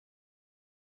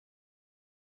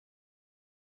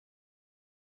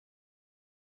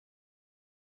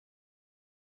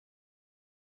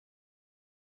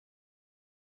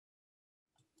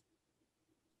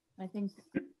I think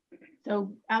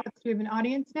so. Alex, do you have an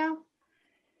audience now?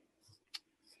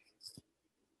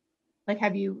 Like,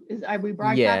 are we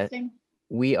broadcasting? Yeah,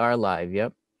 we are live.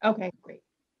 Yep. Okay, great.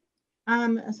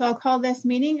 So I'll call this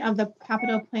meeting of the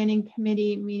Capital Planning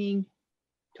Committee meeting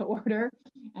to order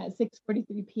at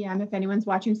 6:43 p.m. If anyone's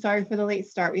watching, sorry for the late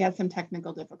start. We had some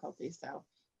technical difficulties. So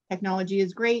technology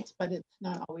is great, but it's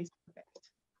not always perfect.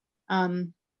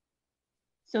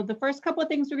 So the first couple of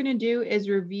things we're going to do is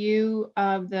review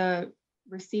of the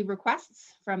received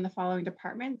requests from the following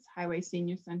departments: Highway,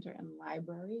 Senior Center, and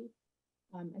Library.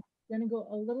 It's going to go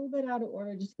a little bit out of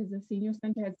order just because the Senior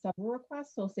Center had several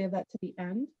requests, so I'll save that to the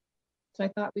end. So I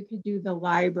thought we could do the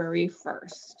library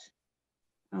first.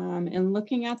 And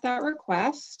looking at that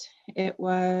request, it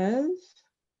was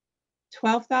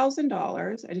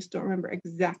 $12,000. I just don't remember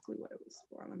exactly what it was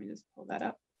for. Let me just pull that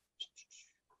up.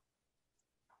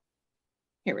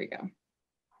 Here we go.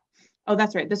 Oh,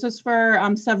 that's right. This was for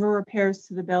several repairs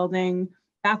to the building,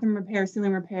 bathroom repairs,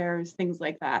 ceiling repairs, things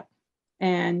like that.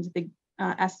 And the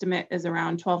estimate is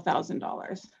around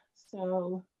 $12,000.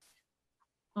 So,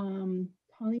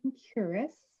 Colleen,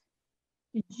 curious,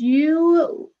 did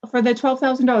you, for the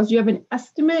 $12,000, do you have an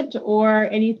estimate or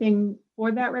anything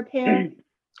for that repair?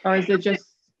 Or is it just,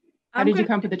 how did you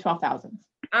come for the 12,000?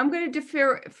 I'm going to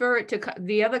defer it to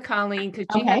the other Colleen because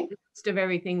she had the list of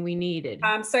everything we needed.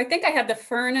 So I think I had the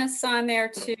furnace on there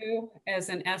too as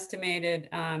an estimated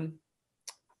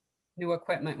new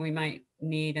equipment we might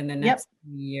need in the next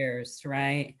years,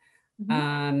 right?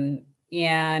 Mm-hmm.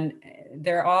 And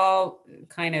they're all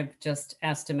kind of just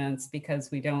estimates because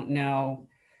we don't know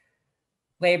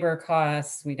labor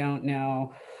costs. We don't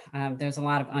know, there's a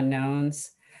lot of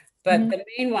unknowns. But the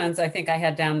main ones, I think I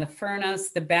had down the furnace,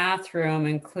 the bathroom,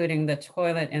 including the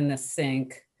toilet and the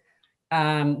sink.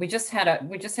 We just had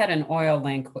an oil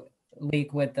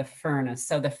leak with the furnace.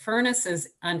 So the furnace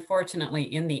is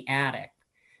unfortunately in the attic.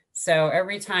 So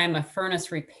every time a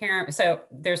furnace repair, so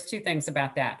there's two things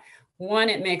about that. One,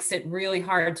 it makes it really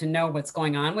hard to know what's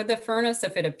going on with the furnace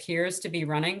if it appears to be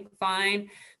running fine.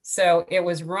 So it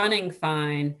was running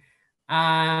fine.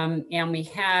 And we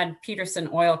had Peterson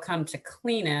Oil come to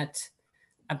clean it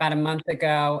about a month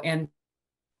ago. And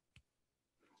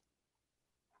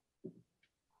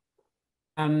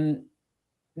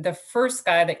the first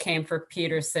guy that came for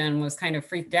Peterson was kind of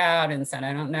freaked out and said,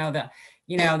 I don't know, the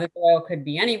oil could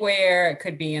be anywhere. It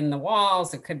could be in the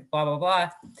walls. It could blah, blah,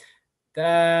 blah.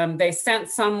 They sent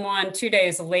someone 2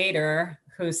 days later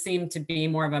who seemed to be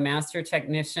more of a master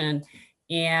technician.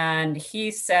 And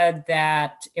he said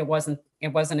that it wasn't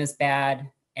as bad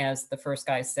as the first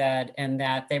guy said, and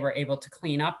that they were able to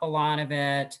clean up a lot of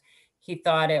it. He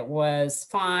thought it was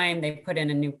fine. They put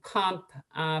in a new pump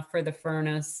for the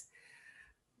furnace.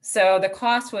 So the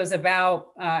cost was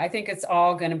about, I think it's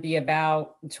all going to be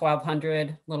about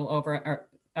 $1,200, a little over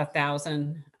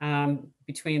 $1,000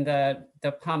 between the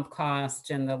pump cost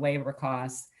and the labor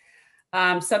cost.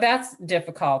 So that's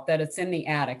difficult that it's in the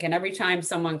attic. And every time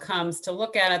someone comes to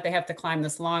look at it, they have to climb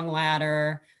this long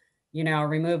ladder,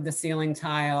 remove the ceiling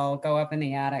tile, go up in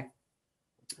the attic.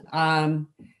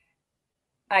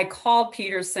 I called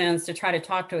Peterson's to try to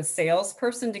talk to a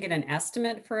salesperson to get an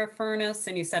estimate for a furnace,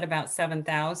 and he said about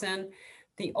 $7,000.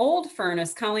 The old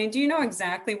furnace, Colleen, do you know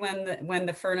exactly when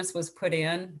the furnace was put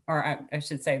in? Or I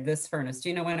should say this furnace, do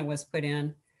you know when it was put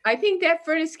in? I think that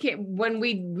furnace came when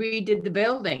we redid the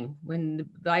building, when the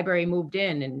library moved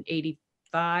in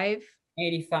 85.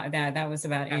 85, that was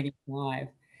about 85.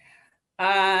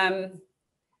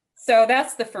 So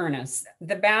that's the furnace.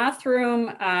 The bathroom,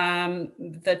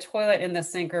 the toilet and the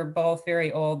sink are both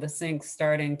very old. The sink's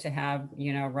starting to have,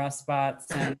 rust spots,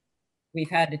 and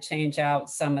we've had to change out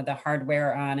some of the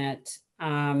hardware on it.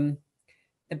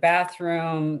 The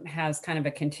bathroom has kind of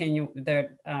a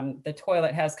the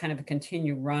toilet has kind of a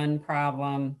continue run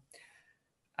problem.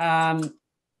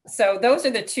 So those are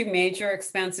the two major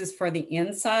expenses for the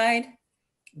inside.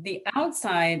 The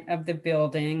outside of the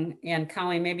building, and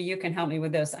Colleen, maybe you can help me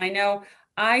with this. I know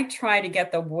I try to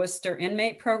get the Worcester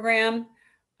inmate program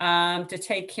to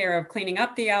take care of cleaning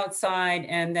up the outside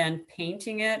and then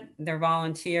painting it. They're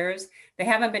volunteers. They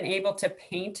haven't been able to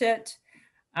paint it.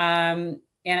 And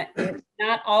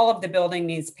not all of the building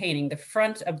needs painting. The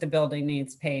front of the building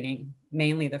needs painting,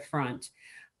 mainly the front.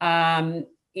 And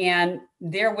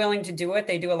they're willing to do it.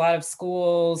 They do a lot of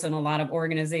schools and a lot of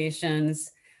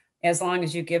organizations, as long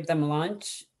as you give them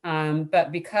lunch.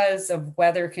 But because of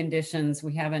weather conditions,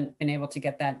 we haven't been able to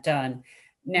get that done.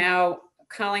 Now,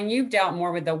 Colleen, you've dealt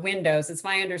more with the windows. It's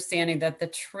my understanding that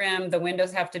the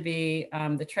windows have to be,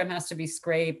 the trim has to be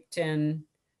scraped and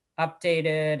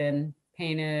updated and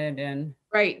painted and,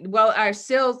 Right, well, our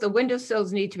sills, the window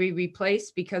sills need to be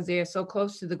replaced because they are so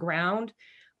close to the ground.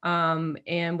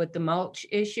 And with the mulch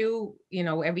issue, you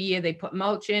know, every year they put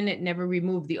mulch in, it never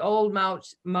removed the old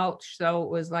mulch, so it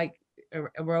was like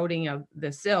eroding of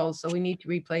the sills, so we need to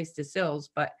replace the sills,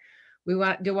 but we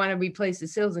don't want to replace the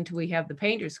sills until we have the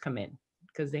painters come in,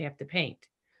 because they have to paint.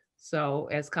 So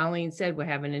as Colleen said, we're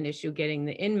having an issue getting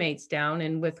the inmates down,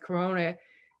 and with Corona,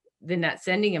 they're not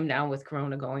sending them down with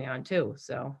Corona going on too,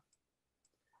 so.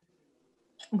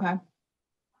 Okay.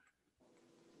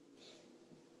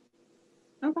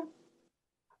 Okay.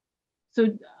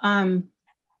 So,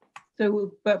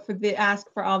 but for the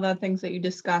ask for all the things that you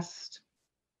discussed,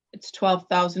 it's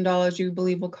 $12,000 you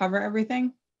believe will cover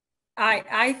everything?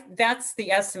 that's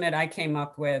the estimate I came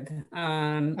up with.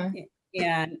 Okay.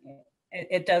 And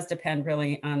it does depend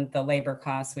really on the labor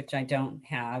costs, which I don't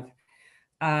have.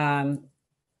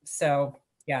 So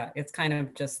yeah, it's kind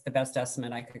of just the best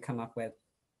estimate I could come up with.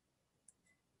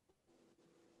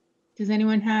 Does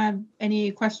anyone have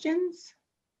any questions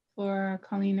for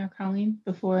Colleen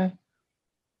before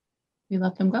we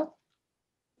let them go?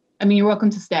 I mean, you're welcome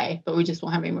to stay, but we just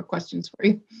won't have any more questions for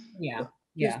you. Yeah,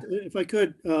 yeah. Just, if I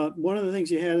could, one of the things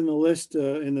you had in the list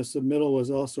in the submittal was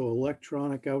also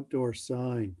electronic outdoor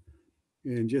sign.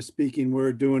 And just speaking,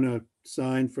 we're doing a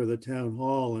sign for the town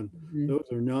hall, and Mhm.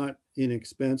 those are not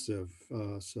inexpensive.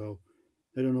 So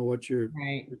I don't know what you're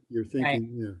Right.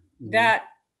 thinking there. That,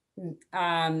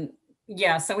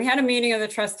 yeah, so we had a meeting of the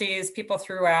trustees, people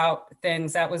threw out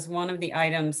things. That was one of the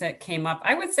items that came up.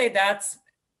 I would say that's,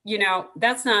 you know,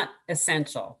 that's not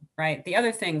essential, right? The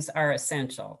other things are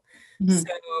essential. Mhm.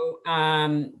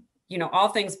 So, you know, all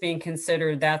things being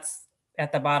considered, that's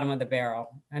at the bottom of the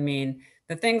barrel. I mean,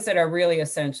 the things that are really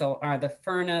essential are the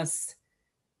furnace,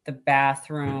 the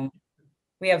bathroom.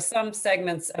 We have some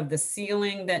segments of the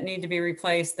ceiling that need to be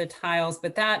replaced, the tiles,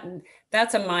 but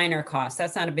that's a minor cost.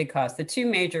 That's not a big cost. The two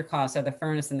major costs are the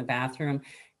furnace and the bathroom,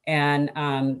 and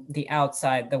the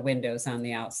outside, the windows on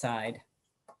the outside.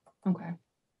 Okay.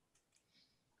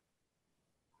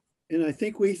 And I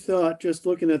think we thought, just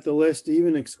looking at the list,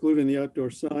 even excluding the outdoor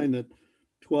sign, that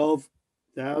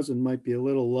 12,000 might be a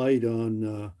little light on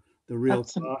the real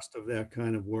That's a- cost of that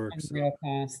kind of work. And So real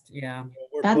cost, yeah.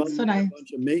 we're That's bundling what a I-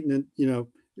 bunch of maintenance,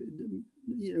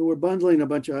 we're bundling a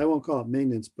bunch of, I won't call it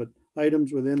maintenance, but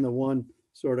items within the one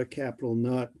sort of capital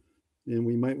nut. And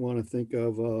we might want to think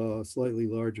of a slightly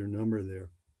larger number there,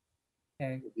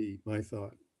 Okay. would be my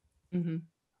thought. Mhm.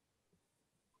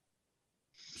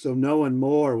 So knowing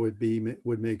more would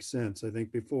make sense, I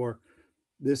think, before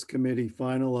this committee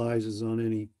finalizes on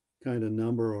any kind of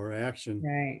number or action.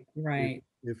 Right, right.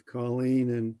 If Colleen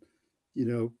and,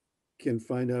 can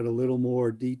find out a little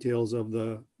more details of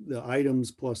the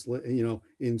items plus,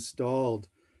 installed,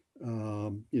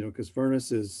 because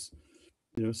furnace is,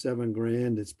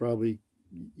 $7,000. It's probably,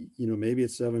 maybe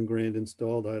it's $7,000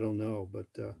 installed. I don't know, but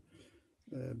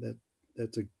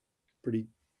that's a pretty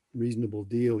reasonable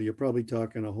deal. You're probably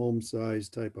talking a home size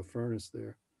type of furnace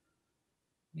there.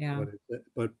 Yeah,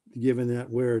 But given that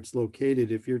where it's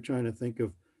located, if you're trying to think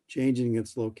of changing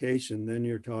its location, then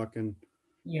you're talking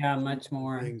yeah, much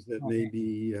more. things that may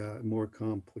be more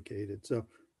complicated. So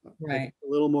Right. a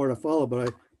little more to follow,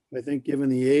 but I think given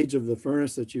the age of the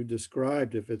furnace that you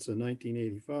described, if it's a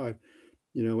 1985,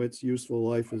 its useful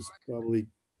life is probably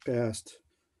passed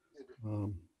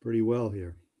pretty well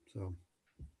here. So.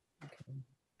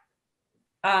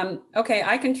 Okay,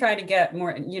 I can try to get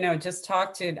more, just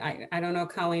talk to, I don't know,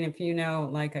 Colleen, if you know,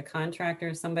 like a contractor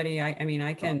or somebody, I mean,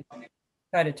 I can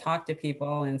try to talk to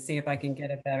people and see if I can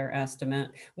get a better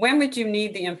estimate. When would you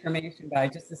need the information by?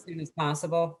 Just as soon as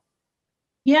possible?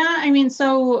 Yeah, I mean,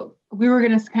 so we were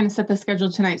going to kind of set the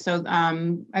schedule tonight. So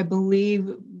I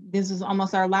believe this is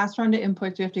almost our last round of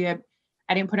inputs. We have to get,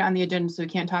 I didn't put it on the agenda, so we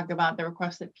can't talk about the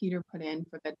request that Peter put in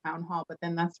for the town hall, but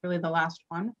then that's really the last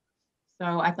one.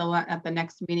 So at the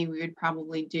next meeting, we would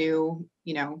probably do,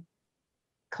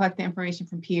 collect the information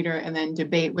from Peter and then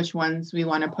debate which ones we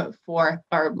want to put forth,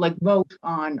 or like vote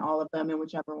on all of them, and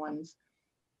whichever ones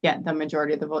get the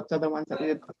majority of the votes are the ones that we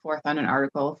would put forth on an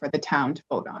article for the town to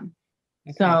vote on.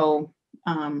 Okay. So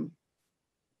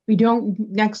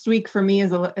next week for me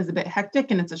is a bit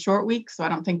hectic, and it's a short week, so I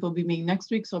don't think we'll be meeting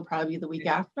next week. So it'll probably be the week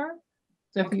after.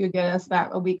 So if you could get us that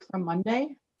a week from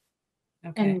Monday.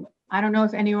 Okay. And I don't know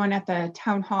if anyone at the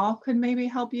town hall could maybe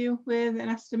help you with an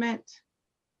estimate.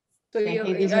 So Okay, are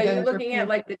these are you the looking at repairs.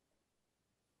 like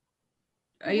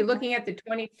are you looking at the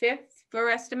 25th for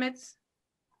estimates?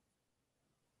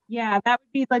 Yeah, that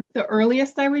would be like the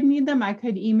earliest I would need them. I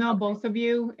could email both of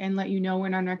you and let you know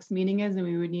when our next meeting is, and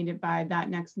we would need it by that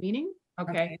next meeting.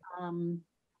 Okay.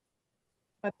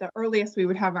 But the earliest we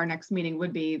would have our next meeting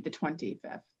would be the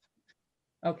 25th.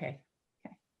 Okay.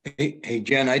 Hey,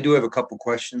 Jen, I do have a couple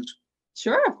questions.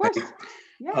 Sure, of course.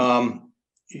 Yeah.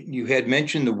 You had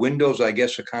mentioned the windows, I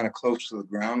guess, are kind of close to the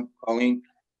ground, Colleen.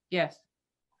 Yes.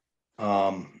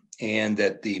 And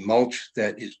that the mulch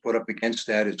that is put up against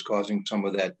that is causing some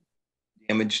of that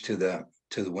damage to the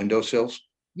windowsills.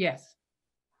 Yes,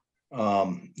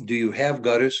 Do you have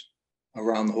gutters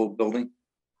around the whole building?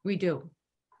 we do.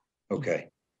 Okay,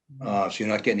 so you're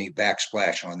not getting any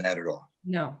backsplash on that at all.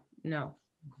 No, no.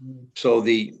 So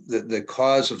the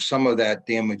cause of some of that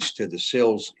damage to the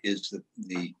sills is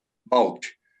the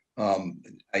mulch.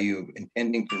 Are you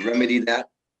intending to remedy that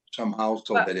somehow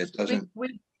so Well, that it doesn't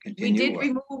We continue?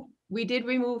 did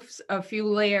remove a few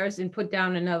layers and put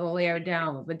down another layer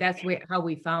down, but that's how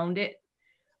we found it.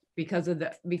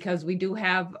 Because we do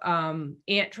have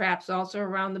ant traps also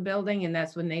around the building, and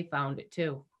that's when they found it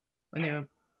too, when they were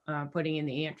putting in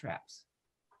the ant traps.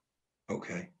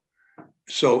 Okay.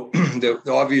 So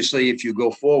obviously, if you go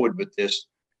forward with this,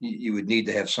 you would need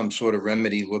to have some sort of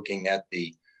remedy looking at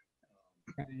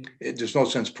there's no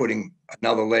sense putting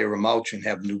another layer of mulch and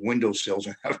have new windowsills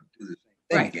and have to do the same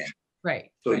thing Right. again.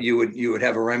 Right. So right. you would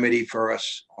have a remedy for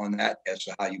us on that as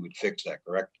to how you would fix that,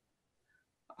 correct?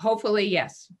 Hopefully,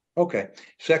 yes. Okay.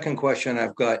 Second question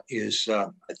I've got is, I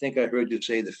think I heard you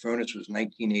say the furnace was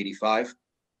 1985.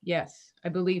 Yes, I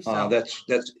believe so. That's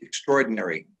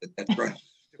extraordinary that furnace is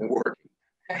still working.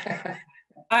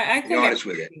 I To be think honest it's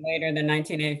with you. later than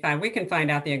 1985. We can find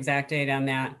out the exact date on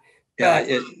that.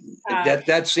 Yeah, But,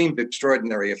 that seemed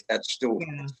extraordinary if that's still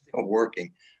Yeah.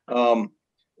 working.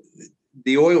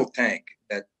 The oil tank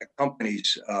that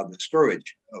accompanies the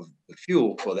storage of the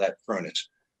fuel for that furnace,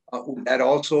 would that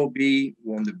also be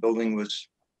when the building was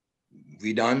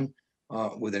redone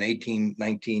with an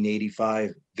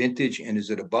 1985 vintage, and is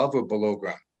it above or below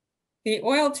ground? The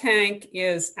oil tank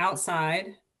is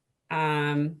outside,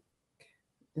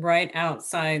 right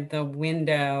outside the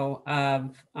window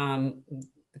of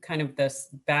kind of this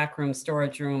back room,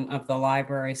 storage room of the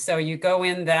library. So you go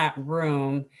in that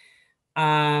room,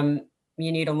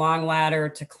 you need a long ladder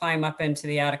to climb up into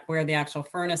the attic where the actual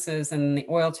furnace is, and the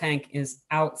oil tank is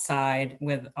outside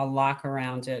with a lock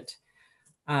around it.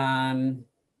 And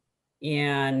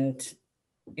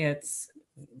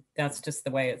that's just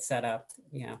the way it's set up.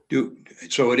 Yeah.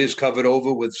 So it is covered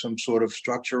over with some sort of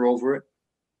structure over it?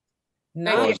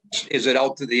 Not Or is it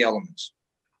out to the elements?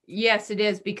 Yes, it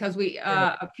is, because we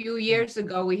a few years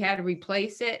ago we had to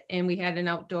replace it, and we had an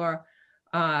outdoor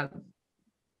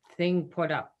thing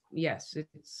put up. Yes,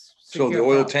 it's So the secure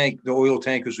oil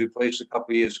tank was replaced a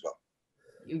couple of years ago.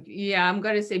 Yeah, I'm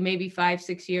gonna say maybe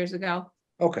 5-6 years ago.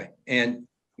 Okay, and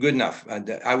good enough.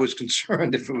 I was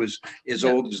concerned if it was as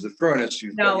No. old as the furnace.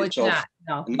 You've got No, it's yourself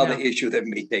not. No, another no. issue that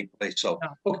may take place. So,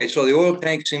 No. okay, so the oil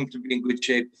tank seems to be in good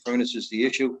shape. The furnace is the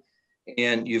issue.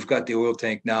 And you've got the oil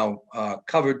tank now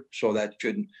covered, so that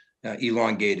shouldn't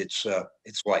elongate its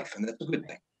life, and that's a good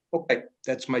thing. Okay,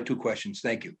 that's my two questions.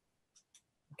 Thank you.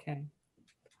 okay.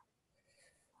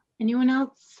 Anyone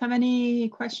else have any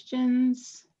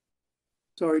questions?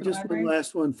 Sorry, just one Library?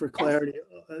 last one for clarity.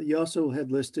 You also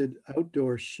had listed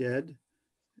outdoor shed.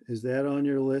 Is that on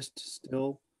your list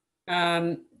still?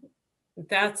 You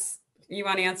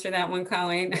want to answer that one,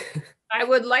 Colleen? I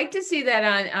would like to see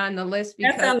that on the list,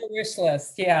 That's on because the wish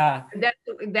list, yeah.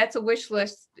 that's a wish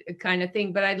list kind of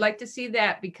thing, but I'd like to see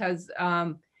that because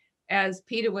as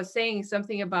Peter was saying,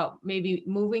 something about maybe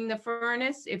moving the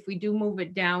furnace, if we do move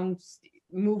it down,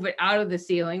 move it out of the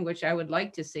ceiling, which I would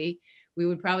like to see, we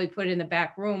would probably put it in the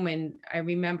back room. And I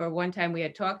remember one time we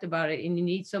had talked about it, and you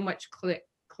need so much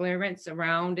clearance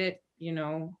around it, you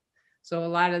know. So a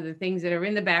lot of the things that are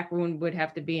in the back room would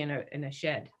have to be in a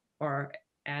shed or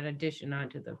add addition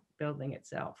onto the building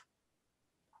itself.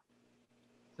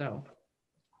 So,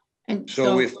 And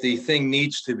So if the thing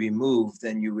needs to be moved,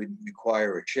 then you would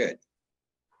require a shed.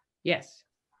 yes.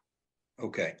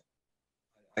 Okay.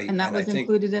 and that I was think-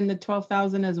 included in the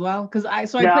 12,000 as well? Because I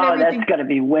put No, everything. that's gotta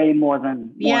be way more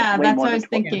than. Yeah, way that's more what I than was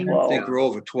thinking. 12. I think we're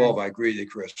over 12. I agree with you,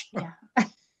 Chris. Yeah.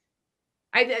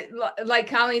 Like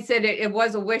Colleen said, it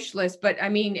was a wish list, but I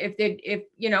mean,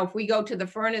 if we go to the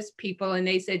furnace people and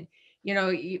they said,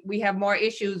 we have more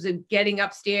issues of getting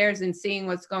upstairs and seeing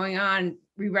what's going on,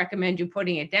 we recommend you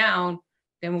putting it down,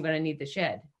 then we're gonna need the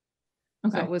shed. So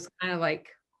Okay. it was kind of like,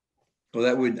 Well,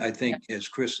 that would, I think, as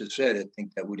Chris has said, I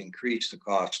think that would increase the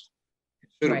cost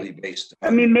considerably based. I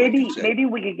on mean, what you said. maybe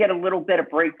we could get a little bit of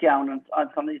breakdown on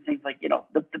some of these things, like,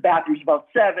 the bathroom's about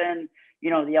 7,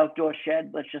 the outdoor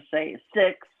shed, let's just say is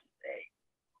 6,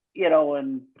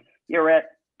 and you're at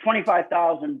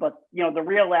 25,000, but the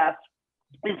real ask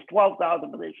is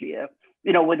 12,000 for this year,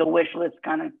 you know, with a wish list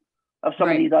kind of some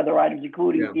Right. of these other items,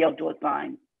 including Yeah. the outdoor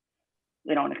sign,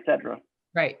 you know, and et cetera.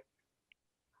 Right.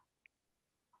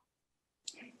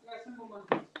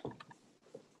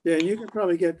 Yeah, and you can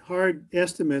probably get hard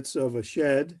estimates of a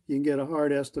shed. You can get a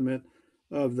hard estimate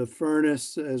of the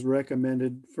furnace as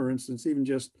recommended, for instance, even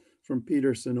just from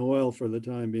Peterson Oil for the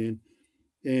time being.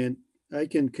 And I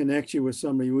can connect you with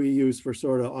somebody we use for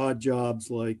sort of odd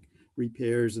jobs like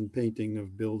repairs and painting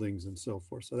of buildings and so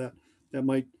forth. So that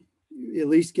might at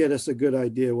least get us a good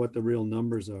idea what the real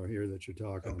numbers are here that you're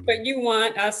talking about. But you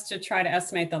want us to try to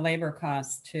estimate the labor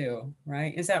costs too,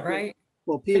 right? Is that right?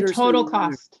 Well, The Peterson. total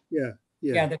cost. Yeah,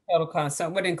 Yeah, yeah. the total cost. So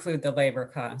it would include the labor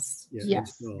costs. Yeah,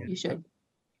 Yes, installed. you should.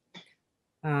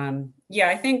 Yeah,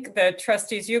 I think the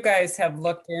trustees, you guys have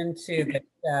looked into the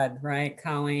shed, right, Yeah,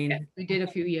 Colleen? we did a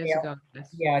few years Yeah. ago.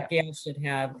 Yes. Yeah, Gail should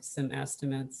have some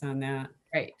estimates on that.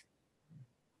 Right.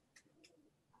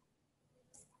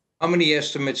 How many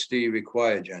estimates do you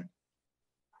require, Jen?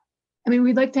 I mean,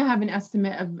 we'd like to have an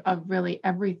estimate of really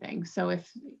everything. So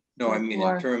if, No, I mean, in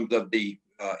Or- terms of the,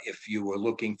 if you were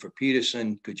looking for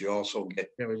Peterson, could you also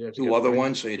get Yeah, we have to two get other three.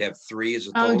 ones? So you'd have three as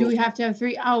a oh, do total? we have to have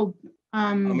three? Oh,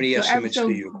 How many so estimates so-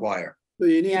 do you require? So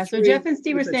you need Yeah, so three Jeff and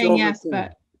Steve if were it's saying over yes, 10.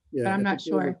 but Yeah, I'm if not it's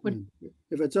over sure. Would- 10.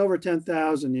 If it's over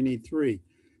 10,000, you need three.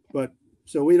 But,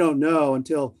 so we don't know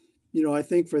until, I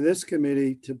think for this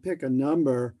committee to pick a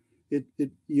number,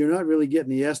 you're not really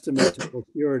getting the estimate to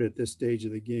procure it at this stage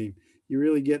of the game. You're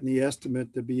really getting the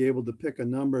estimate to be able to pick a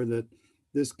number that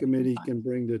this committee can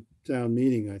bring to town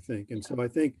meeting, I think. And so I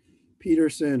think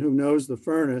Peterson, who knows the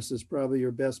furnace, is probably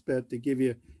your best bet to give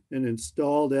you an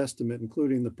installed estimate,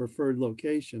 including the preferred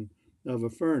location of a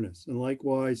furnace. And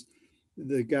likewise,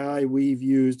 the guy we've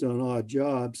used on odd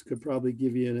jobs could probably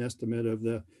give you an estimate of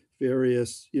the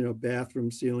various,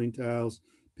 bathroom ceiling tiles,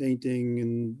 painting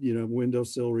and,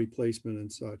 windowsill replacement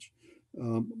and such.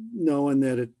 Knowing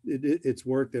that it's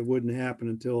work that wouldn't happen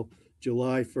until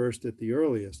July 1st at the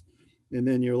earliest. And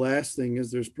then your last thing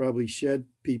is there's probably shed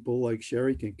people like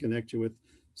Sherry can connect you with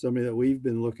somebody that we've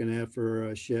been looking at for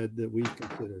a shed that we've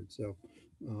considered. So,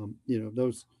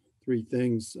 those three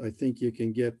things, I think you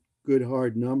can get good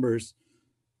hard numbers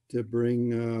to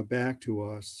bring back to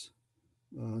us.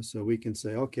 So we can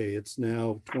say, okay, it's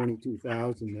now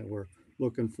 22,000 that we're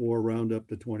looking for, round up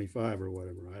to 25 or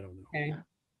whatever. I don't know. Okay.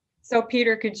 So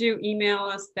Peter, could you email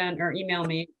us then, or email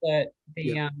me the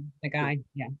Yeah. guy?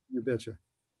 Yeah. You betcha.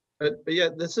 But yeah,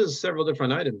 this is several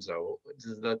different items though.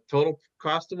 Is the total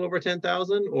cost of over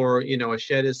 10,000 or, a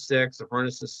shed is 6, a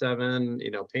furnace is 7,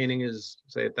 painting is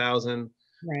say 1,000.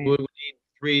 Right. Would we need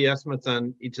 3 estimates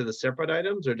on each of the separate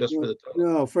items or just for the total?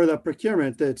 No, for the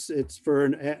procurement, it's for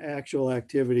an actual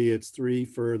activity. It's 3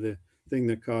 for the thing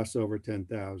that costs over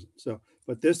 10,000. So,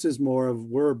 but this is more of,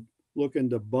 we're looking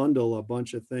to bundle a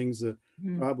bunch of things that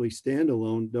Mhm. probably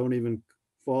standalone don't even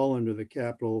fall under the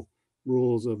capital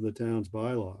rules of the town's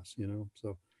bylaws,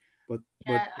 so, but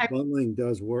Yeah, bundling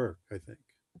does work, I think.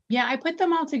 Yeah, I put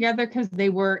them all together because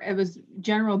it was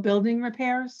general building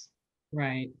repairs.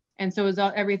 Right. And so it was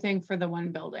everything for the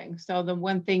one building. So the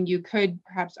one thing you could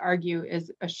perhaps argue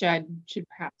is a shed should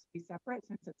perhaps be separate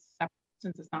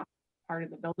since it's not part of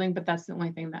the building, but that's the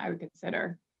only thing that I would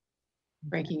consider.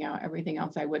 Breaking out everything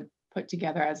else I would put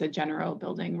together as a general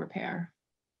building repair.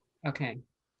 Okay.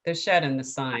 The shed and the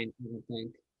sign, I would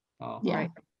think. Oh, Yeah.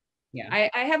 right. Yeah.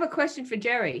 I have a question for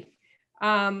Jerry.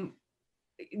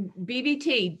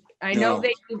 BBT, I know No.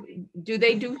 they, do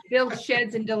they build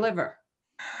sheds and deliver?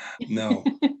 No.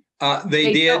 They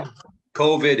They did. don't.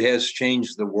 COVID has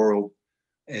changed the world,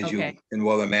 as you Okay. can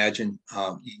well imagine.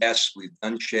 Yes, we've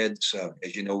done sheds.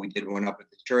 As you know, we did one up at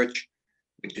the church,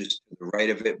 which is to the right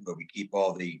of it, where we keep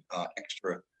all the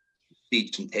extra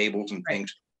seats and tables and Right.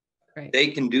 things. Right. They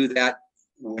can do that.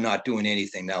 We're not doing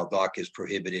anything now. Doc has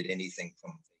prohibited anything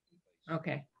from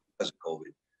Okay. because of COVID.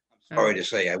 I'm All sorry right. to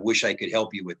say, I wish I could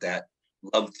help you with that.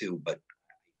 Love to, but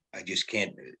I just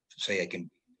can't say I can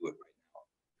do it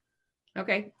right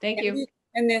Okay, thank you.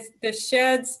 And the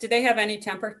sheds, do they have any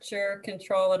temperature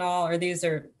control at all? Or these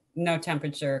are no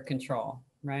temperature control,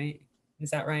 right? Is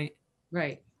that right?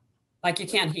 Right. Like you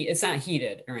can't heat, it's not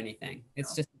heated or anything.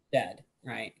 It's just dead,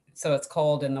 right? So it's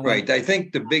cold in the now. Right. winter. I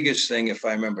think the biggest thing, if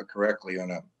I remember correctly, on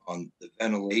the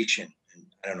ventilation, and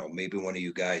I don't know, maybe one of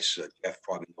you guys, Jeff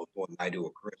probably knows more than I do,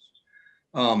 or Chris.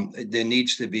 There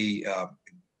needs to be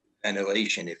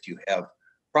ventilation if you have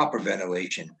proper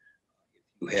ventilation,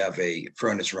 if you have a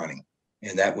furnace running.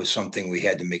 And that was something we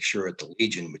had to make sure at the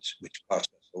Legion, which cost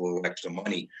us a little extra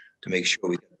money to make sure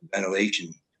we got the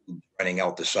ventilation running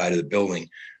out the side of the building.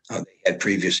 They had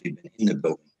previously been in the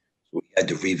building. So we had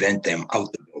to revent them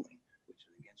out the building, which is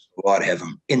go out to have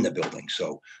them in the building.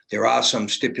 So there are some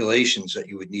stipulations that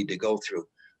you would need to go through.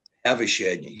 Have a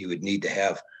shed, you would need to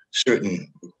have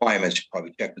certain requirements,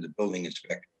 probably check with the building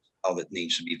inspector, how that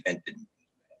needs to be vented.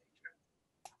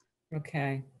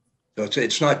 Okay. So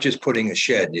it's not just putting a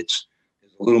shed, there's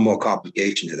a little more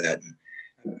complication to that.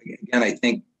 And again, I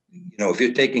think, if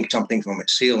you're taking something from a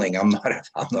ceiling, I'm not an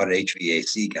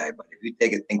HVAC guy, but if you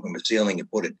take a thing from a ceiling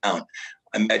and put it down,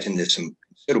 I imagine there's some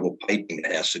considerable piping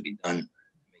that has to be done to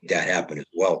make that happen as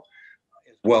well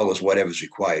as whatever's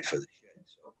required for the shed.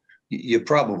 So you're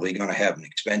probably going to have an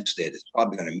expense there that's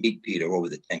probably going to meet Peter over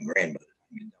the 10 grand by the time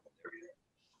you're done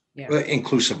with everything. Yeah.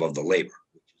 Inclusive of the labor,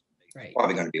 which is Right.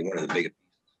 probably going to be one of the bigger.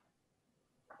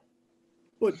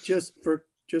 But just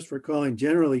for calling,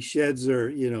 generally sheds are,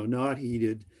 not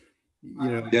heated.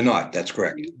 They're not, that's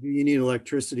correct. You need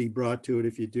electricity brought to it.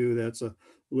 If you do, that's a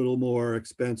little more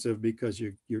expensive because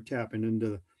you're tapping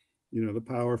into, the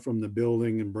power from the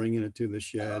building and bringing it to the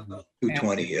shed.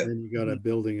 220, yeah. Then you got a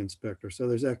building inspector. So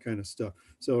there's that kind of stuff.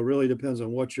 So it really depends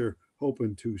on what you're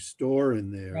hoping to store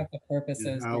in there. What the purpose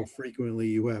And is. how frequently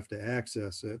you have to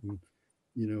access it, and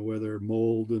whether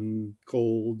mold and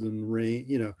cold and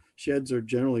rain. Sheds are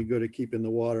generally good at keeping the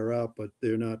water out, but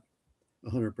they're not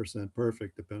 100%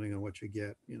 perfect depending on what you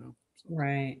get. So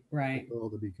Right. that's all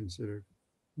to be considered.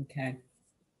 Okay.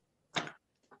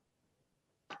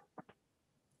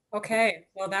 Okay,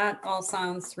 well, that all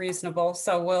sounds reasonable.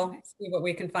 So we'll see what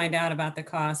we can find out about the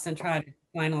costs and try to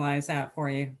finalize that for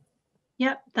you.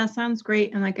 Yep, that sounds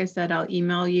great. And like I said, I'll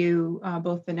email you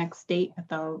both the next date at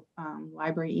the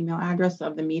library email address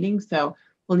of the meeting. So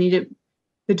we'll need it.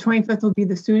 The 25th will be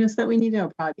the soonest that we need it.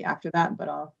 It'll probably be after that, but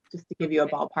I'll just to give you a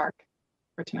ballpark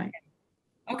for tonight.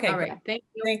 Okay, All great. right. Thank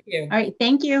you. Thank you. All right,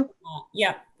 thank you.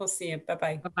 Yeah, we'll see you.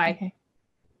 Bye-bye. Bye-bye. Okay.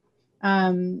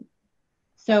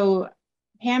 So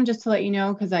Pam, just to let you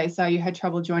know, because I saw you had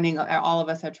trouble joining, all of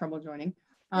us had trouble joining.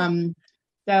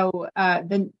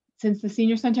 Since the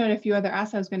senior center had a few other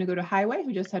asks, I was going to go to highway,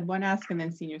 who just had one ask, and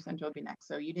then senior center will be next.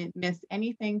 So you didn't miss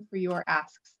anything for your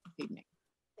asks this evening.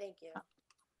 Thank you.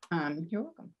 You're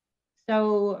welcome.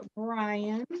 So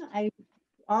Brian,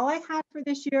 all I had for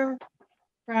this year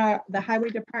for the highway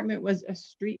department was a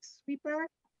street sweeper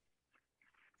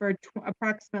for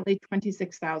approximately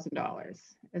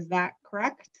 $26,000. Is that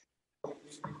correct?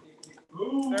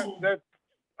 That's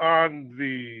on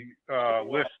the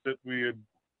list that we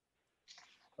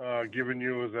had given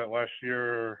you. Was that last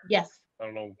year? Yes. I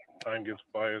don't know, time gets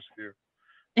biased here.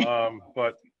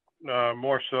 But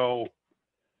more so,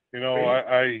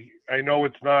 I know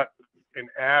it's not an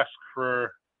ask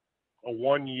for a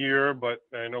 1 year, but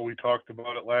I know we talked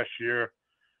about it last year.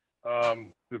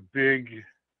 The big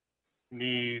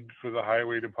need for the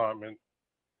highway department,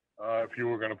 if you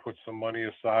were going to put some money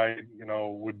aside,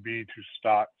 would be to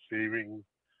start saving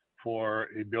for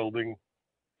a building.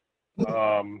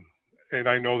 And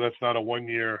I know that's not a one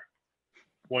year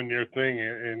thing,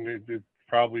 and it's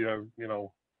probably a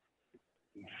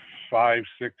 5,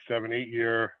 6, 7, 8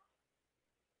 year.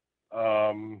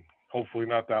 Hopefully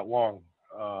not that long.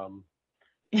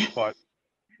 But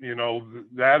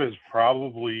that is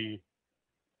probably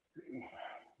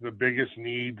the biggest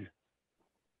need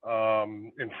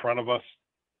in front of us,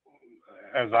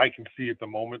 as I can see at the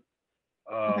moment.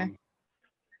 Okay.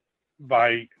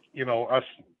 By us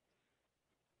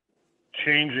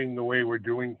changing the way we're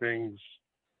doing things,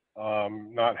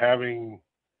 not having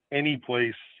any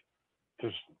place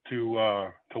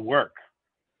to work,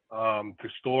 to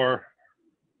store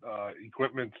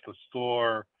equipment, to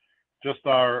store just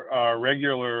our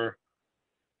regular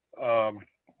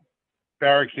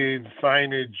barricades,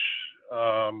 signage,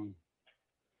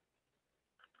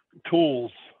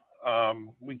 tools.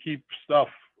 We keep stuff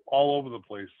all over the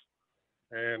place,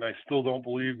 and I still don't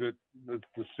believe that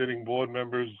the sitting board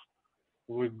members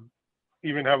would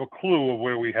even have a clue of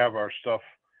where we have our stuff.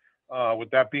 With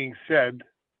that being said,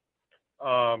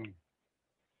 in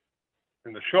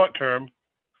the short term,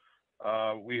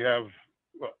 we have,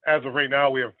 as of right now,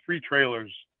 we have 3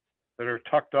 trailers that are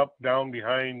tucked up down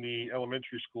behind the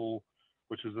elementary school,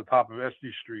 which is the top of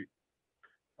SD Street.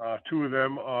 2 of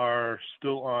them are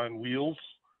still on wheels.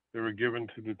 They were given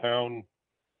to the town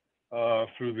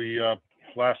through the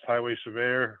last highway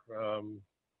surveyor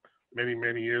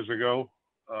many years ago.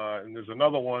 And there's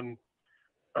another one,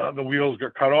 the wheels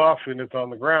got cut off and it's on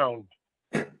the ground.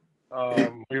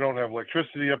 We don't have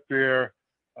electricity up there.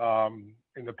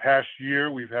 In the past year,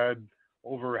 we've had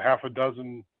over half a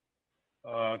dozen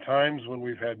times when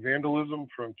we've had vandalism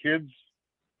from kids.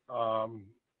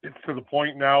 It's to the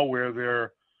point now where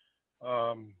they're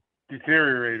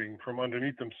deteriorating from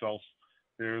underneath themselves.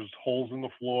 There's holes in the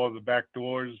floor, the back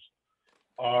doors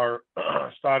are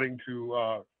starting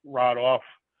to rot off.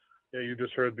 Yeah, you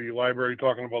just heard the library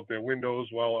talking about their windows.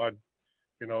 Well,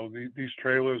 these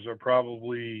trailers are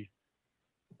probably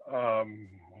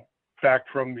back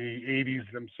from the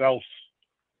 80s themselves.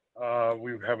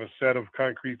 We have a set of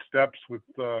concrete steps with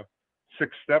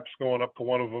 6 steps going up to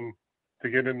one of them to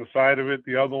get in the side of it.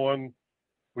 The other one,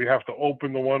 we have to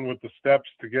open the one with the steps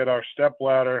to get our step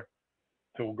ladder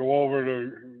to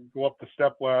go up the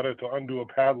step ladder to undo a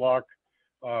padlock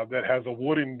that has a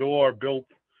wooden door built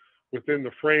within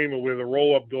the frame of where the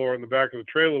roll-up door in the back of the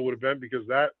trailer would have been, because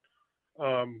that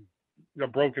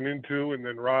got broken into and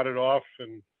then rotted off,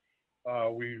 and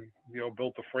we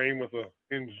built a frame with a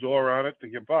hinge door on it to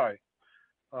get by.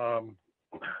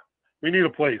 We need a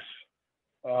place.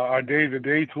 Our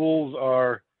day-to-day tools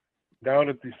are down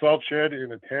at the salt shed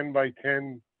in a 10 by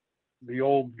 10, the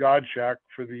old God shack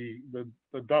for the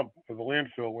dump, for the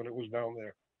landfill when it was down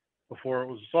there, before it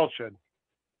was a salt shed.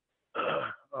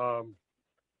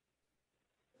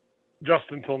 Just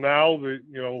until now,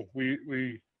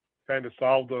 we kind of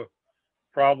solved the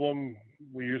problem.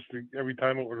 We used to, every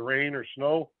time it would rain or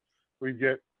snow, we'd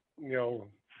get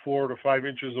 4 to 5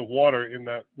 inches of water in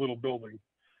that little building.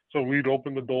 So we'd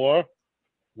open the door,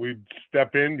 we'd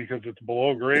step in because it's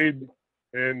below grade,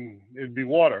 and it'd be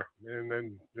water, and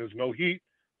then there's no heat.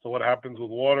 So what happens with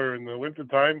water in the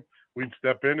wintertime, we'd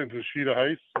step in into a sheet of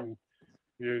ice, and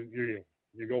you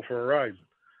go for a ride.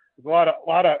 There's a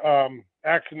lot of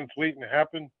accidents waiting to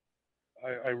happen.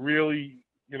 I really,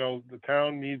 the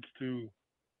town needs to,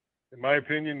 in my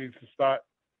opinion, needs to start,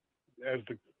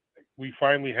 we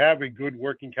finally have a good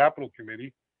working capital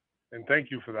committee, and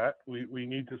thank you for that. We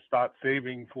need to start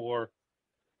saving for,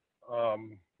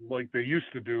 like they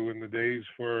used to do in the days,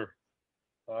 for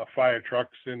fire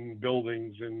trucks and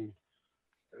buildings and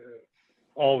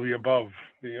all the above.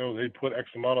 They'd put X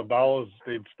amount of dollars,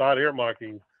 they'd start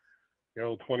earmarking,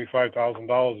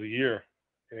 $25,000 a year,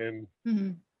 and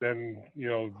then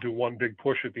do one big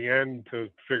push at the end to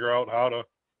figure out how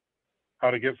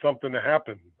to get something to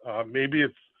happen. Maybe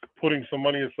it's putting some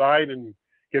money aside and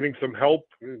getting some help.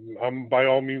 I'm by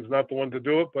all means not the one to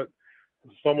do it, but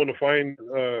someone to find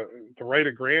to write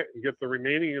a grant and get the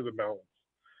remaining of the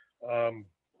balance.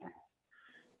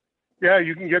 Yeah,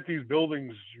 you can get these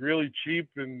buildings really cheap,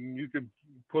 and you could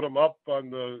put them up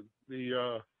on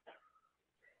the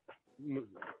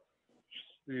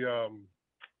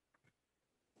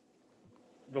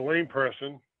lane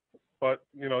person, but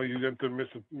you get to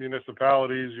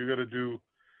municipalities, you got to do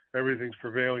everything's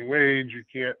prevailing wage. You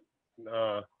can't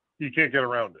get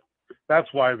around it.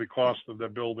 That's why the cost of the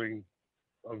building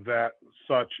of that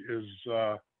such is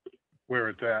where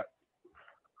it's at.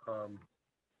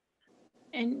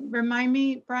 And remind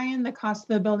me, Brian, the cost of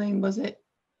the building, was it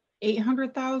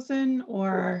 800,000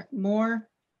 or more?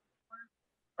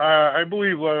 I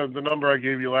believe the number I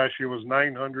gave you last year was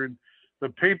 900. The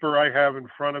paper I have in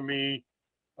front of me,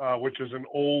 which is an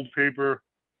old paper,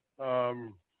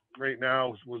 right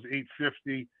now was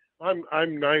 850. I'm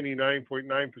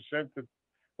 99.9% that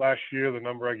last year the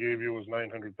number I gave you was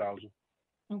 900,000.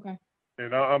 Okay.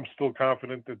 And I'm still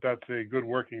confident that that's a good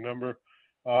working number.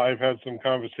 I've had some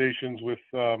conversations with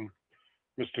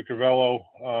Mr. Cavello,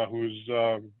 who's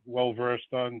well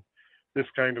versed on this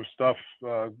kind of stuff,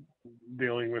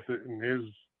 dealing with it in his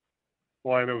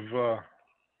line of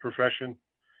profession.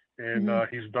 And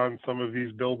he's done some of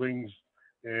these buildings,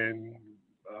 and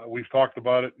we've talked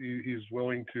about it. He's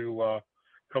willing to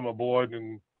come aboard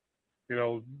and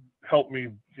help me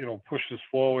push this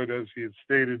forward, as he had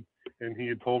stated. And he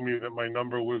had told me that my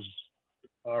number was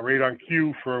right on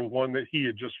cue for one that he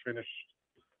had just finished.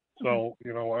 So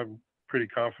I'm pretty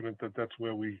confident that that's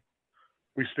where we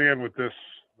stand with this.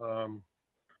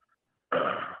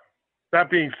 That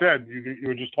being said, you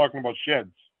were just talking about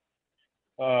sheds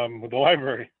with the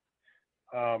library.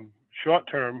 Short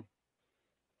term,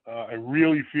 I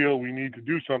really feel we need to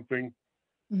do something.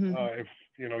 If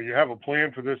you have a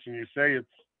plan for this and you say it's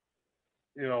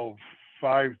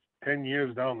 5-10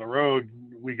 years down the road,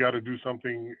 we got to do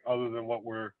something other than what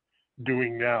we're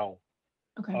doing now.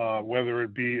 Okay. Whether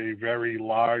it be a very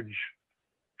large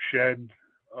shed,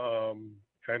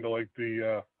 kind of like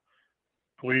the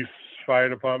police fire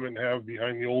department have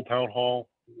behind the old town hall.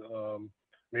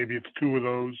 Maybe it's 2 of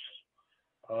those.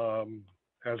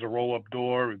 Has a roll-up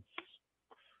door. It's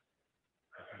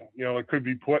it could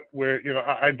be put where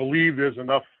I believe there's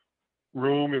enough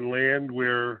room and land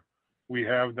where we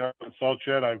have that salt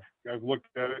shed. I've looked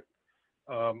at it.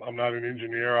 I'm not an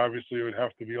engineer. Obviously, it would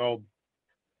have to be all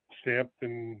stamped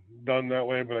and done that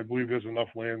way, but I believe there's enough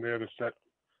land there to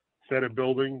set a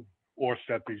building or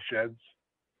set these sheds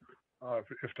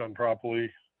if done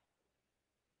properly.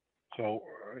 So,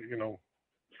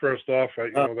 first off,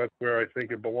 that's where I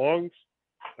think it belongs.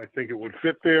 I think it would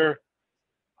fit there.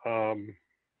 But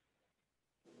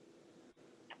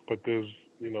there's,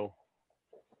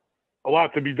 a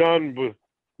lot to be done with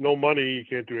no money. You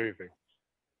can't do anything.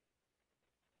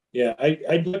 Yeah,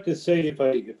 I'd like to say if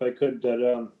I could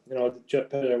that Jeff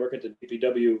Pettit, I work at the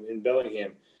DPW in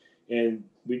Bellingham, and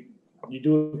you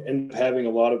do end up having a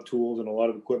lot of tools and a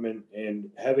lot of equipment, and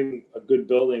having a good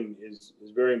building is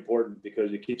very important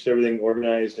because it keeps everything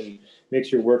organized and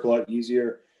makes your work a lot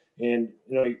easier. And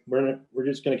we're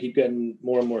just going to keep getting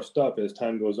more and more stuff as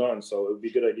time goes on, so it would be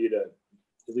a good idea to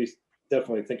at least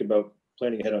definitely think about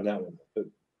planning ahead on that one. But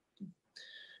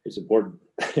it's important.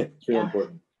 It's really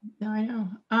important. No, I know.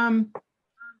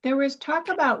 There was talk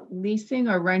about leasing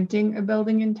or renting a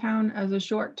building in town as a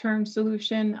short-term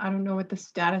solution. I don't know what the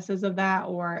status is of that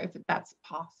or if that's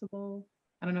possible.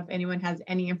 I don't know if anyone has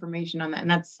any information on that.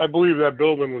 And that's, I believe that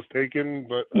building was taken,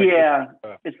 but Yeah,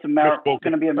 it's going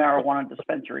to be a marijuana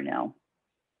dispensary now.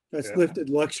 That's Lifted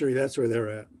Luxury. That's where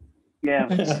they're at.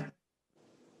 Yeah.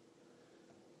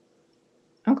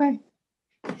 okay.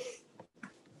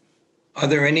 Are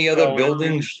there any other Oh,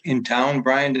 buildings in town,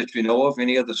 Brian, that you know of?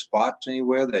 Any other spots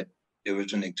anywhere that there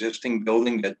was an existing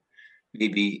building that may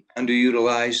be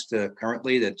underutilized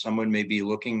currently that someone may be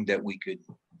looking that we could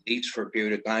lease for a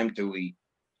period of time till we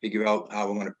figure out how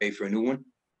we're going to pay for a new one?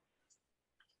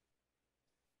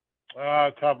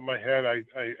 Top of my head, I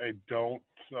don't.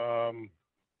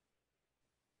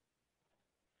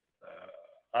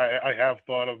 I have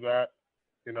thought of that.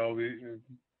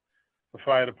 The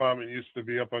fire department used to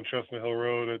be up on Chestnut Hill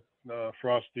Road at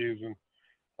Frosty's, and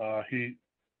he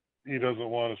doesn't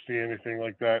want to see anything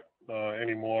like that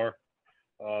anymore.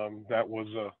 That was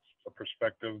a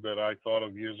perspective that I thought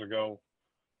of years ago.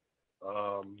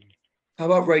 How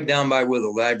about right down by where the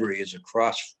library is,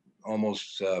 across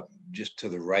almost just to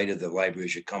the right of the library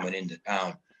as you're coming into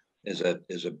town? There's a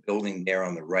building there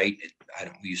on the right. It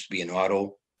used to be an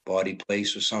auto body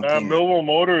place or something. Millville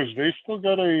Motors, they still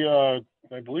got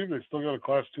I believe they still got a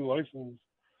Class 2 license.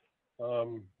 I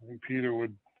think Peter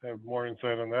would have more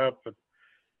insight on that, but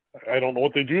I don't know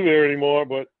what they do there anymore,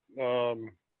 but I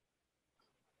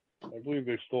believe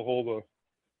they still hold a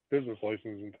business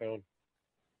license in town.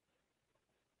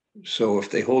 So if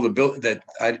they hold a building that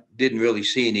I didn't really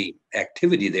see any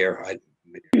activity there,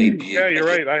 Yeah, you're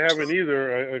right. I haven't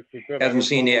either. I haven't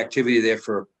seen the activity there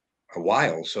for a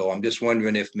while. So I'm just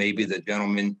wondering if maybe the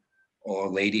gentleman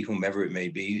or lady, whomever it may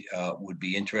be, would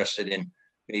be interested in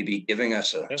maybe giving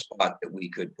us a spot that we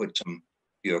could put some of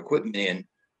your equipment in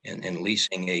and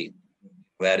leasing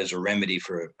that as a remedy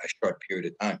for a short period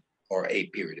of time or a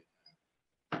period of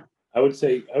time. I would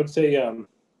say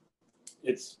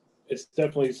it's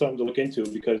definitely something to look into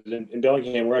because in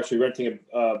Bellingham, we're actually renting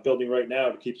a building right now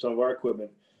to keep some of our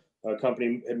equipment. Our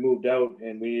company had moved out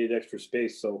and we needed extra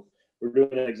space. So we're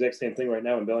doing the exact same thing right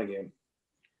now in Bellingham.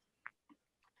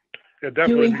 Yeah,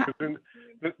 definitely. Because in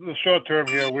the short term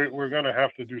here, we're going to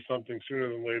have to do something sooner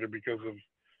than later because of,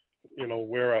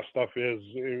 where our stuff is.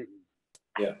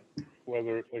 Yeah.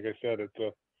 Whether, like I said, it's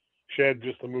a shed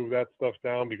just to move that stuff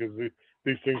down because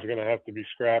these things are going to have to be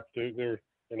scrapped. They're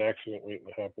an accident waiting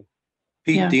to happen.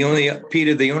 Peter,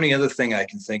 the only other thing I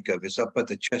can think of is up at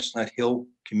the Chestnut Hill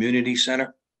Community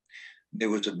Center. There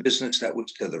was a business that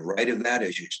was to the right of that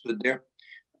as you stood there.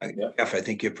 Jeff, I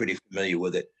think you're pretty familiar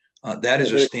with it. That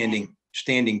is a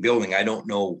standing building. I don't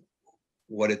know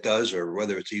what it does or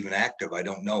whether it's even active. I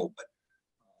don't know, but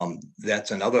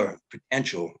that's another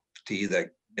potential to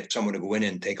either get someone to go in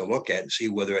and take a look at and see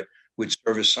whether it would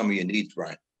service some of your needs,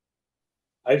 Brian.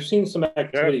 I've seen some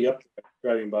activity up there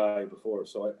driving by before,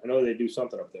 so I know they do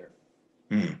something up there.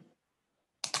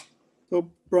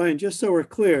 So Brian, just so we're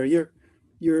clear,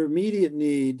 your immediate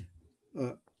need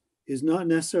is not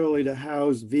necessarily to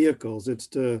house vehicles. It's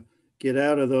to get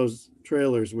out of those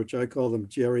trailers, which I call them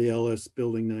Jerry Ellis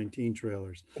Building 19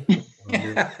 trailers.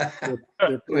 They're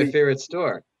My favorite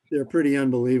store. They're pretty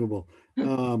unbelievable.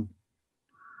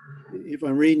 If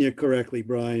I'm reading you correctly,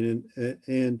 Brian,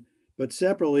 but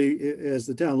separately, as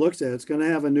the town looks at it, it's going to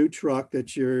have a new truck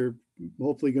that you're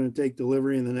hopefully going to take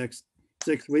delivery in the next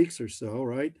 6 weeks or so,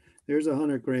 right? There's $100,000 a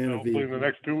Hopefully vehicle. in the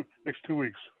next two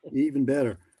weeks. Even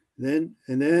better. Then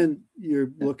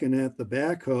you're looking at the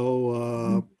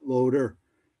backhoe loader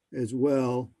as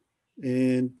well.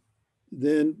 And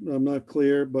then I'm not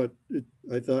clear, but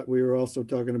I thought we were also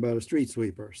talking about a street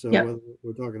sweeper. So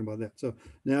we're talking about that. So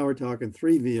now we're talking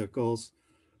 3 vehicles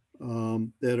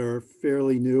that are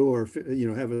fairly new or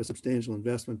have a substantial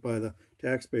investment by the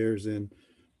taxpayers in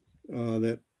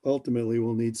that ultimately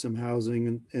will need some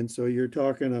housing. And so you're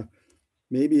talking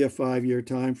maybe a 5-year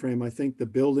time frame. I think the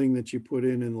building that you put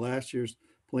in last year's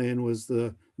plan was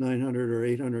the 900 or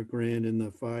 800 grand in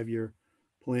the 5-year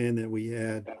plan that we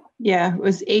had. Yeah, it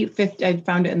was 850. I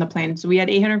found it in the plan. So we had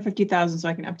 850,000, so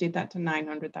I can update that to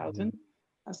 900,000.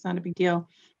 That's not a big deal.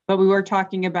 But we were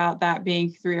talking about that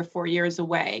being 3 or 4 years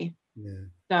away. Yeah.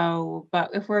 So,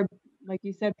 but if we're, like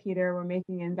you said, Peter, we're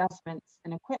making investments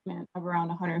in equipment of around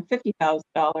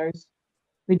 $150,000,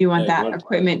 we do want Yeah, that you want-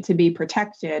 equipment to be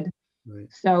protected. Right.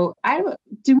 So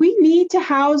do we need to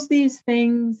house these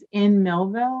things in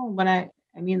Millville? I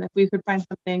mean, if we could find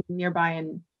something nearby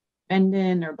in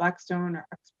Mendon or Blackstone or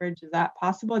Uxbridge, is that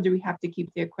possible? Or do we have to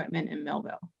keep the equipment in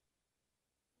Millville?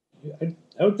 I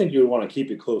would think you would want to keep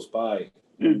it close by.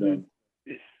 And,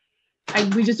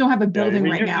 We just don't have a Yeah, I building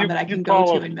mean, right now that I can call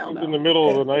go to us in in the Millville. middle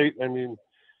of the night. I mean,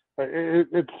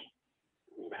 it's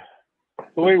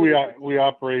the way we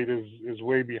operate is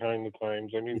way behind the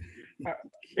times. I mean,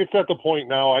 it's at the point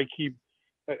now. I keep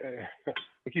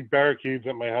barricades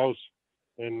at my house,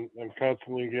 and I'm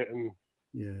constantly getting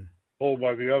told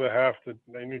by the other half that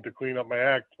I need to clean up my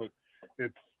act. But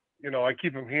it's, I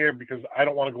keep them here because I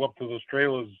don't want to go up to those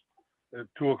trailers at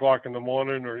 2 o'clock in the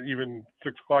morning or even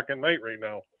 6 o'clock at night right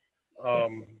now.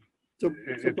 So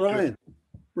It's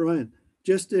Brian,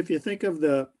 just if you think of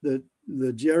the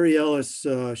Jerry Ellis,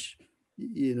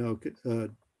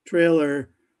 trailer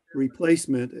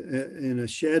replacement in a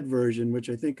shed version, which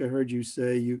I think I heard you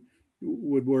say you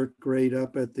would work great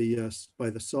up at by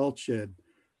the salt shed,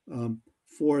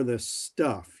 for the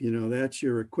stuff, that's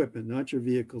your equipment, not your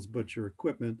vehicles, but your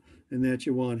equipment, and that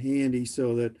you want handy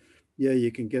so that,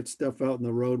 you can get stuff out in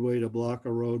the roadway to block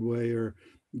a roadway, or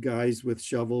guys with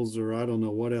shovels, or I don't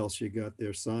know what else you got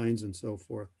there, signs and so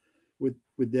forth. Would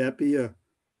that be a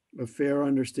fair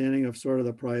understanding of sort of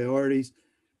the priorities,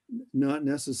 not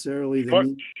necessarily the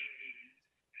need?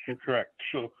 Correct.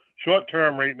 So short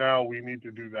term right now, we need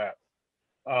to do that.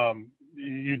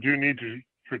 You do need to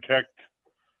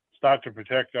start to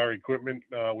protect our equipment.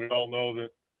 We all know that,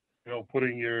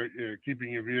 keeping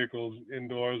your vehicles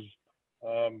indoors,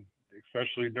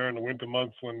 especially during the winter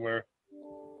months when we're,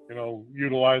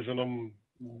 utilizing them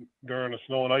during a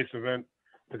snow and ice event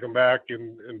to come back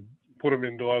and put them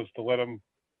indoors to let them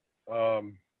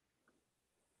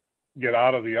get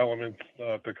out of the elements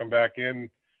to come back in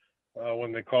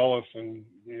when they call us, and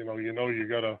you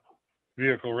got a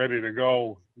vehicle ready to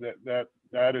go.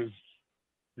 That is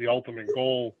the ultimate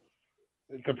goal,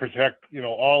 to protect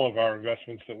all of our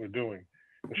investments that we're doing.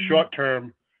 The short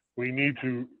term, we need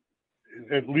to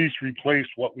at least replace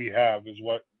what we have, is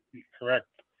what correct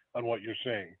on what you're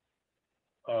saying,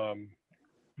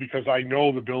 because I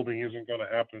know the building isn't going to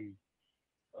happen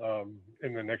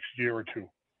in the next year or two.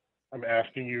 I'm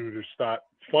asking you to start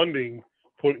funding,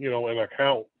 put an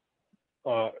account,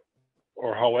 or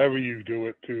however you do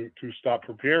it, to start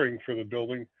preparing for the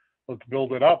building. Let's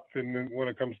build it up, and then when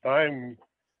it comes time,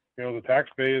 the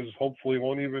taxpayers hopefully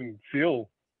won't even feel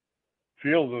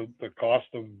the cost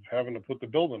of having to put the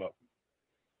building up.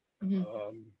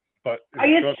 But I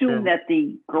assume that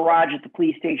the garage at the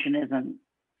police station isn't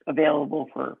available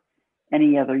for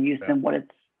any other use than what it's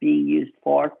being used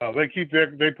for.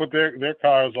 They put their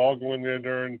cars all go in there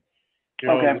during,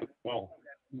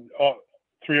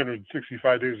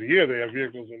 365 days a year they have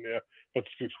vehicles in there, but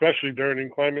especially during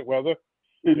inclement weather,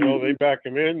 they back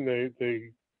them in.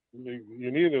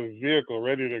 You need a vehicle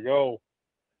ready to go.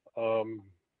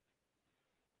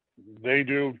 They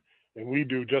do, and we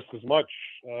do just as much.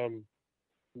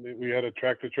 We had a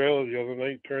tractor trailer the other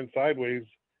night turned sideways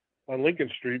on Lincoln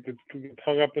Street that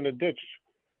hung up in a ditch.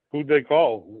 Who'd they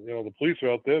call? The police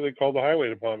are out there. They called the highway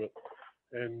department,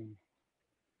 and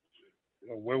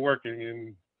we're working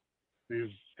in these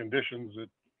conditions that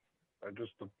are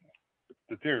just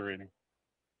deteriorating.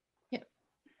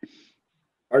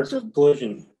 Arts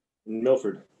Collision in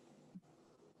Milford.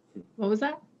 What was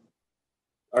that?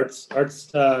 Arts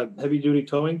heavy duty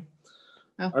towing.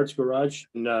 Oh. Arts Garage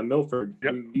in Milford.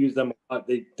 Yep. We use them a lot.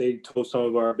 They tow some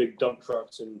of our big dump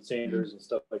trucks and sanders and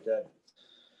stuff like that.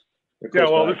 Yeah,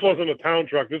 well, this wasn't a town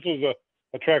truck. This was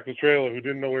a tractor trailer who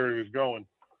didn't know where he was going.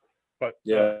 But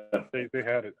they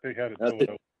had it. They had it.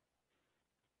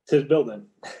 It's his building.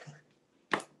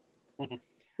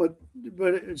 But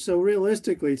so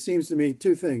realistically, it seems to me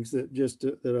two things that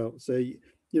I'll say.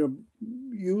 You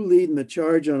leading the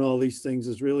charge on all these things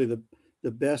is really the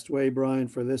best way, Brian,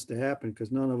 for this to happen,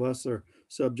 because none of us are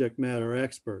subject matter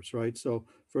experts, right? So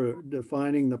for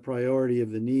defining the priority of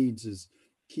the needs is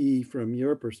key from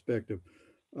your perspective.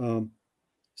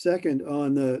 Second,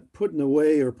 on the putting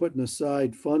away or putting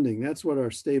aside funding, that's what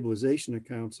our stabilization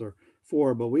accounts are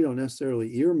for, but we don't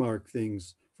necessarily earmark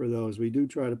things for those. We do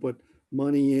try to put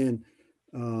money in.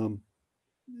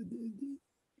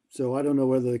 So I don't know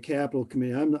whether the capital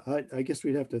committee, I guess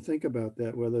we'd have to think about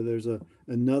that, whether there's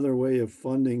another way of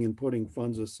funding and putting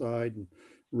funds aside and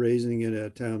raising it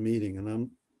at town meeting. And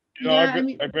You know, Yeah, I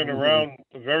mean, I've been around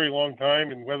a very long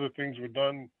time, and whether things were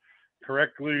done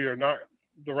correctly or not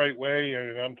the right way,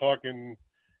 and I'm talking,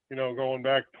 you know, going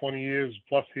back 20 years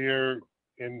plus here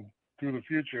and through the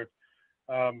future.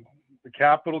 The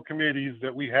capital committees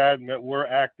that we had and that were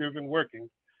active and working,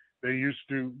 they used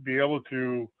to be able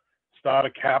to start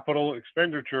a capital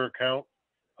expenditure account.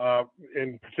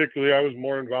 And particularly, I was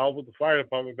more involved with the fire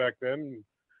department back then,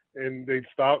 and they'd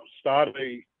start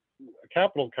a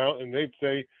capital account, and they'd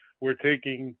say, we're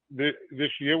taking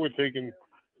this year, we're taking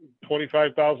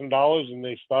 $25,000, and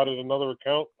they started another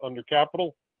account under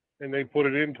capital, and they put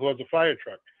it in towards a fire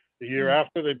truck. The year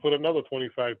after, they put another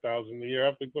 25,000. The year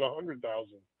after, they put 100,000.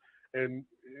 And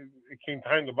it came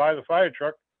time to buy the fire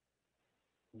truck.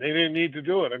 They didn't need to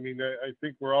do it. I mean, I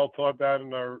think we're all taught that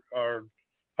in our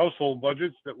household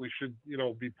budgets, that we should, you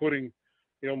know, be putting,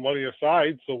 you know, money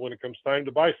aside. So when it comes time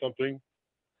to buy something,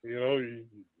 you know,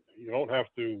 you don't have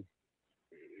to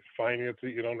finance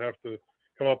it. You don't have to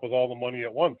come up with all the money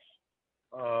at once.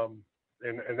 And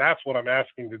that's what I'm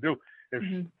asking to do.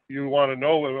 If you want to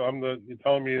know, you're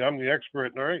telling me I'm the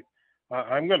expert, all right?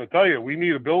 I'm going to tell you, we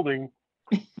need a building,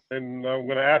 and I'm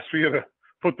going to ask for you to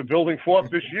put the building forth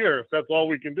this year, if that's all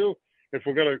we can do. If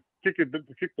we're going to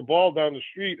kick the ball down the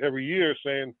street every year,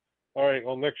 saying, all right,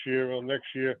 well, next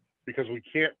year, because we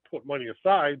can't put money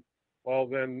aside, well,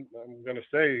 then I'm going to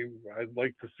say I'd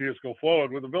like to see us go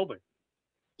forward with a building.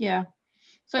 yeah.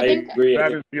 So I I think, agree.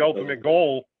 That is the ultimate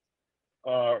goal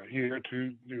here,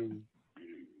 to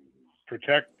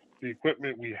protect the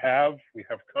equipment we have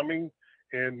coming,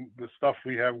 and the stuff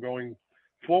we have going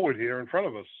forward here in front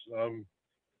of us.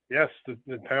 Yes,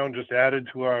 the town just added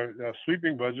to our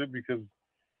sweeping budget because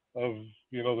of,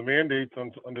 you know, the mandates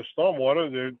under stormwater.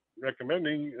 They're they're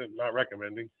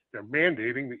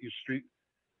mandating that you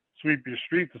sweep your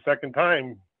streets a second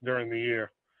time during the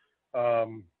year.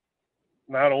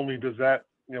 Not only does that,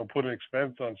 you know, put an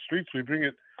expense on street sweeping,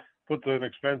 it puts an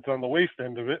expense on the waste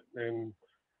end of it, and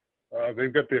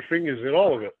they've got their fingers in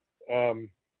all of it.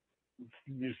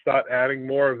 You start adding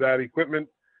more of that equipment,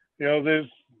 you know, there's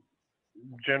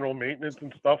general maintenance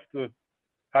and stuff the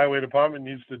highway department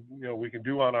needs to, you know, we can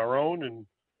do on our own, and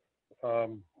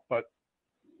but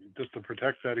just to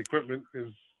protect that equipment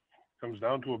comes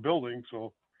down to a building.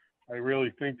 So I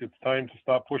really think it's time to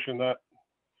stop pushing that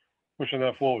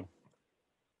forward.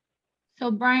 so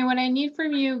Brian, what I need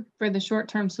from you for the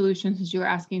short-term solutions is you're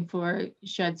asking for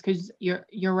sheds, because you're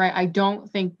right. I don't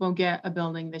think we'll get a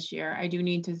building this year. I do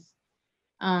need to,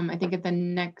 I think at the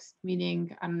next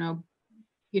meeting, I don't know,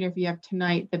 Peter, if you have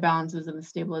tonight, the balances in the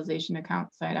stabilization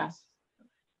account side asked.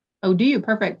 Oh, do you?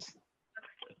 Perfect.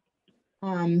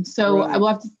 So Right. I will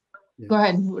have to, Yeah. go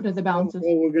ahead. What are the balances?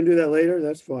 Oh, we're gonna do that later.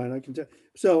 That's fine. I can tell.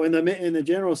 So in the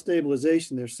general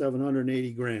stabilization, there's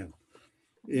 780 grand.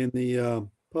 In the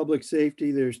public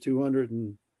safety, there's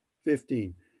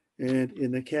 215, and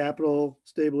in the capital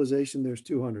stabilization, there's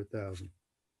 200,000.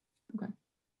 Okay.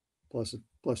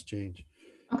 Plus change.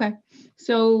 Okay,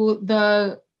 so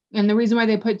the reason why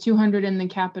they put 200 in the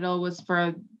capital was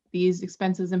for these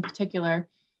expenses in particular.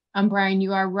 Brian,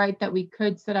 you are right that we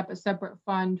could set up a separate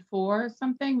fund for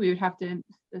something. We would have to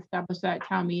establish that at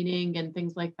town meeting and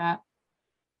things like that.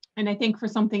 And I think for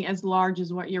something as large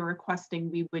as what you're requesting,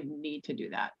 we wouldn't need to do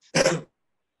that.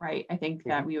 Right? I think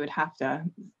that we would have to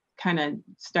kind of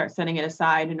start setting it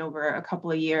aside, and over a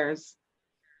couple of years,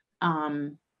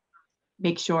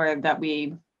 make sure that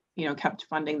we, you know, kept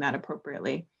funding that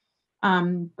appropriately.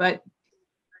 But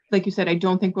like you said, I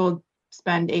don't think we'll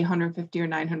spend 850 or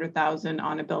 900,000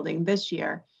 on a building this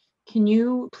year. Can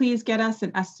you please get us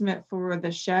an estimate for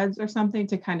the sheds or something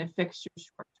to kind of fix your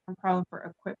short-term problem for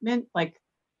equipment? Like,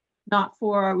 not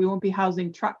for, we won't be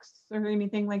housing trucks or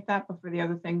anything like that, but for the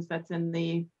other things that's in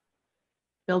the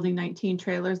building 19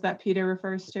 trailers that Peter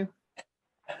refers to?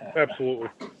 Absolutely.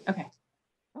 Okay.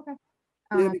 Okay.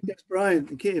 Yeah, because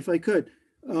Brian, if I could,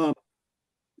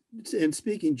 and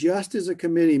speaking just as a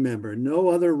committee member, no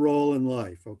other role in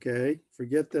life, okay?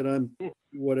 Forget that I'm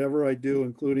whatever I do,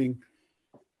 including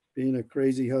being a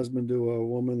crazy husband to a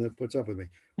woman that puts up with me.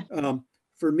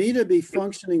 For me to be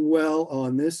functioning well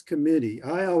on this committee,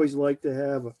 I always like to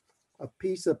have a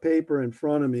piece of paper in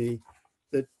front of me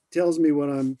that tells me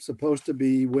what I'm supposed to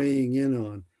be weighing in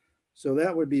on. So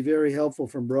that would be very helpful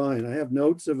from Brian. I have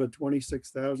notes of a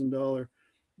 $26,000,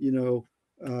 you know,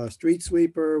 street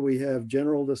sweeper. We have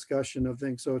general discussion of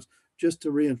things. So it's just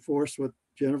to reinforce what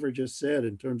Jennifer just said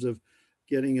in terms of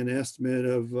getting an estimate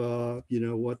of,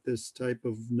 what this type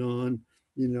of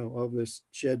of this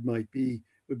shed might be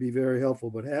would be very helpful.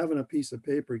 But having a piece of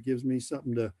paper gives me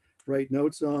something to write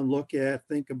notes on, look at,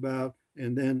 think about,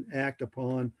 and then act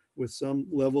upon with some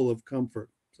level of comfort.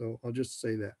 So I'll just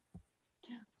say that.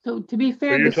 So to be Are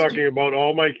fair, you the str- talking about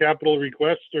all my capital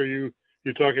requests, or you're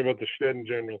talking about the shed in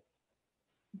general?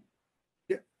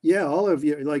 Yeah, all of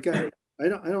you, like, I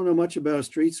don't know much about a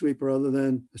street sweeper other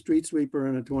than a street sweeper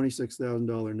and a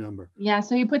 $26,000 number. yeah,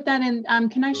 so you put that in,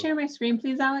 can I share my screen,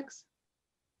 please, Alex?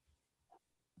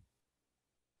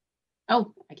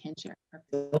 Oh, I can share.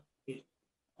 Perfect. So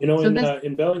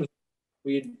In Bellingham,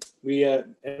 we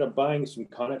ended up buying some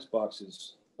Connex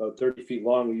boxes about 30 feet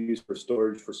long. We used for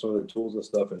storage for some of the tools and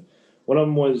stuff. And one of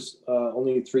them was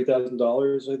only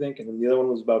 $3,000, I think, and then the other one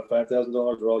was about $5,000.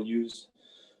 They're all used,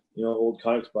 old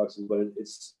Connex boxes, but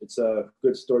it's a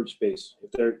good storage space.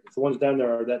 If the ones down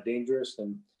there are that dangerous,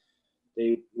 then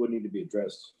they would need to be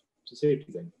addressed. It's a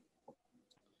safety thing.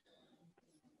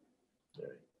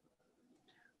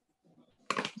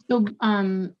 So,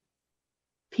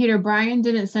 Peter, Brian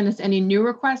didn't send us any new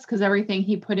requests because everything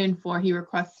he put in for, he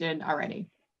requested already.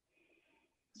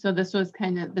 So this is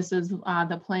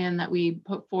the plan that we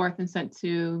put forth and sent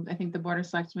to, I think, the Board of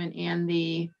Selectmen and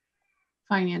the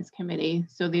Finance Committee.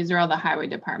 So these are all the Highway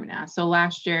Department asked. So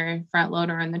last year, front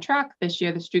loader in the truck. This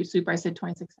year, the street sweeper, I said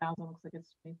 26,000, looks like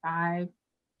it's 25.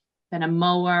 Then a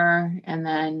mower, and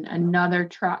then another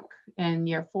truck in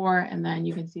year 4, and then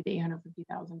you can see the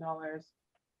 $850,000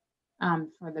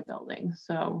 for the building.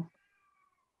 So,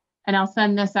 and I'll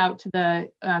send this out to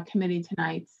the committee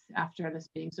tonight after this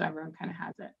meeting, so everyone kind of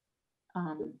has it.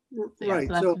 Right.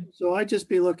 So I'd just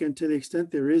be looking to the extent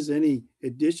there is any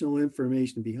additional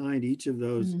information behind each of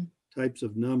those types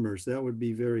of numbers. That would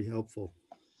be very helpful.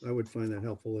 I would find that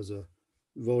helpful as a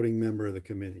voting member of the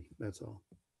committee. That's all.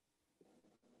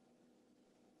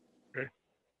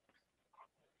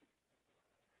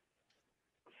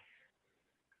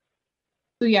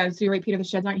 So yeah, so you're right, Peter, the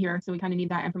sheds aren't here, so we kind of need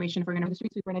that information if we're going to have the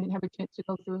street sweeper, and I didn't have a chance to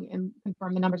go through and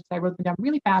confirm the numbers because I wrote them down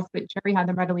really fast, but Jerry had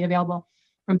them readily available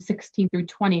from 16 through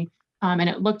 20. And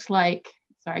it looks like,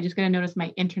 sorry, I just got to notice my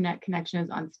internet connection is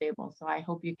unstable, so I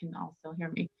hope you can all still hear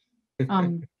me.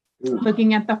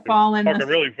 Looking at the fall and Talking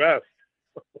really fast.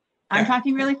 I'm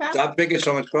talking really fast? Stop drinking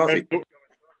so much coffee.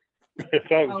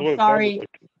 Oh, sorry.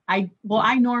 I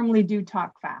normally do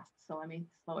talk fast, so let me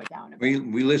slow it down a bit.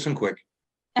 We listen quick.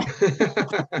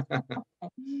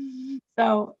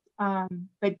 So,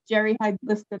 but Jerry had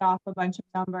listed off a bunch of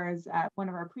numbers at one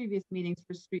of our previous meetings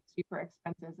for street sweeper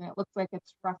expenses, and it looks like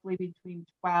it's roughly between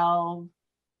 12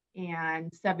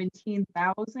 and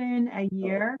 17,000 a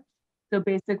year. So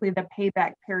basically, the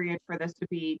payback period for this would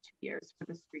be 2 years for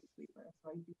the street sweeper.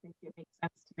 So I do think it makes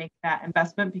sense to make that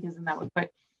investment, because then that would put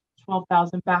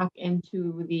 12,000 back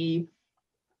into the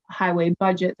highway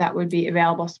budget that would be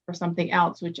available for something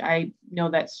else, which I know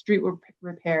that street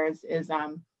repairs is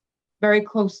very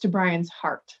close to Brian's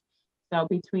heart. So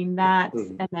between that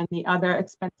and then the other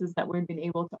expenses that we've been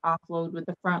able to offload with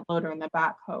the front loader and the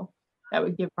backhoe, that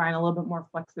would give Brian a little bit more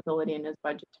flexibility in his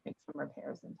budget to make some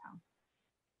repairs in town.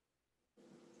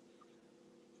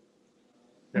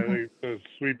 Yeah, the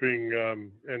sweeping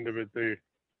end of it, they've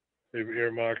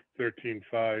earmarked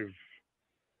 13.5.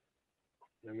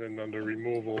 And then under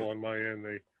removal on my end,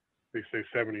 they say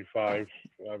 75.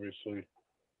 Obviously,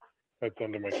 that's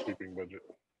under my sweeping budget.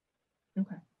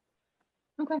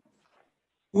 Okay.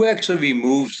 Who actually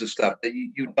removes the stuff?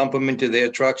 You dump them into their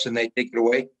trucks and they take it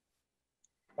away?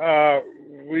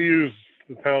 We use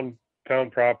the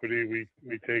town property.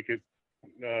 We take it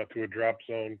to a drop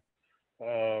zone,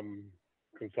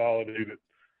 consolidate it.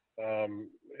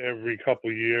 Every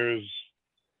couple of years,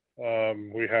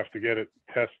 we have to get it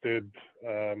tested,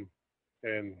 and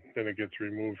then it gets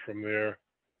removed from there.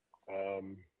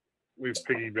 We've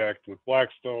piggybacked with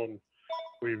Blackstone.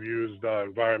 We've used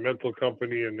environmental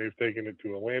company, and they've taken it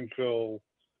to a landfill.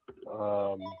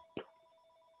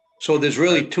 So there's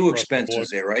really two expenses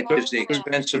there, right? There's the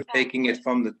expense of taking it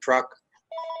from the truck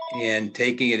and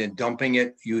taking it and dumping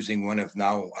it using one of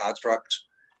now our trucks.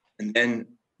 And then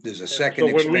there's a second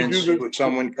expense where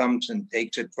someone comes and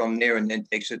takes it from there and then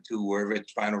takes it to wherever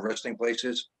its final resting place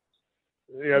is.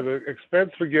 Yeah, the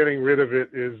expense for getting rid of it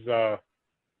is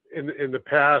in the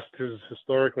past is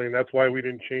historically, and that's why we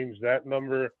didn't change that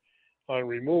number on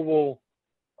removal,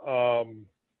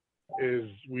 is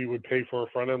we would pay for a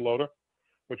front end loader,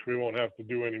 which we won't have to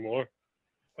do anymore.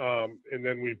 And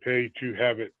then we pay to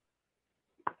have it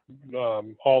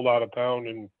hauled out of town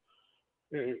and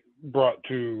brought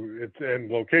to its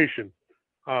end location.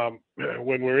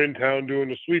 When we're in town doing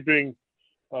the sweeping,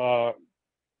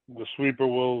 The sweeper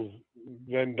will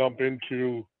then dump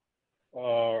into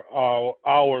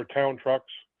our town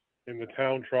trucks, and the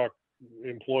town truck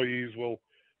employees will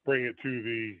bring it to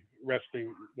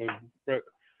the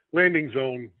landing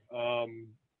zone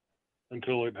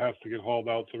until it has to get hauled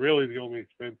out. So really the only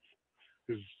expense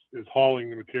is hauling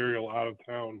the material out of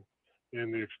town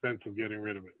and the expense of getting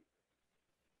rid of it.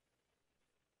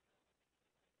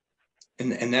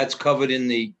 And that's covered in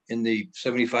the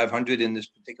 7,500 in this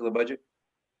particular budget?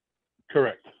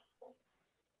 Correct.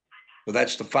 So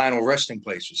that's the final resting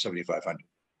place for 7,500.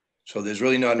 So there's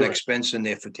really not an Correct. expense in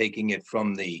there for taking it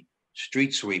from the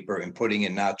street sweeper and putting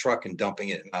it in our truck and dumping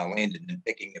it in our land and then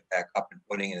picking it back up and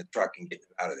putting it in the truck and getting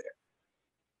it out of there.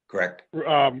 Correct?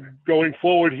 Going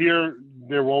forward here,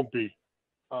 there won't be.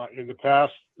 In the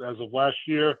past, as of last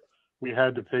year, we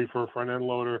had to pay for a front end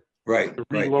loader Right, to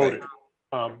right, reload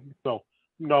right. it. So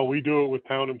no, we do it with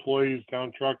town employees,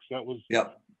 town trucks. That was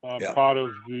Yep. Yep. part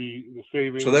of the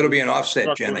savings. So that'll be an offset,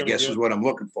 Truck Jen, we're I gonna guess get. is what I'm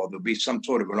looking for. There'll be some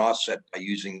sort of an offset by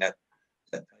using that.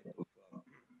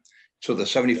 So the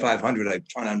 7,500, I'm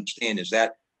trying to understand, is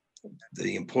that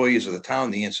the employees of the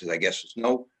town? The answer, I guess, is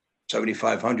no.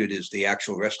 7,500 is the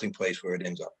actual resting place where it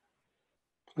ends up,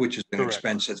 which is an Correct.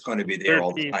 expense that's going to be there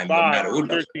all the time, no matter who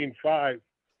does it.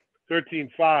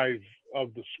 13.5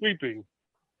 of the sweeping,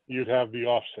 you'd have the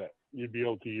offset. You'd be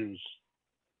able to use.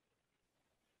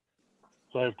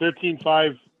 So I have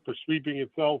 13.5 for sweeping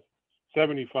itself,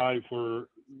 75 for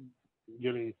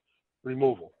getting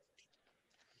removal.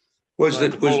 Was So I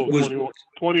have that, a total of was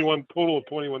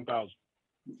 21,000.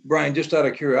 Brian, just out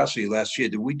of curiosity, last year,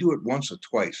 did we do it once or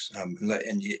twice? And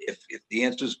if the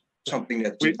answer is something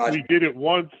that's We not, did it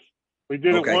once. We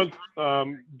did Okay. it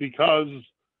once because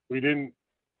we didn't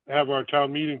have our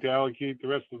town meeting to allocate the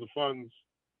rest of the funds.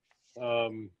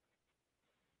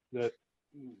 That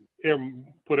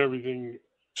put everything.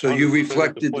 so you 100% into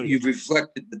reflected, place. you've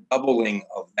reflected the doubling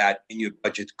of that in your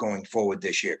budget going forward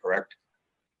this year, correct?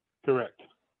 Correct.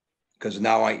 Because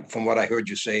now from what I heard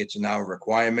you say, it's now a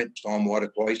requirement,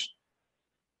 stormwater twice,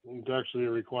 It's actually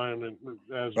a requirement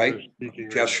as right? we're speaking.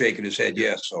 right Jeff's now. shaking his head,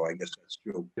 yes, so I guess that's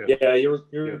true. Yeah, you're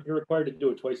required to do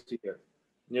it twice a year.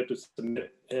 You have to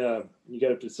submit it. You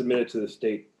got to submit it to the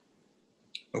state.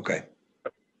 Okay.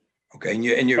 Okay, and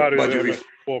your Part of budget, the MS4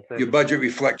 your permit. budget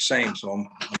reflects same, so I'm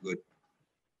good.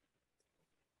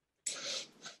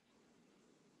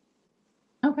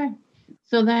 Okay,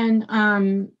 so then,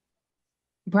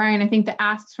 Brian, I think the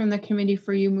asks from the committee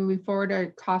for you moving forward are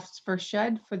costs for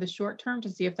shed for the short term to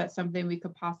see if that's something we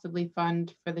could possibly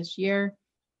fund for this year.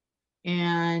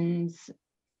 And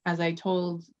as I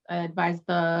advised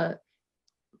the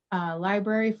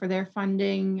library for their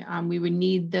funding, we would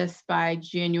need this by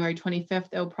January 25th.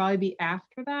 It'll probably be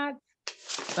after that.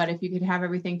 But if you could have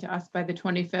everything to us by the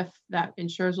 25th, that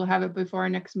ensures we'll have it before our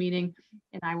next meeting.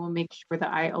 And I will make sure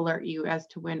that I alert you as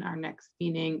to when our next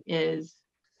meeting is,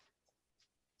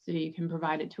 so you can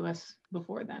provide it to us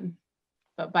before then.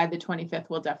 But by the 25th,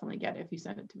 we'll definitely get it if you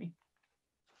send it to me.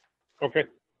 Okay.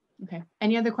 Okay.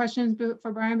 Any other questions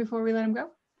for Brian before we let him go?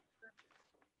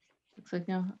 Looks like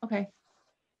no. Okay.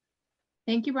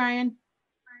 Thank you, Brian.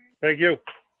 Thank you.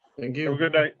 Thank Have a you.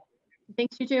 good night.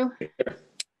 Thanks, you too.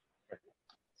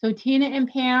 So Tina and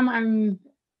Pam,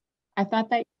 I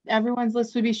thought that everyone's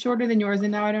list would be shorter than yours,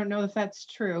 and now I don't know if that's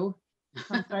true.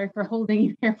 I'm sorry for holding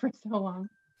you here for so long.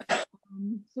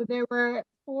 So there were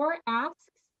 4 asks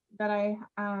that I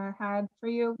had for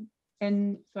you,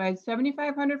 and so I had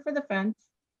 7,500 for the fence,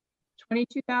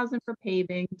 22,000 for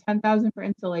paving, 10,000 for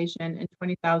insulation, and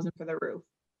 20,000 for the roof.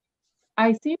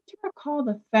 I seem to recall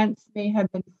the fence may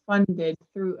have been funded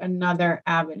through another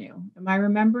avenue. Am I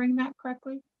remembering that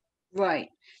correctly? Right.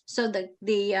 So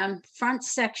the front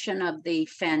section of the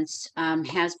fence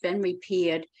has been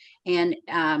repaired, and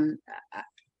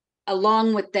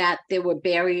along with that, there were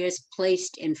barriers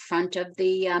placed in front of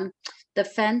the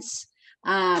fence.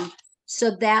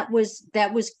 So that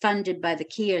was funded by the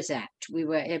CARES Act. We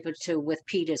were able to, with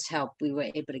Peter's help, we were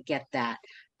able to get that.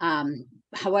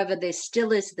 However, there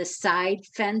still is the side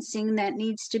fencing that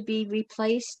needs to be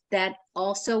replaced. That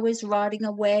also is rotting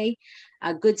away.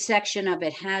 A good section of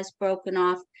it has broken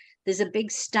off. There's a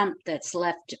big stump that's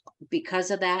left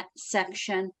because of that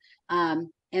section.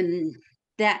 And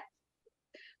that,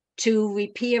 to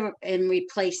repair and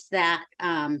replace that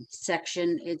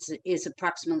section, is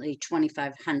approximately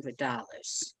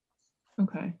 $2,500.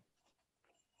 Okay.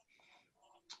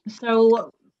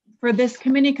 So for this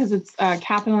committee, because it's a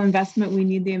capital investment, we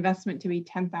need the investment to be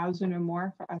 10,000 or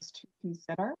more for us to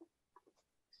consider.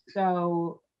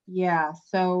 So yeah,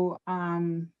 so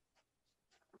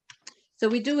So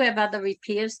we do have other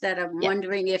repairs that I'm Yeah.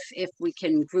 wondering if we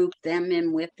can group them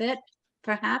in with it,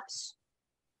 perhaps.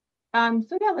 So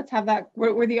yeah, let's have that.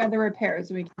 What were the other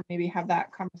repairs? We can maybe have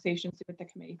that conversation with the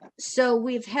committee. So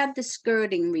we've had the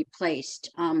skirting replaced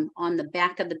on the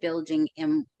back of the building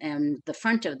and the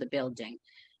front of the building.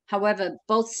 However,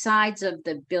 both sides of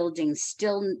the building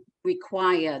still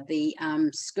require the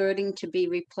skirting to be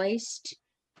replaced.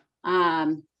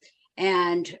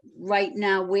 And right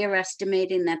now we're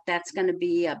estimating that that's going to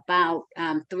be about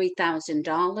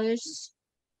 $3,000.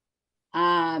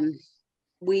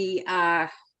 We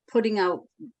are putting out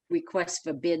requests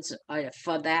for bids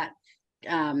for that.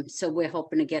 So we're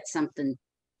hoping to get something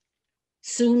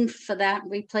soon for that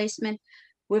replacement.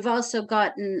 We've also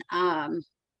gotten an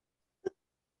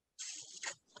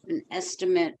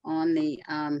estimate on the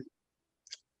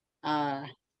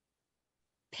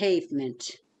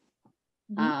pavement.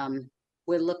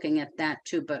 We're looking at that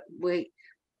too, but we're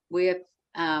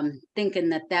thinking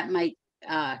that might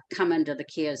come under the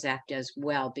CARES Act as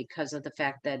well, because of the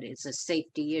fact that it's a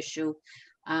safety issue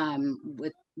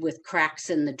with cracks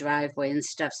in the driveway and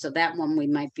stuff. So that one we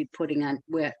might be putting on,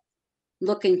 we're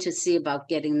looking to see about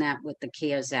getting that with the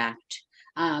CARES Act.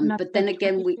 But then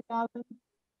again,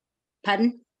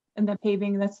 pardon? And the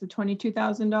paving, that's the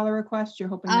 $22,000 request. You're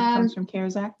hoping that comes from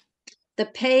CARES Act? The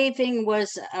paving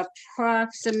was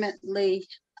approximately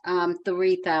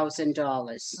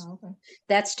 $3,000. Oh, okay.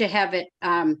 That's to have it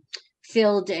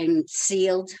filled and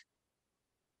sealed.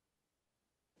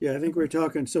 Yeah, I think we're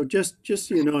talking, so just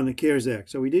so you know, on the CARES Act.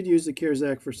 So we did use the CARES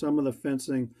Act for some of the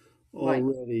fencing Right.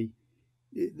 already.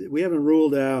 We haven't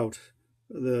ruled out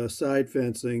the side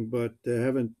fencing, but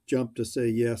haven't jumped to say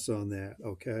yes on that,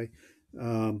 okay?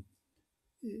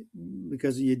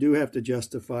 Because you do have to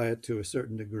justify it to a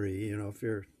certain degree, you know, a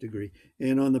fair degree.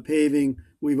 And on the paving,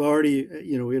 we've already,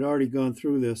 we had already gone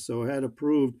through this, so had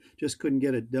approved, just couldn't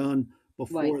get it done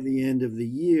before Right. the end of the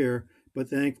year. But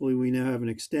thankfully, we now have an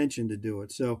extension to do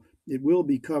it. So it will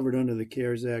be covered under the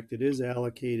CARES Act. It is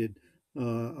allocated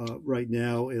right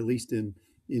now, at least in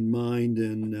mind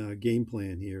and game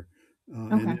plan here.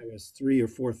 And Okay. that was 3,000 or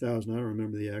 4,000. I don't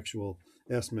remember the actual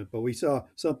estimate, but we saw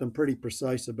something pretty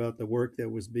precise about the work that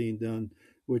was being done,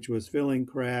 which was filling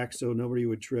cracks so nobody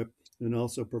would trip, and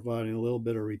also providing a little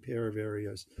bit of repair of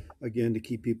areas, again, to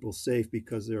keep people safe,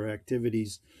 because their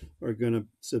activities are going to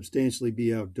substantially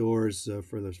be outdoors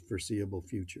for the foreseeable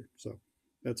future. So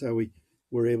that's how we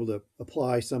were able to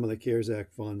apply some of the CARES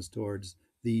Act funds towards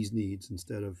these needs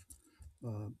instead of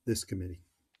this committee.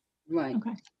 Right.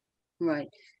 Okay. Right.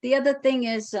 The other thing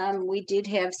is, we did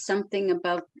have something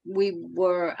about, we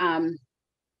were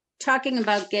talking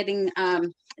about getting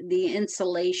the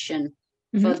insulation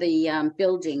for the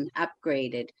building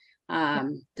upgraded.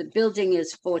 The building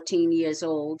is 14 years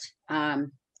old.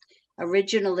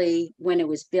 Originally, when it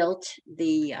was built,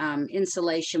 the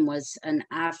insulation was an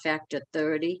R factor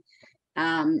 30.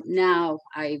 Now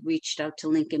I reached out to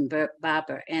Lincoln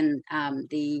Barber, and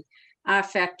the R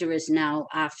factor is now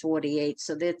R48.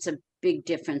 So that's a big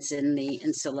difference in the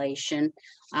insulation.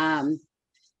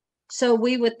 So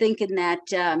we were thinking that,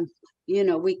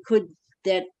 we could,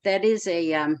 that is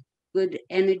a good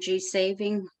energy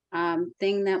saving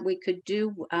thing that we could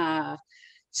do.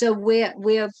 So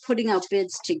we're putting out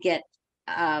bids to get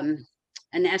an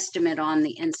estimate on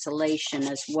the insulation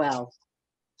as well.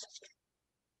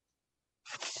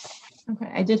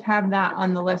 Okay, I did have that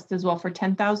on the list as well for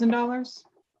 $10,000.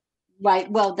 Right,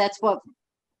 well, that's what,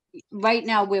 right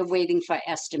now we're waiting for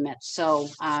estimates, so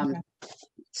Okay.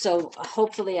 so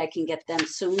hopefully I can get them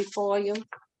soon for you.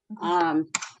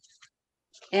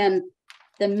 And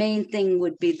the main thing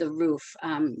would be the roof.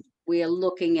 We are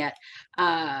looking at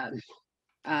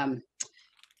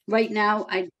right now,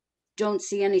 I don't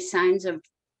see any signs of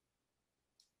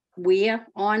wear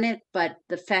on it, but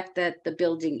the fact that the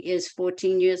building is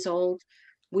 14 years old,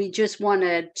 we just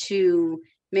wanted to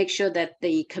make sure that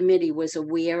the committee was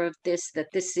aware of this,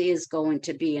 that this is going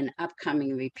to be an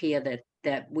upcoming repair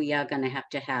that we are going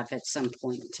to have at some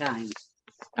point in time.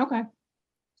 Okay,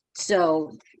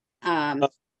 So,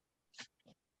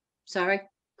 sorry.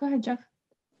 go ahead, Jeff.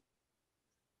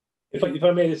 If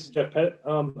I may, this is Jeff Pettit.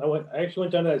 I actually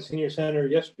went down to that senior center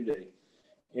yesterday,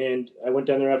 and I went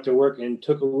down there after work and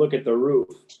took a look at the roof.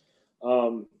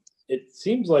 It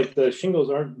seems like the shingles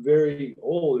aren't very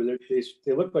old.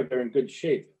 They look like they're in good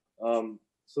shape. So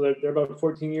they're about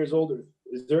 14 years old.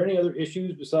 Is there any other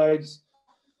issues besides,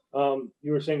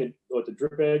 you were saying that the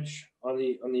drip edge on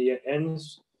the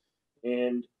ends,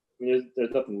 and I mean,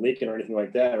 there's nothing leaking or anything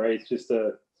like that, right? It's just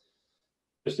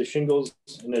the shingles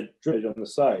and the drip edge on the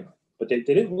side. But they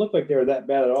didn't look like they were that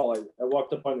bad at all. I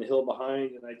walked up on the hill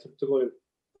behind, and I took a look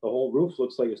the whole roof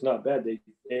looks like it's not bad. They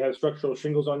have structural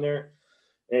shingles on there,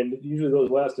 and usually those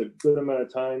last a good amount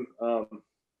of time.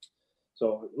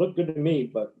 So it looked good to me,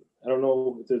 but I don't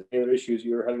know if there's any other issues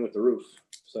you're having with the roof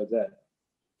besides that.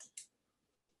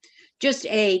 Just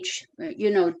age,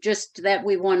 just that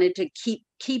we wanted to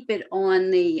keep it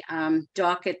on the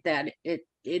docket that it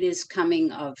is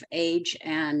coming of age,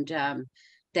 and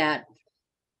that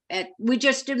we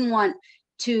just didn't want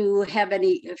to have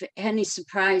any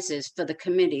surprises for the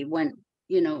committee when,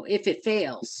 if it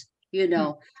fails,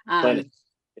 Planet.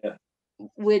 Yeah.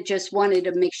 we just wanted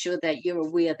to make sure that you're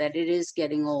aware that it is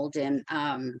getting old, and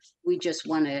we just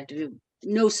wanted to,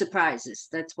 no surprises.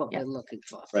 That's what Yep. we're looking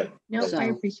for. Right. No, I So-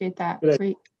 appreciate that. Good.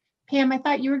 Great. Pam, I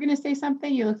thought you were going to say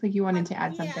something. You look like you wanted to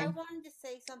add Yeah, I something. wanted to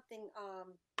say something,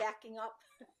 backing up.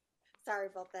 Sorry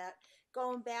about that.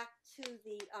 Going back to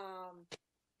the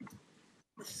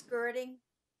skirting,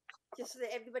 just so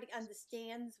that everybody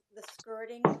understands the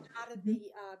skirting out of the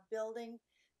building.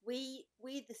 We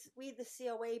the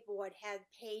COA board had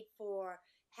paid for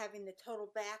having the total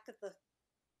back of the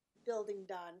building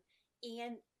done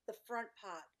and the front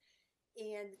part.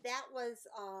 And that was,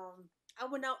 I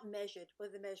went out and measured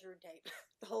with a measuring tape,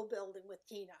 the whole building with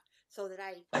Tina, so that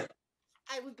I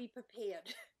would be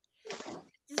prepared.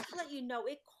 Just to let you know,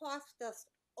 it cost us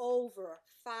over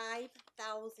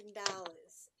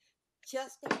 $5,000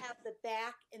 just to have the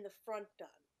back and the front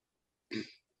done.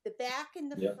 The back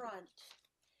and the Yeah. front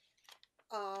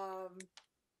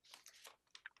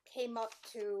came up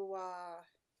to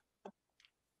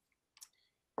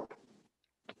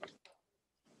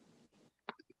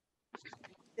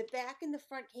the back and the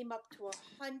front came up to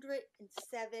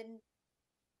 107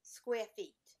 square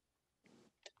feet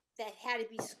that had to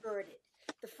be skirted.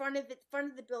 The front of the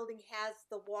building has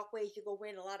the walkways you go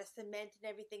in, a lot of cement and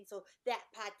everything, so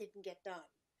that part didn't get done.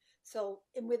 So,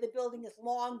 and where the building is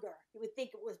longer, you would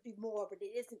think it would be more, but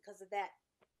it isn't because of that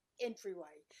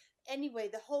entryway. Anyway,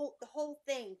 the whole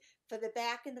thing for the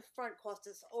back and the front cost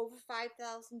us over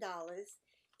 $5,000,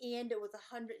 and it was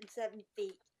 107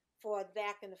 feet for the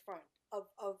back and the front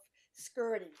of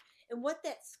skirting. And what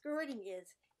that skirting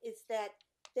is that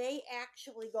they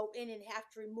actually go in and have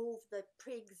to remove the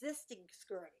pre-existing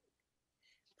skirting,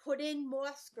 put in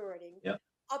more skirting, Yep.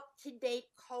 up-to-date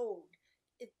code.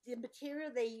 The material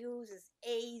they use is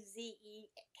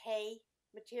AZEK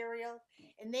material,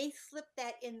 and they slip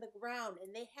that in the ground,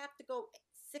 and they have to go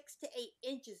 6 to 8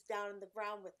 inches down in the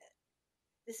ground with it.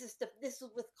 This is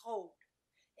with code,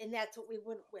 and that's what we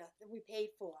went with and we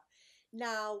paid for.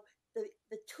 Now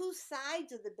the two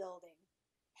sides of the building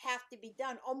have to be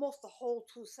done, almost the whole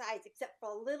two sides, except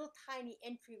for a little tiny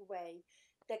entryway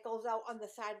that goes out on the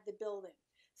side of the building.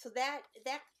 So that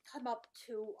come up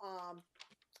to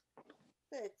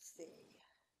let's see,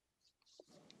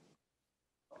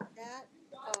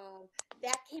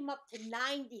 that came up to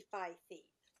 95 feet.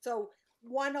 So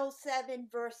 107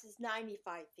 versus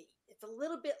 95 feet. It's a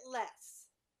little bit less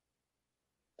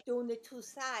doing the two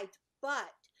sides,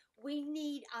 but we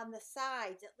need on the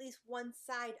sides, at least one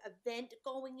side, a vent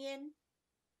going in,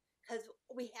 because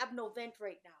we have no vent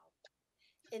right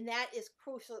now. And that is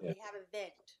crucial that we have a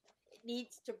vent. It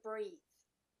needs to breathe.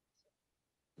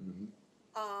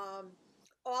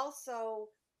 Also,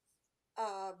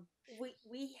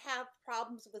 we have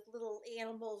problems with little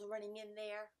animals running in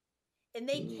there, and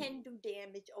they can do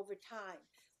damage over time.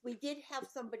 We did have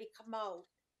somebody come out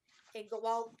and go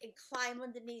out and climb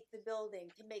underneath the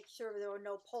building to make sure there were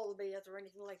no polar bears or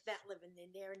anything like that living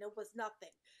in there, and there was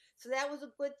nothing. So that was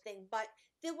a good thing, but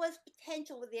there was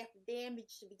potential with the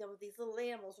damage to be done with these little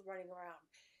animals running around.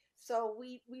 So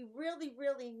we really,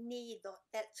 really need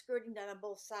that skirting done on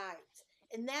both sides.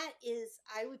 And that is,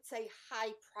 I would say,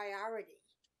 high priority.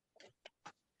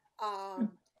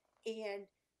 And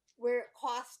where it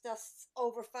cost us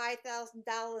over $5,000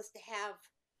 to have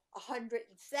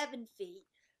 107 feet,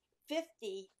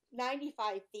 50,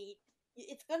 95 feet,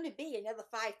 it's going to be another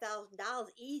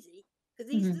 $5,000 easy,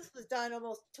 because this was done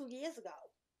almost 2 years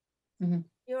ago. You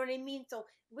know what I mean? So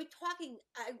we're talking,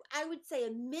 I would say,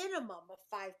 a minimum of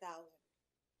 5,000.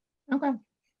 Okay.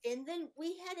 And then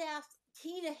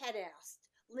Tina had asked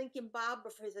Lincoln Barber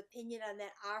for his opinion on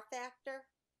that R factor.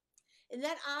 And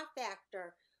that R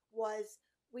factor was,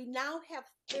 we now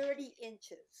have 30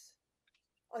 inches.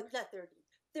 Or not 30.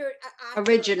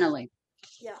 Originally.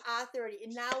 Yeah, R30.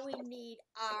 And now we need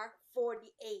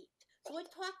R48. So we're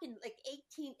talking like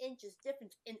 18 inches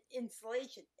difference in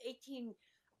insulation. 18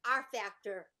 R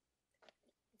factor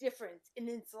difference in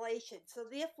insulation. So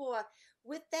therefore,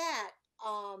 with that,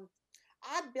 our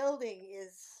building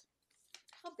is,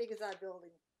 how big is our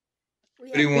building? We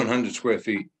have 3,100 square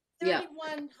feet. Yeah.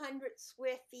 3,100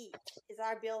 square feet is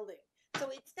our building. So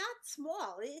it's not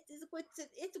small. It's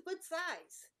a good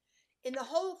size. And the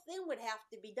whole thing would have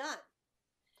to be done.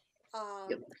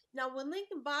 Yep. Now, when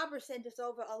Lincoln Barber sent us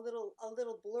over a little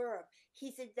blurb,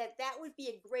 he said that would be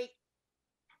a great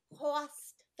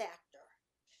cost factor.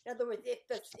 In other words, if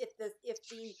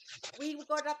we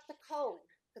got up to code,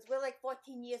 because we're like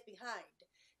 14 years behind.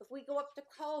 If we go up to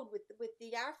code with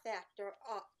the R factor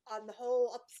on the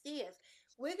whole upstairs,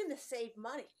 we're going to save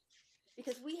money,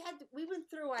 because we went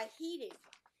through our heating,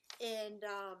 and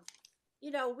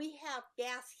we have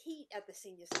gas heat at the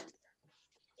senior center,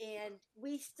 and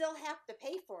we still have to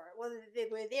pay for it, whether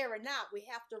we're there or not. We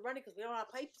have to run it because we don't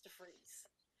have pipes to freeze.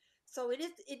 So it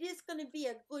is going to be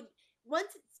a good,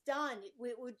 once it's done,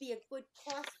 it would be a good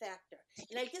cost factor.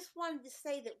 And I just wanted to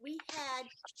say that we had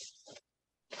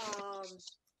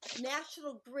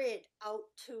National Grid out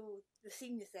to the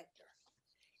senior center,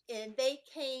 and they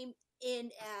came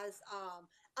in as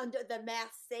under the Mass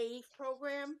Save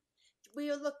program. We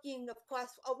are looking, of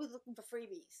course, always looking for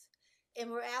freebies,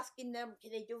 and we're asking them,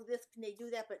 can they do this, can they do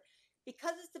that? But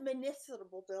because it's a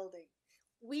municipal building,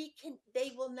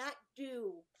 they will not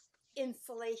do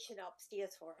insulation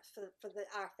upstairs for us for the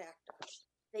R factor.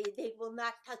 They will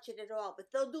not touch it at all, but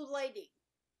they'll do lighting,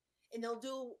 and they'll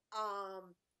do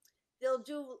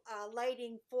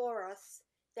lighting for us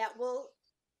that will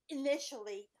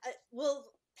initially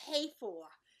will pay for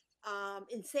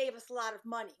and save us a lot of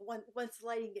money once the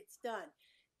lighting gets done.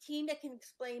 Tina can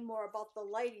explain more about the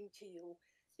lighting to you,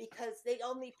 because they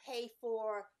only pay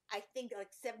for, I think,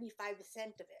 like 75%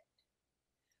 of it.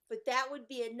 But that would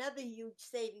be another huge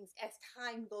savings as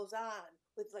time goes on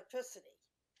with electricity.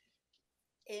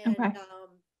 And Okay.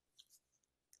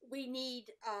 we need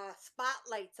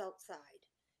spotlights outside,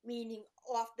 meaning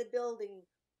off the building,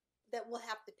 that we'll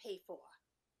have to pay for.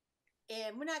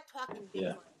 And we're not talking big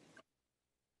money.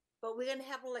 But we're going to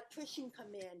have an electrician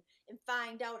come in and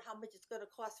find out how much it's going to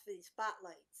cost for these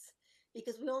spotlights,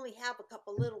 because we only have a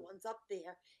couple little ones up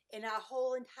there, and our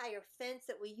whole entire fence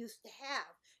that we used to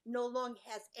have no longer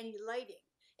has any lighting.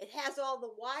 It has all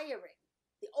the wiring,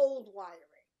 the old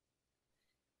wiring,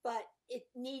 but it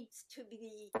needs to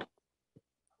be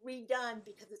redone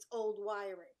because it's old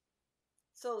wiring.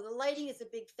 So the lighting is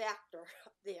a big factor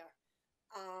up there.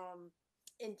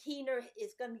 And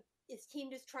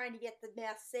Tina's trying to get the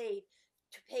Mass Save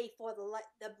to pay for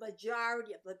the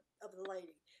majority of the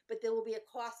lighting, but there will be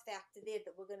a cost factor there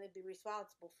that we're going to be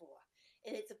responsible for,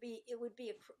 and it would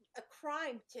be a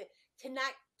crime to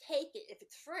not take it if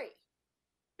it's free.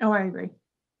 Oh, I agree.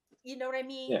 You know what I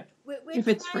mean? Yeah. We're If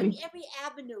it's trying free. every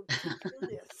avenue to do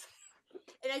this.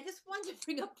 And I just wanted to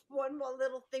bring up one more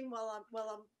little thing while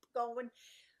I'm going.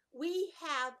 We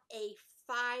have a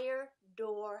fire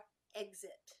door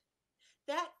exit.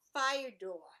 That fire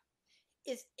door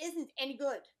isn't any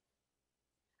good.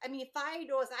 I mean, fire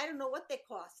doors, I don't know what they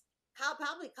cost.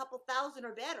 Probably a couple thousand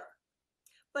or better.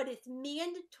 But it's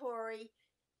mandatory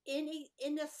in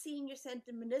a senior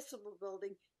center municipal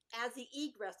building as the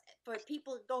egress for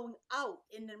people going out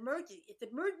in an emergency. It's an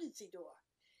emergency door.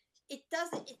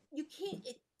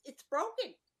 It's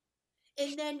broken.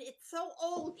 And then it's so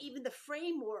old, even the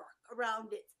framework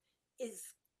around it is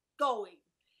going.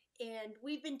 And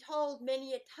we've been told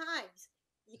many a times,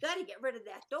 you got to get rid of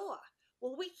that door.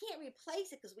 Well, we can't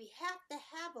replace it because we have to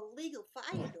have a legal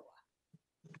fire door.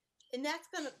 And that's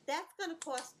gonna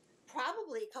cost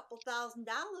probably a couple $1,000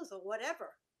 or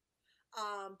whatever.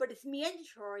 But it's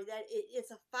mandatory that it is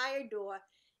a fire door,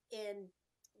 and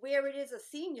where it is a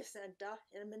senior center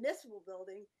in a municipal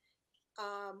building,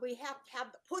 we have to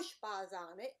have the push bars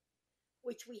on it,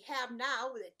 which we have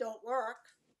now that don't work.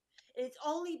 And it's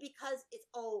only because it's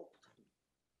old.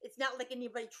 It's not like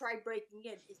anybody tried breaking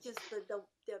in. It's just the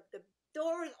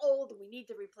door is old and we need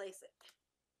to replace it.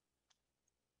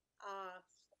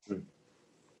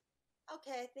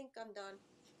 Okay, I think I'm done.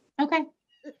 Okay.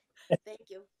 Thank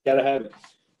you. Gotta have it.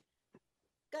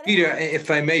 Peter, if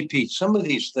I may, Pete, some of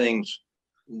these things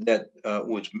that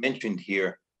was mentioned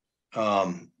here,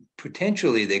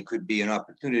 potentially there could be an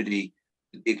opportunity,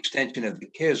 the extension of the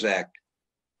CARES Act,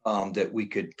 that we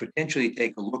could potentially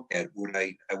take a look at.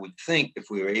 I would think if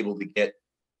we were able to get,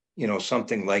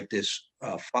 something like this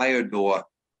fire door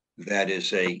that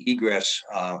is a egress,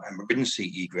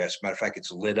 emergency egress. Matter of fact,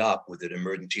 it's lit up with an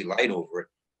emergency light over it.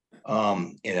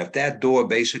 And if that door,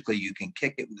 basically you can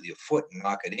kick it with your foot and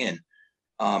knock it in,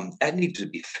 that needs to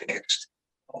be fixed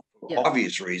for Yeah.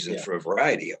 obvious reasons, for a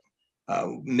variety of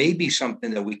them. Maybe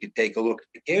something that we could take a look at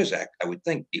the CARES Act, I would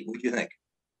think. Pete, what do you think?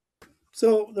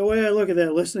 So the way I look at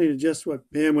that, listening to just what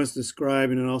Pam was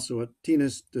describing and also what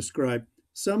Tina's described,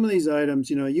 some of these items,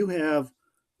 you have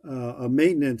a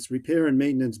maintenance, repair and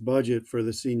maintenance budget for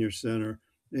the senior center.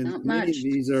 And Not many much. of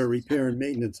these are repair and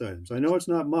maintenance items. I know it's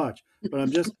not much, but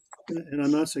I'm just, and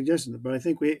I'm not suggesting it, but I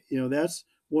think that's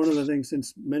one of the things,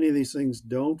 since many of these things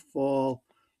don't fall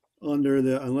under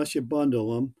unless you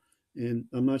bundle them. And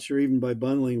I'm not sure even by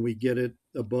bundling, we get it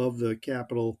above the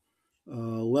capital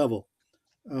level.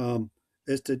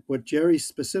 As to what Jerry's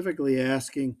specifically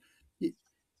asking,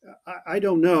 I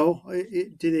don't know.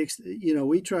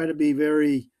 We try to be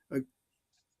very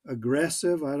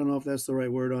aggressive. I don't know if that's the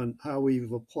right word on how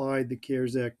we've applied the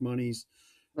CARES Act monies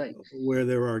Right. where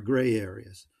there are gray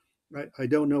areas. I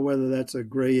don't know whether that's a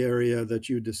gray area that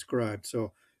you described.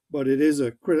 So, but it is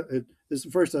it's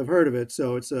the first I've heard of it.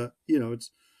 So it's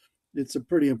it's a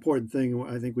pretty important thing.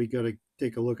 I think we got to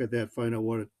take a look at that, find out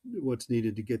what's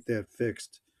needed to get that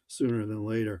fixed sooner than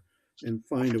later, and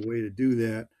find a way to do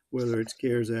that, whether it's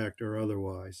CARES Act or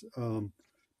otherwise.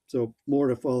 So more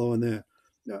to follow on that.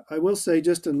 I will say,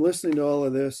 just in listening to all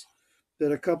of this,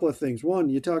 that a couple of things. One,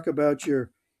 you talk about your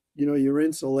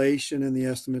insulation and the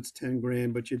estimate's 10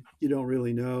 grand, but you don't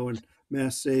really know, and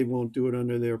Mass Save won't do it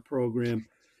under their program.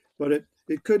 But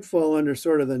it could fall under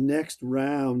sort of the next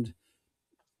round,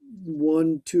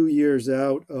 1-2 years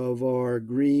out of our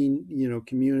Green,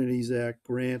 Communities Act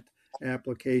grant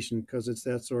application, because it's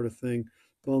that sort of thing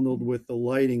bundled with the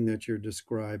lighting that you're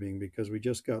describing, because we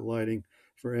just got lighting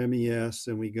for MES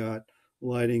and we got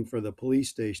lighting for the police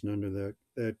station under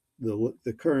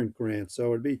the current grant. So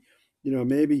it'd be,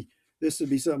 maybe this would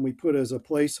be something we put as a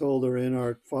placeholder in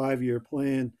our 5-year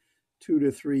plan, 2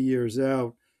 to 3 years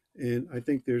out. And I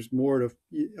think there's more to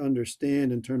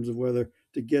understand in terms of whether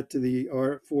to get to the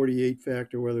R48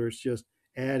 factor, whether it's just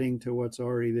adding to what's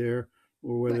already there,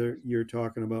 or whether you're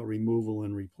talking about removal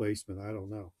and replacement. I don't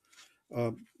know.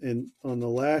 And on the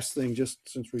last thing, just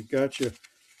since we've got you,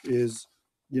 is,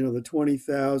 the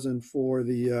 20,000 for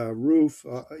the roof.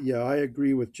 Yeah, I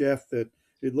agree with Jeff that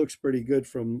it looks pretty good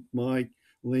from my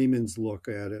layman's look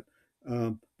at it.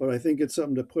 But I think it's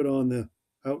something to put on the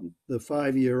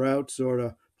 5-year out sort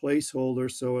of placeholder,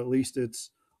 so at least it's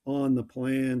on the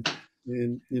plan.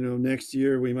 And next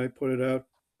year we might put it out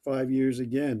 5 years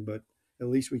again, but at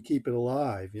least we keep it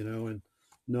alive, and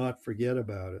not forget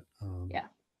about it. Yeah.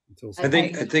 Until I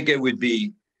think it would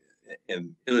be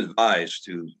ill-advised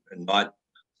to not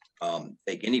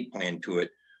take any plan to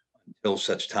it until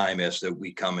such time as that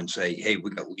we come and say, hey, we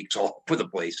got leaks all over the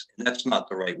place. And that's not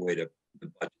the right way to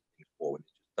budget things forward.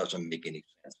 It just doesn't make any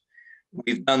sense.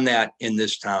 We've done that in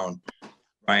this town.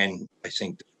 Brian, I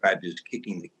think, described as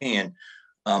kicking the can.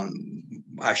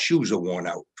 Our shoes are worn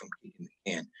out from kicking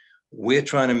the can. We're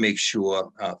trying to make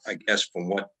sure, I guess, from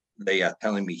what they are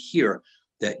telling me here,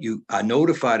 that you are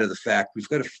notified of the fact we've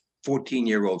got a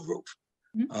 14-year-old roof.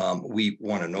 We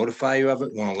want to notify you of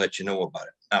it, want to let you know about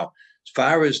it. Now, as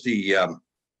far as the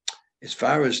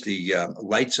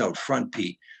lights out front,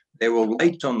 Pete, there were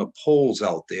lights on the poles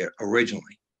out there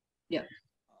originally. Yeah.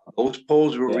 Those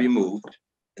poles were removed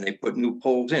and they put new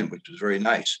poles in, which was very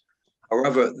nice.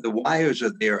 However, the wires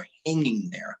are there hanging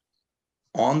there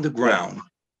on the ground.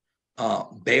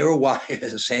 Bare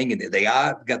wires hanging there. They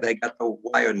got the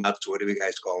wire nuts, whatever you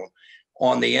guys call them,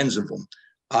 on the ends of them.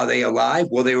 Are they alive?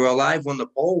 Well, they were alive when the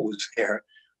pole was there.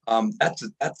 That's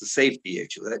a safety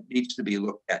issue that needs to be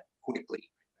looked at quickly.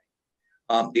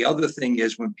 The other thing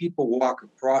is, when people walk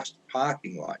across the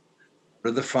parking lot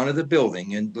to the front of the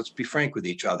building, and let's be frank with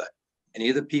each other, any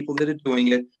of the people that are doing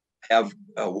it have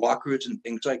walkers and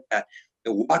things like that.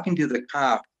 They're walking to the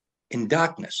car in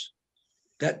darkness.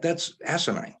 That's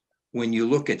asinine. When you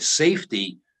look at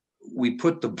safety, we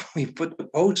put the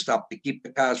post up to keep the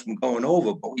cars from going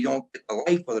over, but we don't get the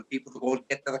light for the people to go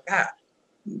get to the car.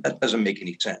 That doesn't make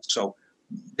any sense. So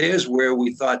there's where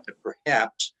we thought that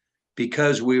perhaps,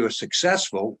 because we were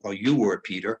successful, or you were,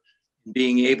 Peter,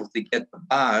 being able to get the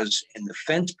bars and the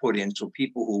fence put in, so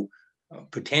people who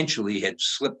potentially had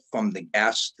slipped from the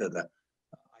gas to the,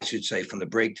 I should say, from the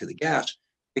brake to the gas,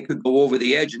 they could go over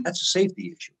the edge, and that's a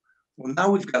safety issue. Well,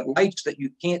 now we've got lights that you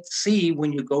can't see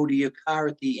when you go to your car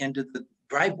at the end of the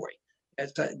driveway.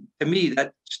 To me,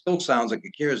 that still sounds like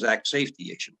a CARES Act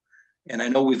safety issue. And I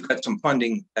know we've got some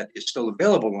funding that is still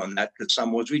available on that, because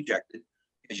some was rejected,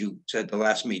 as you said the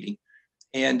last meeting.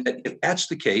 And if that's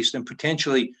the case, then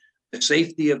potentially the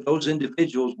safety of those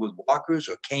individuals with walkers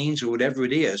or canes or whatever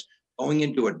it is, going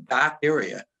into a dark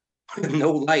area with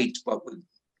no lights, but with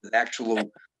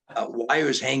actual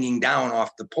wires hanging down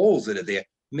off the poles that are there,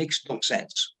 makes no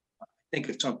sense. I think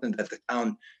it's something that the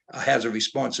town has a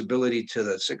responsibility to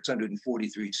the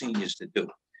 643 seniors to do.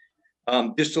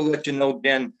 Just to let you know,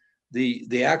 Ben,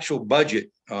 the actual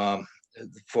budget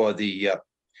for the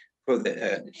for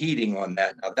the heating on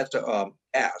that. Now that's a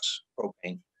gas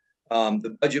propane.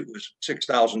 The budget was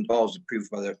 $6,000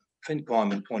 approved by the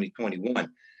FinCom in 2021.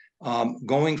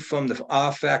 Going from the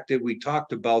R factor we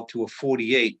talked about to a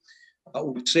 48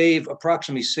 would save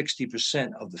approximately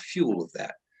 60% of the fuel of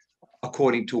that,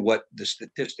 according to what the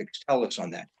statistics tell us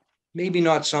on that. Maybe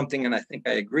not something, and I think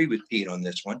I agree with Pete on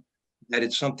this one, that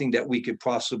it's something that we could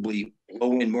possibly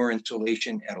blow in more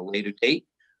insulation at a later date.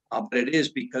 But it is,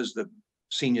 because the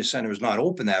senior center is not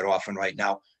open that often right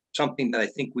now, something that I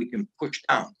think we can push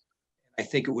down. I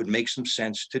think it would make some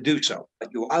sense to do so. But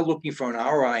you are looking for an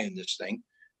ROI on this thing.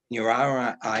 Your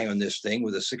ROI on this thing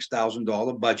with a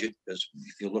 $6,000 budget, because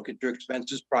if you look at your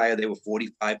expenses prior, they were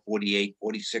 45, 48,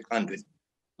 4,600.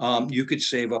 You could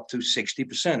save up to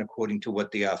 60% according to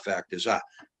what the R factors are.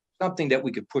 Something that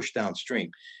we could push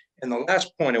downstream. And the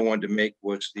last point I wanted to make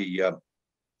was the,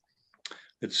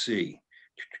 let's see.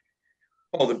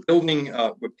 Oh, the building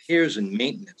repairs and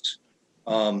maintenance.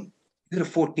 You got a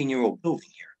 14-year-old building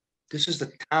here. This is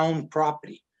the town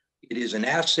property. It is an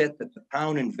asset that the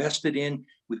town invested in.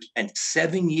 We've spent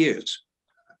 7 years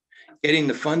getting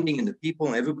the funding and the people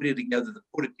and everybody together to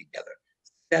put it together.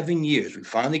 7 years. We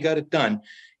finally got it done.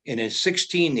 And in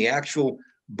 16, the actual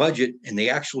budget and the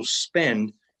actual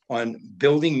spend on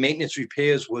building maintenance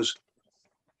repairs was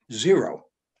zero.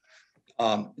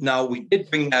 Now, we did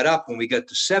bring that up when we got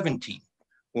to 17.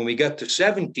 When we got to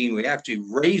 17, we actually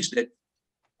raised it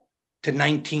to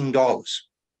 $19.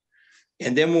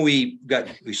 And then when we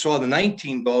saw the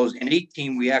 $19, in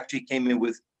 18, we actually came in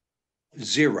with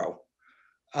zero.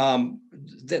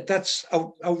 That's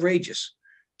outrageous.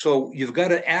 So you've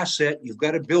got an asset, you've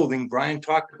got a building. Brian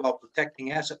talked about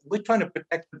protecting asset. We're trying to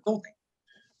protect the building.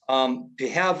 To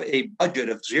have a budget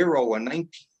of $0 or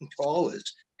 $19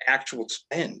 actual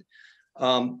spend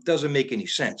doesn't make any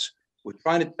sense. We're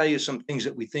trying to tell you some things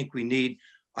that we think we need.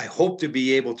 I hope to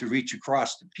be able to reach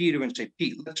across to Peter and say,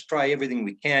 Pete, let's try everything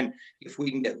we can. If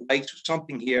we can get lights or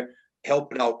something here,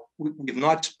 help it out. We've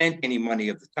not spent any money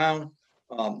of the town,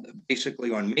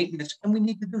 basically on maintenance, and we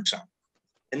need to do something.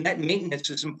 And that maintenance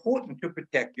is important to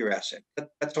protect your asset.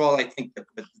 That's all I think that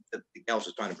the gals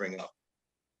are trying to bring up.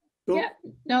 Yeah,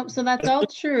 no, so that's all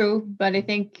true, but I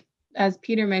think, as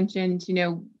Peter mentioned, you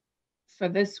know, for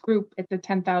this group, it's a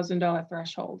 $10,000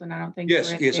 threshold, and I don't think.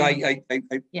 Yes, I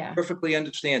Yeah. perfectly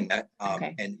understand that.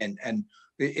 Okay. And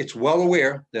it's well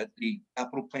aware that the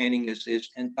capital planning is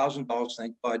 $10,000,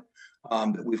 thank God,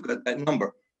 that we've got that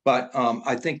number. But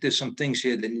I think there's some things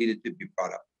here that needed to be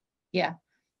brought up. Yeah.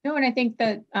 No, and I think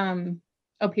that,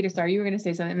 oh, Peter, sorry, you were going to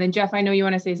say something. And then Jeff, I know you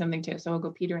want to say something too. So we'll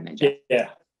go Peter and then Jeff.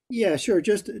 Yeah, sure.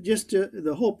 Just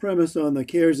the whole premise on the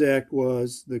CARES Act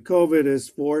was the COVID has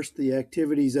forced the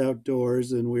activities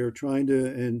outdoors, and we are trying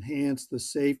to enhance the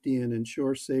safety and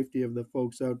ensure safety of the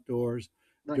folks outdoors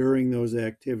during those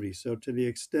activities. So to the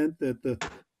extent that the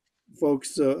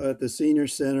folks at the senior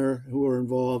center who are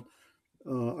involved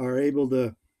are able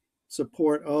to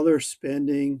support other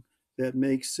spending that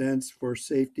makes sense for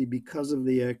safety because of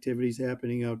the activities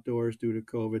happening outdoors due to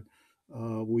COVID,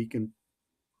 we can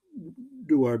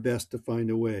do our best to find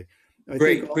a way.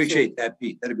 Great, appreciate that,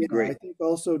 Pete. That'd be great. I think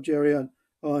also, Jerry,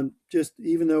 on just,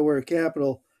 even though we're a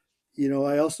capital, you know,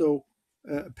 I also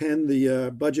penned the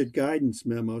budget guidance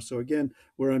memo. So again,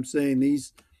 where I'm saying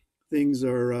these things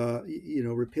are, you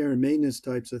know, repair and maintenance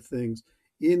types of things.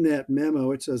 In that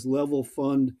memo, it says level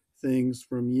fund things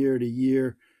from year to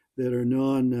year that are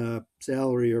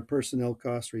non-salary or personnel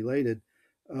cost related,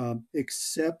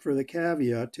 except for the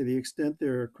caveat, to the extent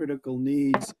there are critical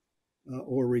needs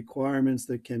or requirements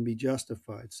that can be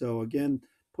justified. So again,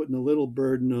 putting a little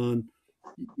burden on,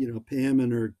 you know, Pam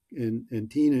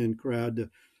and Tina and crowd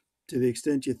to the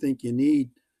extent you think you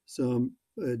need some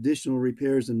additional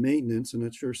repairs and maintenance, and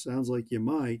it sure sounds like you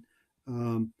might.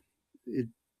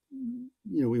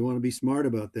 You know, we want to be smart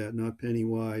about that, not penny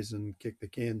wise and kick the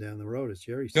can down the road, as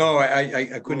Jerry said. No,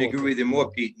 I couldn't agree with you more,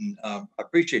 Pete, and I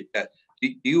appreciate that.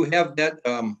 Do you have that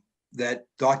that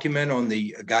document on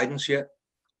the guidance yet?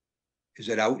 Is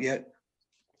it out yet?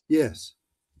 Yes.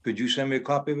 Could you send me a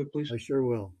copy of it, please? I sure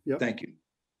will. Yep. Thank you.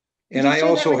 Could And you I share that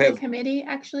also with the have. committee,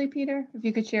 actually, Peter, if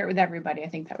you could share it with everybody, I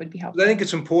think that would be helpful. I think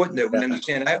it's important that we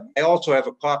understand. I also have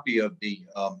a copy of the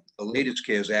latest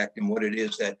CARES Act and what it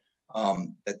is that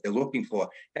they're looking for.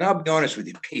 And I'll be honest with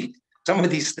you, Pete, some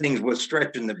of these things were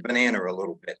stretching the banana a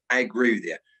little bit. I agree with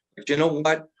you. But you know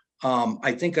what?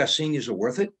 I think our seniors are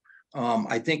worth it.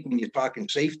 I think when you're talking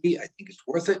safety, I think it's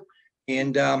worth it.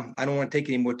 And I don't want to take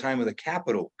any more time with the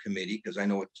capital committee because I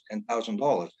know it's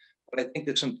 $10,000. But I think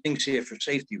there's some things here for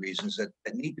safety reasons that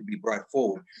need to be brought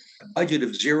forward. A budget of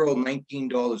 $0,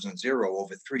 $19 and $0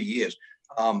 over 3 years.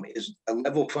 is a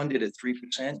level funded at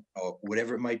 3% or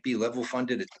whatever it might be, level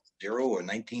funded at $0 or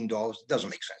 $19? It doesn't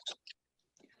make sense.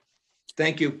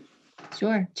 Thank you.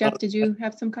 Sure. Jeff, did you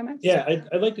have some comments? Yeah,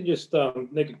 I'd like to just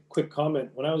make a quick comment.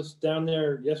 When I was down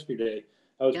there yesterday,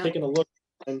 I was Yeah. taking a look,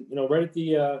 and right at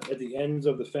the ends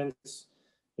of the fence,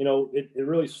 it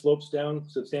really slopes down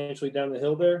substantially down the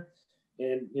hill there,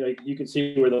 and you can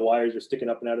see where the wires are sticking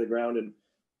up and out of the ground. And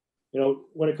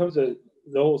when it comes to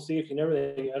the whole safety and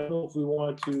everything, I don't know if we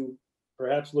want to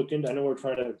perhaps look into. I know we're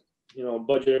trying to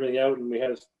budget everything out, and we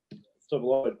have stuff a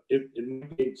lot. But it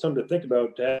might be something to think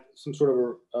about, to have some sort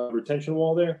of a retention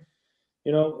wall there,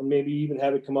 and maybe even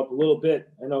have it come up a little bit.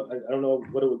 I don't know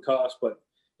what it would cost, but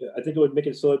I think it would make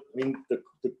it so.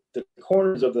 The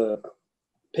corners of the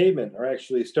pavement are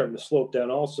actually starting to slope down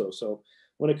also. So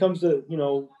when it comes to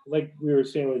like we were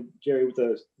saying with Jerry, with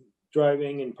the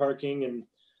driving and parking and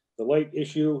the light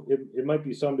issue, it might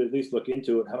be something to at least look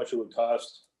into it, how much it would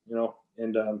cost,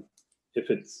 and if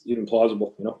it's even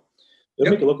plausible, it'll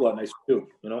make it look a lot nicer too,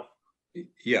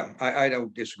 Yeah, I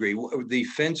don't disagree. The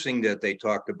fencing that they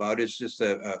talked about is just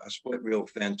a split rail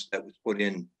fence that was put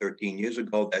in 13 years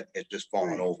ago that has just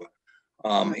fallen over.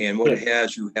 And what it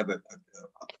has, you have a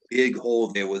big hole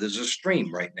there where there's a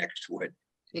stream right next to it.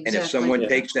 And if someone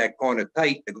takes that corner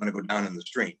tight, they're going to go down in the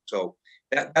stream. So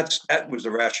that was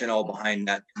the rationale behind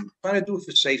that. And trying to do it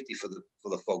for safety for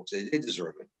the folks. They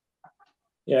deserve it.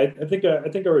 Yeah, I think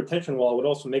a retention wall would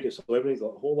also make it so everything's a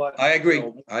whole lot. I agree.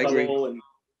 I agree. And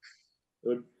it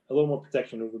would, a little more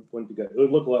protection wouldn't be good. It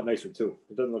would look a lot nicer too.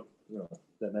 It doesn't look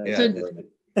that nice.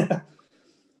 Yeah.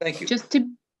 Thank you.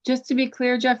 Just to be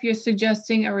clear, Jeff, you're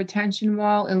suggesting a retention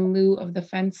wall in lieu of the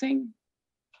fencing?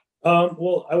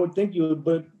 Well, I would think you would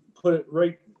put it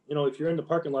right, if you're in the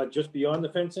parking lot just beyond the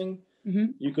fencing,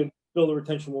 you could build a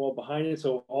retention wall behind it,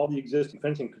 so all the existing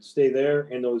fencing could stay there,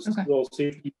 and those little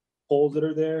safety poles that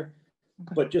are there.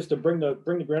 But just to bring the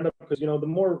ground up, because the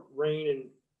more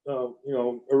rain and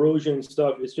erosion and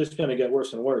stuff, it's just going to get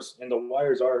worse and worse, and the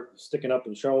wires are sticking up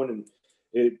and showing, and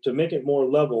to make it more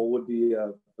level would be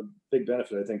a big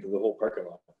benefit, I think, to the whole parking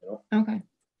lot. Okay.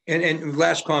 And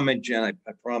last comment, Jen,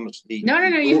 I promise. No,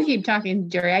 you can keep talking,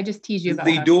 Jerry. I just teased you about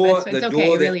the that. door. It's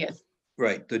okay, it really is.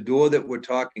 Right, the door that we're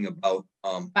talking about.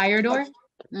 Fire door?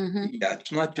 Yeah,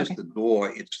 it's not just the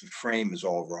door, it's the frame is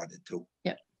all rotted too.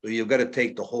 Yep. So you've got to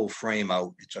take the whole frame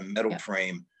out. It's a metal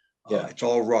frame. It's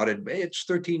all rotted. It's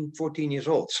 13, 14 years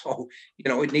old. So,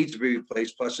 it needs to be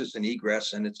replaced. Plus it's an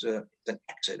egress and it's an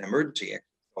exit, emergency exit.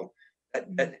 So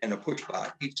that and a push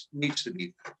bar needs to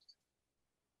be.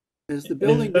 Is the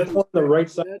building on the right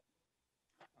side?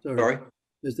 Sorry.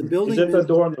 Is the building? Is that the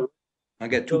door on the? I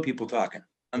got two people talking.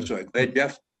 I'm sorry. Go ahead,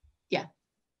 Jeff. Yeah.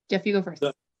 Jeff, you go first.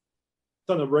 It's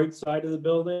on the right side of the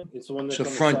building. It's the one that's It's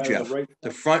the on front, side Jeff. of the right.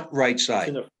 The front right It's side.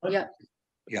 in the front,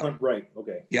 Yeah. front right.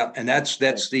 Okay. Yeah, and that's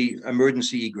the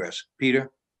emergency egress. Peter?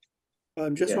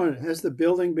 I'm just wondering, has the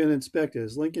building been inspected?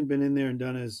 Has Lincoln been in there and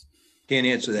done his? Can't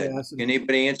answer that. Can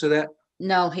anybody answer that?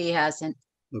 No, he hasn't.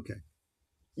 Okay.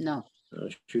 No.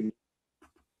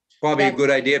 Probably a good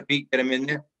idea, Pete, get him in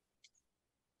there.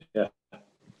 Yeah.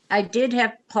 I did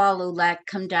have Paul Ulak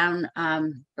come down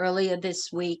earlier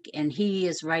this week, and he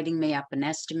is writing me up an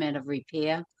estimate of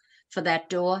repair for that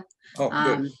door. Oh,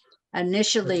 good.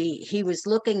 Initially, he was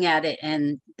looking at it,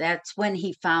 and that's when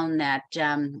he found that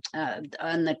on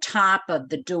the top of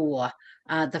the door,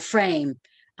 the frame,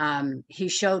 he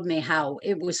showed me how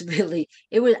it was really,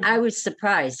 I was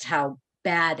surprised how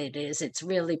bad it is. It's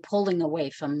really pulling away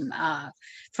from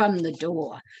the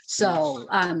door. So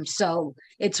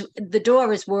it's, the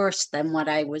door is worse than what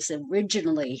I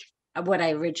originally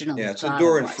Yeah, it's a thought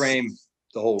door it and was. frame,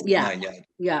 the whole nine yards.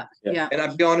 Yeah. And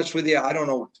I'll be honest with you, I don't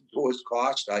know what the doors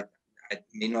cost. I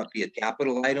may not be a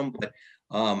capital item, but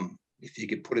if you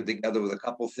could put it together with a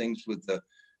couple of things with the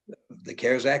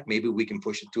CARES Act, maybe we can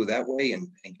push it through that way and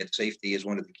get safety as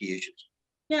one of the key issues.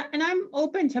 Yeah, and I'm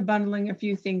open to bundling a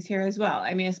few things here as well.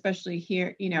 I mean, especially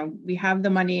here, we have the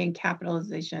money in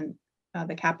capitalization,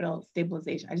 the capital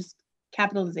stabilization. I just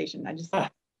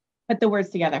put the words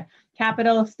together.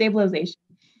 Capital stabilization.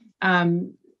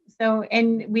 And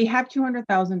we have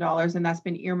 $200,000 and that's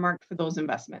been earmarked for those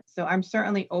investments. So I'm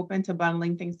certainly open to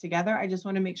bundling things together. I just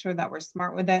want to make sure that we're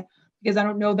smart with it, because I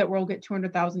don't know that we'll get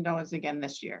 $200,000 again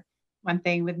this year. One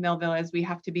thing with Millville is we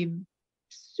have to be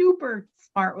super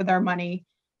smart with our money.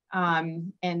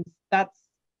 And that's,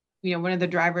 one of the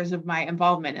drivers of my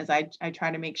involvement is I try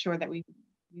to make sure that we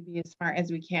be as smart as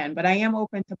we can, but I am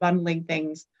open to bundling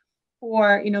things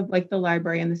for, like the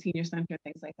library and the senior center,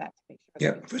 things like that. To make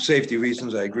sure for safety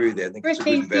reasons, I agree with that. I think for it's a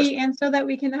good safety investment. and so that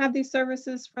we can have these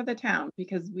services for the town,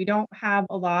 because we don't have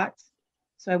a lot.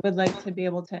 So I would like to be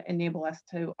able to enable us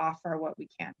to offer what we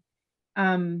can.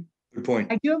 Good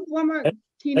point. I do have one more,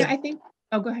 Tina, I think,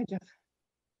 oh, go ahead, Jeff.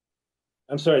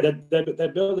 I'm sorry,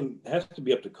 that building has to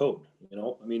be up to code, you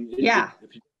know, I mean. Yeah.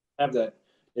 If you have that,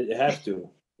 it has to,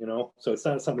 you know, so it's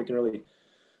not something we can really.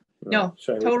 you know, No,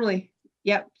 shy away from. totally.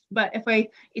 Yep. But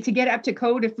to get up to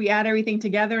code, if we add everything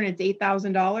together and it's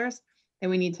 $8,000, then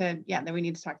we need to, then we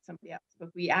need to talk to somebody else. If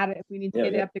we add it, if we need to Yeah,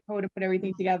 get it yeah. up to code and put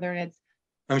everything together and it's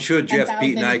I'm sure Jeff,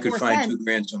 Pete, and I could find $10,004.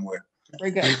 $2,000 somewhere.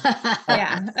 we're good.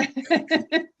 Yeah.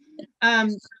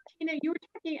 You were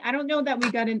talking, I don't know that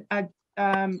we got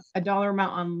a dollar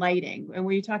amount on lighting. And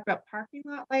when you talk about parking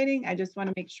lot lighting, I just want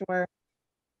to make sure.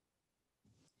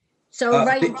 So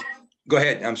Go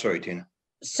ahead. I'm sorry, Tina.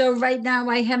 So right now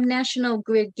I have National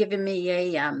Grid giving me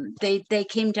a, they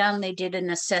came down, they did an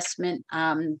assessment,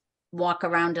 walk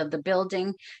around of the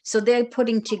building. So they're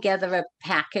putting together a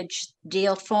package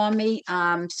deal for me.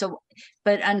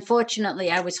 But unfortunately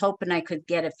I was hoping I could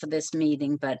get it for this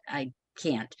meeting, but I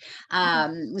can't.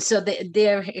 So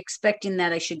they're expecting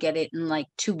that I should get it in like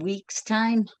 2 weeks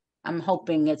time. I'm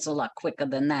hoping it's a lot quicker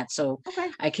than that, so Okay.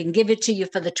 I can give it to you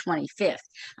for the 25th.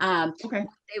 Okay.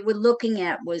 They were looking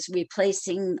at was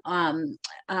replacing,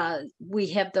 we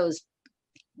have those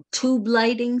tube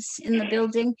lightings in the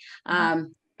building.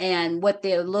 And what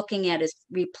they're looking at is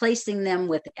replacing them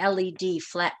with LED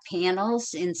flat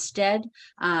panels instead.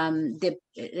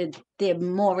 They're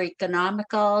more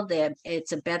economical.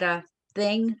 It's a better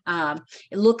thing.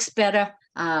 It looks better.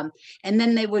 And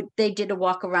then they did a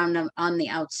walk around on the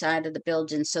outside of the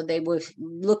building. So they were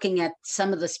looking at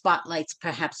some of the spotlights,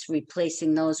 perhaps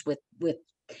replacing those with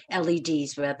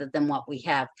LEDs rather than what we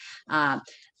have.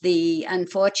 The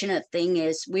unfortunate thing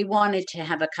is we wanted to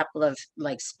have a couple of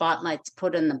like spotlights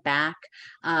put in the back,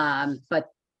 but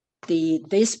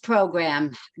this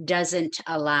program doesn't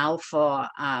allow for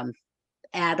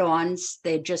add-ons.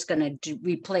 They're just going to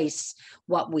replace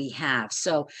what we have.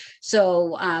 So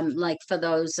like for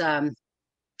those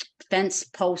fence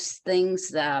post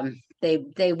things,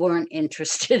 they weren't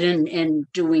interested in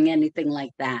doing anything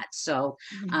like that. So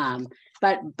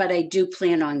but I do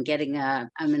plan on getting I'm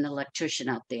an electrician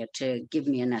out there to give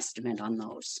me an estimate on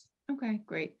those. Okay,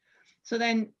 great. So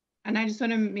then, and I just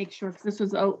want to make sure, because this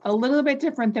was a little bit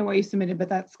different than what you submitted, but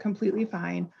that's completely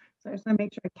fine. So I just want to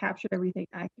make sure I captured everything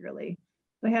accurately.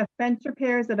 So I have fence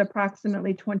repairs at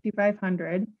approximately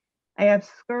 2,500. I have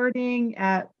skirting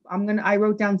at, I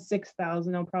wrote down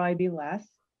 6,000, it'll probably be less.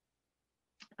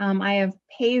 I have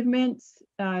pavements,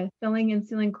 filling and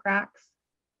sealing cracks,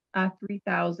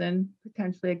 3,000,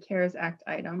 potentially a CARES Act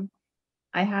item.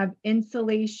 I have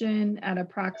insulation at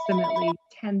approximately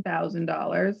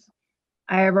 $10,000.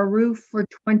 I have a roof for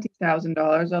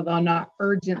 $20,000, although not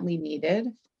urgently needed.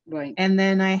 Right. And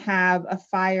then I have a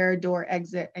fire door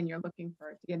exit, and you're looking to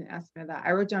get an estimate of that.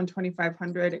 I wrote down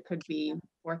 2,500. It could be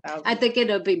 4,000. I think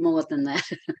it'll be more than that.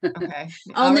 Okay.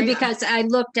 Only because I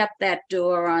looked up that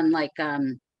door on like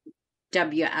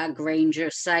W.R.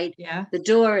 Granger site. Yeah. The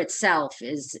door itself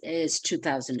is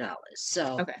 $2,000.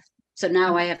 So Okay. So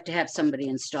now I have to have somebody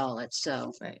install it.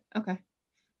 So Right. Okay.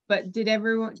 But did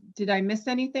I miss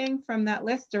anything from that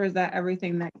list, or is that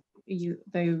everything that you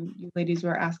ladies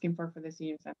were asking for the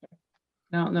senior center?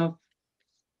 I don't know if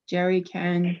Jerry,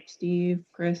 Ken, Steve,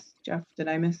 Chris, Jeff, did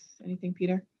I miss anything,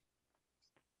 Peter?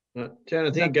 Jen,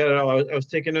 I think you got it all. I was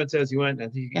taking notes as you went. I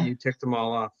think you ticked them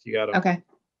all off. You got them. Okay.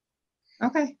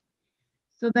 Okay.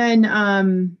 So then,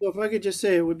 So if I could just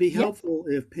say, it would be helpful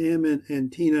if Pam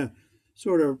and Tina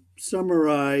sort of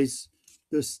summarize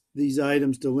these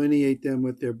items, delineate them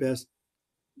with their best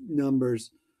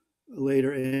numbers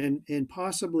later, and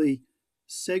possibly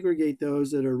segregate those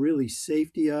that are really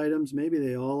safety items. Maybe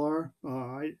they all are.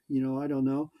 I don't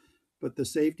know, but the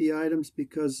safety items,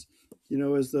 because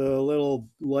as the little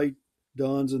light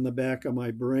dawns in the back of my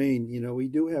brain, we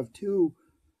do have two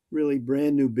really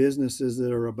brand new businesses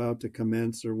that are about to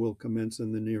commence or will commence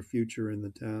in the near future in the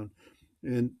town,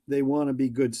 and they want to be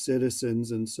good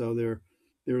citizens, and so they're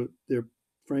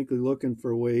frankly looking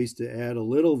for ways to add a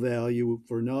little value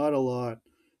for not a lot,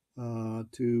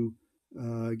 to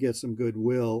get some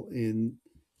goodwill in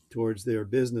towards their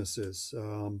businesses.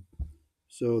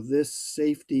 So this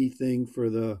safety thing for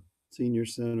the senior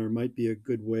center might be a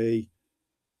good way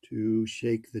to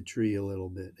shake the tree a little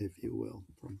bit, if you will,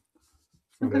 from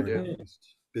our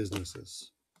newest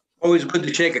businesses. Always good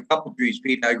to shake a couple trees,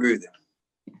 Pete. I agree with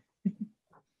you.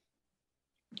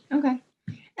 okay.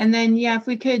 And then, if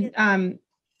we could,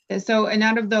 so, and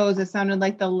out of those, it sounded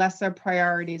like the lesser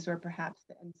priorities were perhaps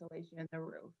the insulation and the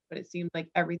roof, but it seemed like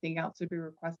everything else would be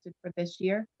requested for this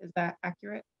year. Is that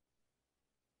accurate?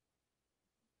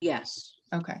 yes.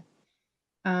 Okay.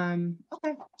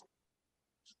 Okay.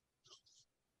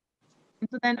 And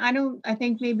so then I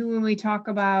think maybe when we talk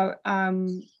about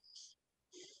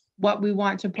what we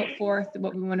want to put forth,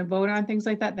 what we want to vote on, things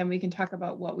like that, then we can talk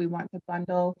about what we want to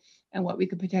bundle and what we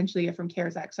could potentially get from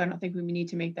CARES Act. So I don't think we need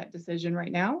to make that decision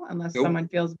right now unless Nope. someone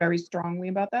feels very strongly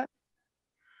about that.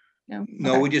 No,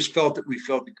 No, okay. we just felt it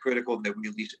critical that we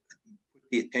at least put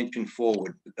the attention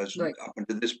forward because Right. up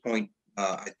until this point,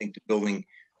 I think the building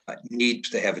needs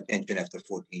to have attention after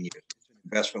 14 years. It's an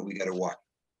investment we got to watch.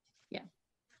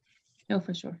 No,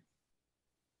 for sure.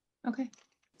 Okay.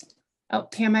 Oh,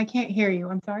 Pam, I can't hear you.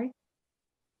 I'm sorry.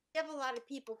 We have a lot of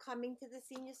people coming to the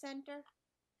senior center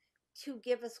to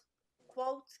give us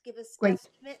quotes, give us Great.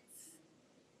 estimates.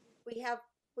 We have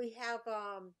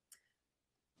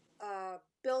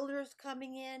builders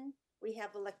coming in. We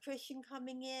have electrician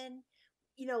coming in.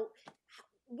 You know,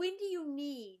 when do you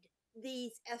need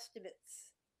these estimates?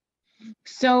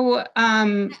 So,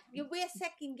 We're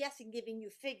second guessing giving you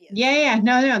figures. yeah,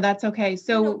 no, that's okay. You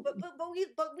So, know,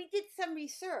 but we did some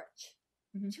research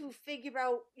Mhm. to figure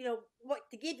out, you know, what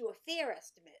to give you a fair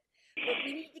estimate. But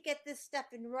we need to get this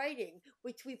stuff in writing,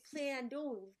 which we plan on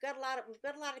doing. We've got a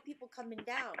lot of people coming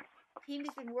down. Team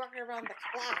has been working around the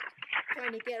clock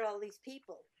trying to get all these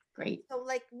people. great. So,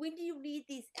 like, when do you need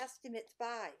these estimates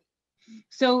by?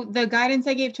 So the guidance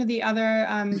I gave to the other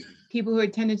people who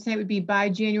attended tonight would be by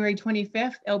January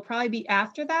 25th. It'll probably be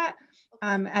after that.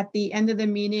 At the end of the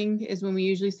meeting is when we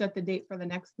usually set the date for the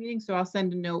next meeting. So I'll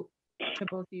send a note to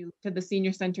both of you to the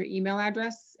senior center email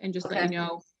address and just let you Okay.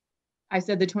 know. I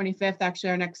said the 25th. Actually,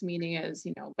 our next meeting is,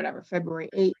 whatever, February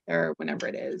 8th or whenever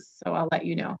it is. So I'll let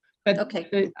you know. But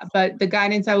Okay. but the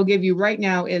guidance I will give you right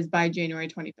now is by January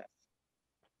 25th.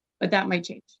 But that might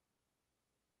change.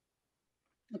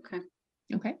 Okay,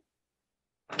 Okay.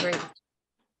 great.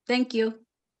 Thank you.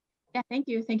 Yeah, thank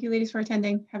you. Thank you, ladies, for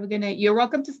attending. Have a good night. You're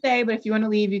welcome to stay, but if you want to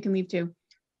leave, you can leave too.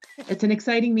 It's an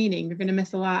exciting meeting. You're going to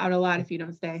miss out a lot if you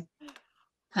don't stay.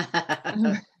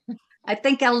 I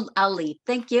think I'll leave.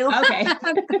 Thank you. Okay.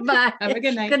 Goodbye. Have a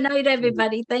good night. Good night,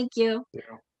 everybody. Thank you.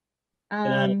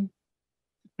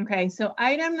 Okay, so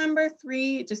item number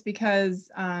 3, just because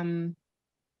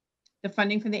the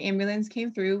funding for the ambulance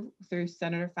came through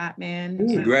Senator Fatman.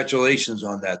 Congratulations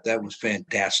on that. That was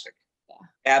fantastic.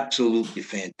 Absolutely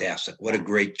fantastic. What a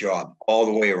great job all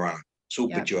the way around.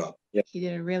 Super Yep. job. He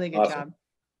did a really good Awesome.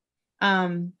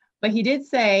 job. But he did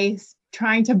say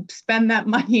trying to spend that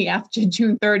money after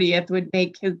June 30th would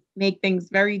make things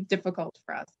very difficult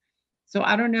for us. So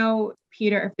I don't know,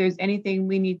 Peter, if there's anything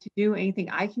we need to do,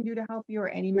 anything I can do to help you or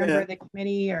any member of the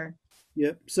committee or.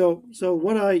 Yep. So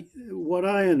what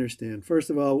I understand, first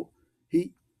of all,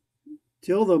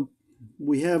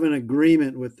 we have an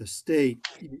agreement with the state,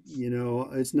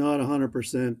 it's not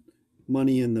 100%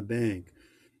 money in the bank.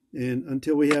 And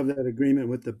until we have that agreement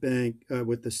with the bank,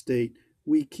 with the state,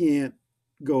 we can't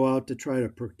go out to try to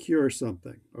procure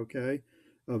something, okay,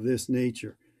 of this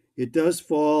nature. It does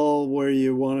fall where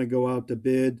you want to go out to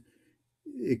bid,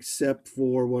 except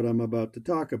for what I'm about to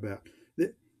talk about.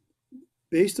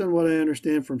 Based on what I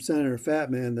understand from Senator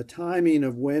Fatman, the timing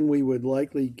of when we would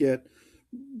likely get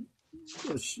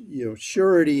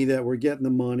surety that we're getting the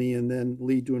money and then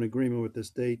lead to an agreement with the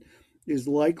state is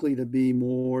likely to be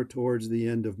more towards the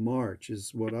end of March,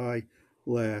 is what I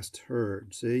last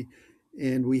heard. See,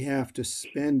 and we have to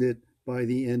spend it by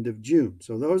the end of June.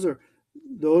 So those are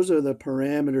the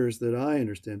parameters that I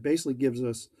understand. Basically, gives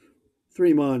us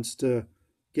 3 months to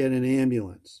get an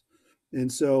ambulance. And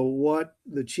so what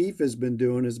the chief has been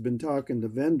doing has been talking to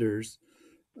vendors.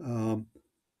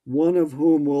 One of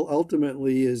whom will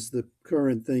ultimately, is the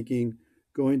current thinking,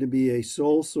 going to be a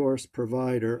sole source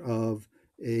provider of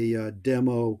a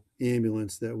demo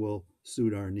ambulance that will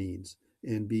suit our needs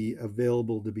and be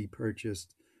available to be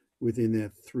purchased within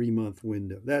that 3-month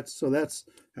window. That's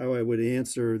how I would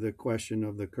answer the question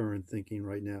of the current thinking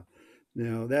right now.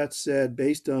 Now, that said,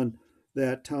 based on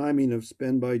that timing of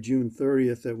spend by June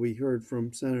 30th that we heard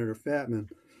from Senator Fatman,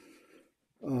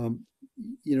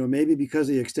 maybe because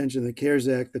of the extension of the CARES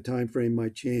Act, the time frame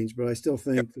might change, but I still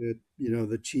think that,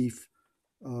 the chief,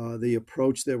 the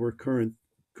approach that we're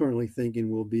currently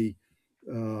thinking will be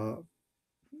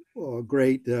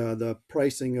great. The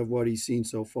pricing of what he's seen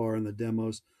so far in the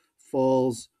demos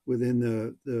falls within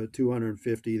the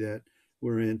 250 that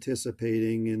we're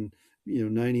anticipating, and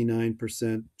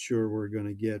 99% sure we're going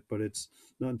to get, but it's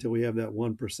not until we have that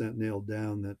 1% nailed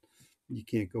down that you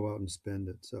can't go out and spend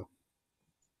it. So.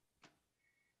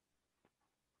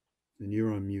 And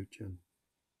you're on mute, Jen.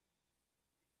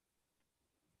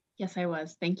 Yes, I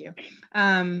was. Thank you.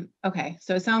 Okay,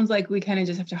 so it sounds like we kind of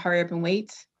just have to hurry up and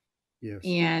wait. Yes.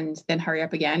 And then hurry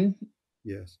up again.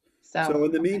 Yes. So, So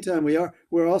in the okay. meantime,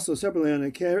 we're also separately on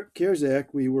the CARES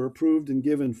Act, we were approved and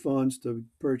given funds to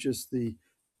purchase the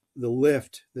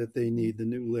lift that they need, the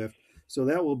new lift. So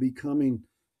that will be coming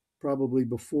probably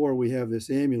before we have this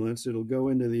ambulance. It'll go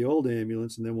into the old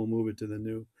ambulance and then we'll move it to the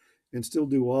new, and still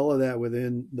do all of that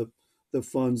within the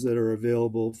funds that are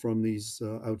available from these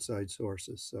outside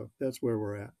sources. So that's where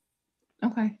we're at.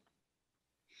 Okay.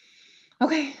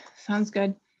 Okay, sounds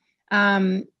good.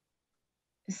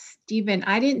 Stephen,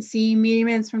 I didn't see meeting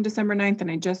minutes from December 9th,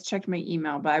 and I just checked my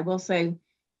email, but I will say,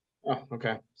 Oh,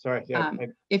 okay. Sorry. Yeah.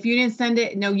 if you didn't send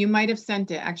it, no, you might have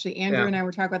sent it. Actually, Andrew Yeah. and I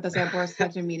were talking about this at board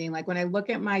selection meeting. Like when I look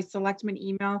at my selectman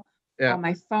email Yeah. on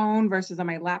my phone versus on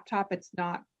my laptop, it's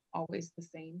not always the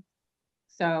same.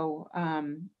 So,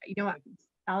 you know what?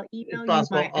 I'll It's email you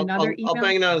possible. my another I'll email.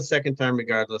 bang it out a second time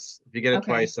regardless. If you get it Okay.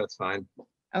 twice, that's fine.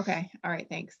 Okay, all right,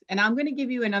 thanks. And I'm gonna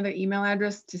give you another email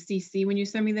address to CC when you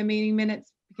send me the meeting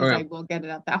minutes, because Okay. I will get it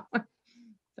at that one.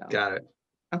 So, Got it.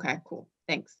 okay, cool,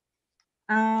 thanks.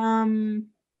 And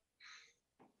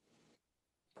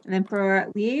then for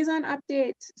liaison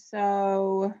updates,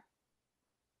 so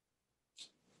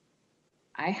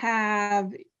I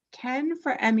have Ken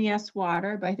for MES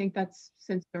water, but I think that's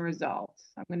since the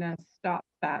results. I'm gonna stop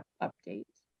that update.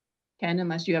 Ken,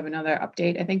 unless you have another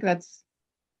update, I think that's,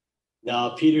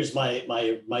 No, Peter's my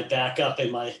backup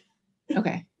and my.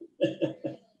 okay.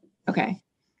 Okay.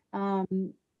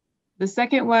 The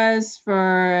second was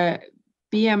for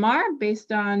BMR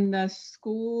based on the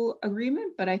school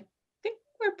agreement, but I think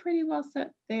we're pretty well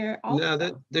set there No,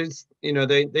 also. there's,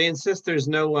 they insist there's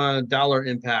no dollar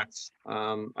impacts.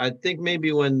 I think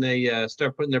maybe when they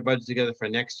start putting their budget together for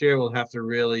next year, we'll have to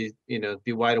really,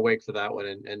 be wide awake for that one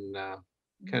and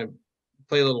kind of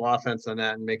play a little offense on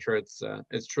that and make sure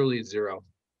it's truly zero.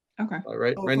 Okay.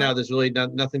 Right now, there's really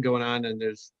nothing going on, and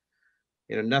there's,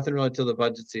 nothing really till the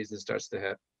budget season starts to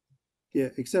hit. Yeah,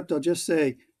 except I'll just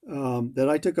say that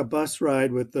I took a bus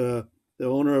ride with the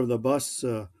owner of the bus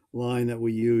line that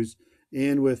we use,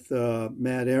 and with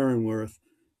Matt Aaronworth,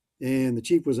 and the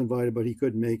chief was invited, but he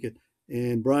couldn't make it,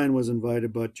 and Brian was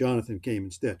invited, but Jonathan came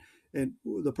instead. And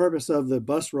the purpose of the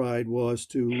bus ride was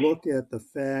to look at the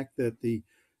fact that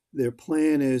their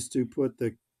plan is to put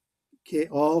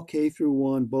all K through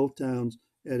 1, both towns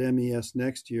at MES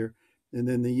next year, and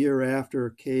then the year after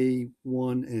K1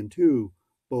 and 2,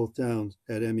 both towns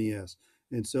at MES.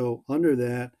 And so under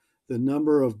that, the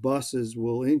number of buses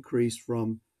will increase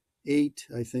from 8,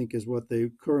 I think, is what they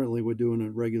currently would do in a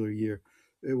regular year.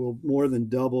 It will more than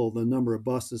double the number of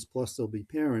buses, plus there'll be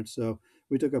parents. So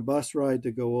we took a bus ride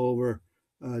to go over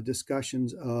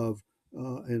discussions of,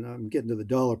 and I'm getting to the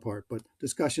dollar part, but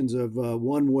discussions of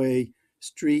one-way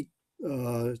street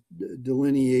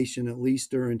delineation, at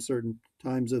least during certain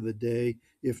times of the day,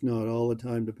 if not all the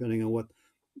time, depending on what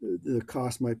the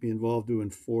cost might be involved to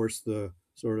enforce the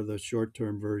sort of the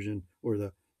short-term version or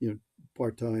the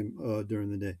part-time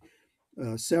during the day.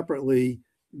 Separately,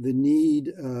 the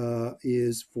need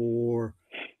is for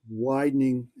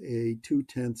widening a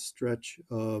 2/10 stretch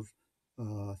of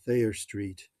Thayer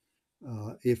Street,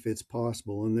 if it's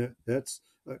possible, and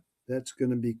that's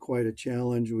going to be quite a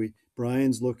challenge.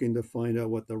 Brian's looking to find out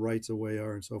what the rights of way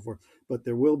are and so forth, but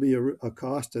there will be a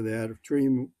cost to that of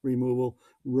tree removal,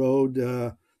 road,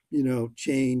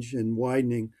 change and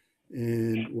widening,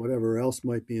 and whatever else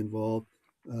might be involved.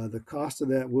 The cost of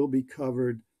that will be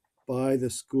covered by the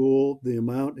school. The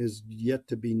amount is yet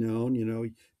to be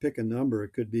known. Pick a number.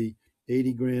 It could be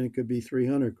 80 grand. It could be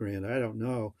 300 grand. I don't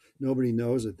know. Nobody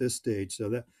knows at this stage.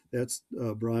 So that's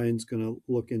Brian's going to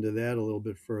look into that a little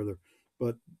bit further.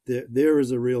 But there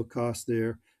is a real cost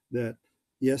there that,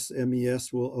 yes,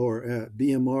 MES will, or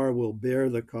BMR will bear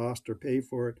the cost or pay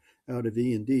for it out of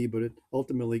E&D, but it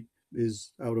ultimately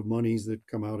is out of monies that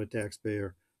come out of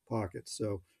taxpayer pockets.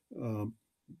 So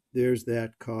there's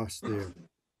that cost there.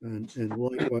 And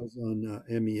likewise on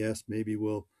MES, maybe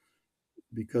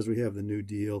because we have the New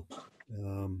Deal,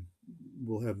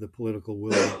 we'll have the political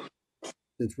will,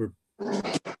 since we're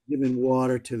giving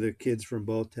water to the kids from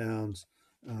both towns.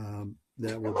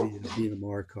 That will be a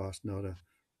BMR cost, not a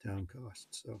town cost.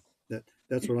 So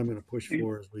that's what I'm going to push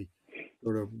for as we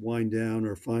sort of wind down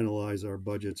or finalize our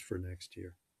budgets for next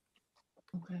year.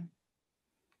 Okay.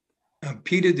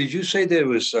 Peter, did you say there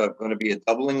was going to be a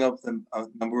doubling of the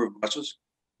number of buses?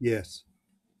 Yes,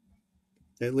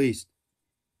 at least.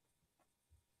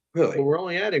 Really? Well, we're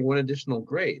only adding one additional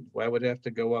grade. Why would it have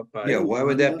to go up by? Yeah, why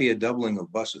would that be a doubling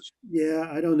of buses? Yeah,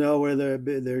 I don't know whether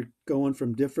they're going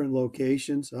from different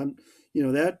locations.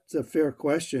 That's a fair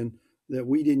question that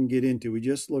we didn't get into. We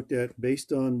just looked at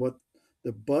based on what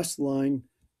the bus line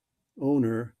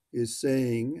owner is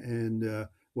saying, and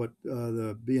what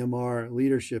the BMR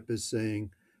leadership is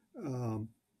saying,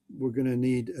 we're going to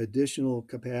need additional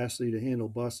capacity to handle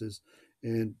buses.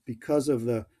 And because of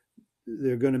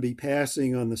they're going to be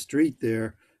passing on the street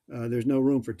there, there's no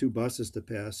room for 2 buses to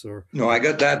pass or. No, I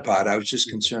got that part. I was just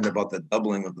concerned about the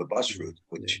doubling of the bus route,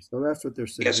 Yeah, which so that's what they're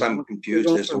saying. yes, I'm confused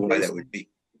as to why that would be.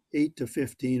 8 to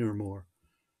 15 or more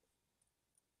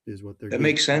is what they're. That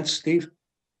makes sense, Steve?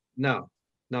 No,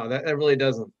 that really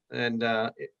doesn't. And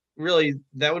really,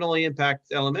 that would only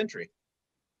impact elementary.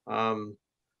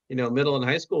 Middle and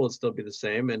high school would still be the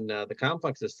same, and the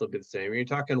complex would still be the same. You're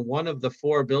talking one of the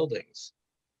 4 buildings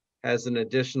has an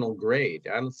additional grade.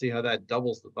 I don't see how that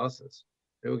doubles the buses.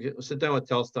 We'll sit down with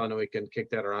Telstar and we can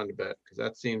kick that around a bit, because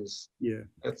that seems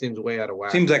way out of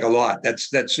whack. Seems like a lot. That's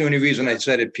the only reason I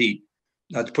said it, Pete.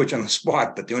 Not to put you on the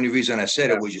spot, but the only reason I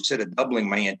said it was you said a doubling.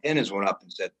 My antennas went up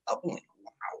and said doubling.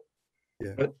 Wow.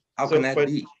 Yeah. But, how can that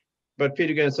be? But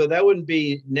Peter, again, so that wouldn't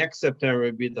be next September, it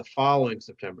would be the following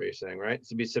September, you're saying, right? So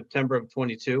it'd be September of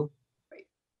 22? Right.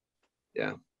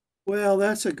 Yeah. Well,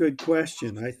 that's a good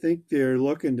question. I think they're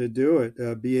looking to do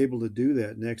it, be able to do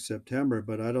that next September,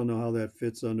 but I don't know how that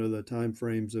fits under the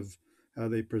timeframes of how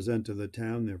they present to the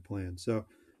town their plan. So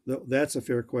that's a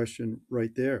fair question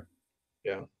right there.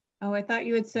 Yeah. Oh, I thought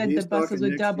you had said He's the buses talking would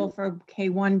next double year. for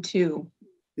K1, 2.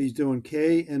 He's doing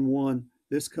K and 1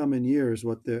 this coming year is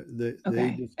what they Okay,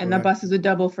 and the described. buses would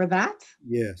double for that?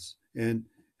 Yes, and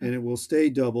it will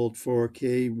stay doubled for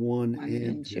K1 1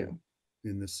 and 2. 2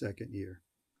 in the second year.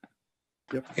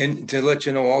 Yep. And to let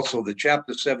you know also, the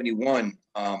chapter 71,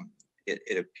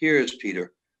 it appears,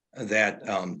 Peter, that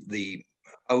the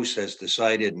House has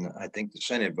decided, and I think the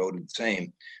Senate voted the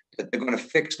same, that they're going to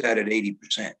fix that at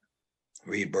 80%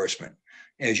 reimbursement.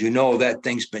 As you know, that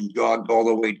thing's been jogged all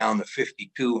the way down to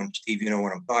 52, and Steve, you know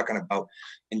what I'm talking about,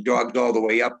 and jogged all the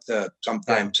way up to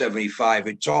sometimes 75.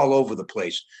 It's all over the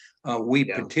place. We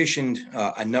petitioned,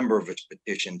 a number of us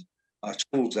petitioned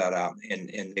schools that out, and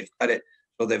they've got it.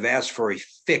 So they've asked for a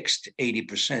fixed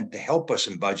 80% to help us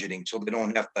in budgeting, so they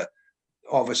don't have to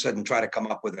all of a sudden try to come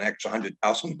up with an extra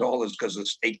 $100,000 because the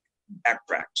state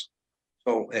backtracks.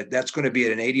 So that's going to be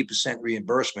at an 80%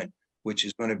 reimbursement, which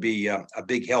is going to be a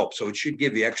big help. So it should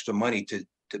give you extra money to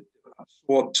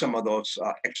absorb some of those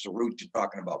extra routes you're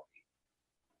talking about.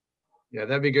 Yeah,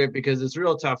 that'd be great, because it's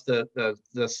real tough. The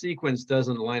sequence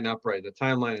doesn't line up right. The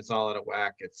timeline is all out of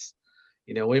whack. It's,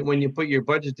 when you put your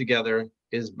budget together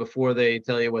is before they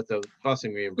tell you what the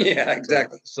busing reimbursement. Yeah,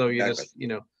 exactly. So you exactly.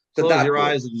 just, close your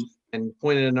eyes and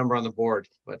point at a number on the board.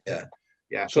 But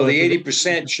yeah. So the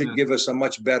 80% should give us a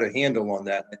much better handle on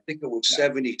that. I think it was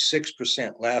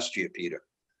 76% last year, Peter.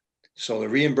 So the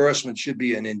reimbursement should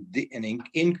be an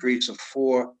increase of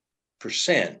 4%,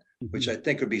 which I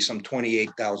think would be some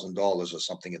 $28,000 or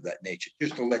something of that nature,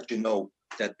 just to let you know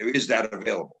that there is that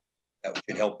available. That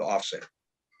should help to offset.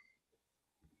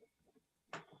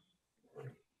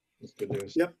 That's good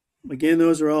news. Yep. Again,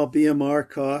 those are all BMR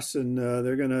costs, and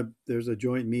there's a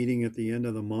joint meeting at the end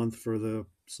of the month for the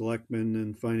selectmen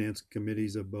and finance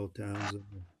committees of both towns and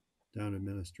the town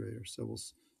administrators. So we'll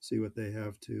see what they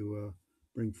have to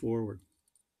bring forward.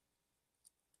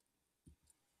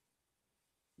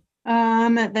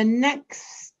 The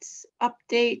next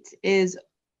update is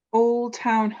Old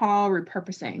Town Hall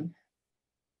repurposing.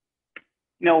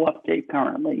 No update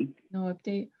currently. No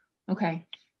update? Okay.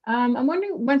 I'm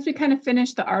wondering, once we kind of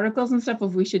finish the articles and stuff,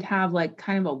 if we should have like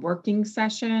kind of a working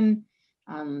session,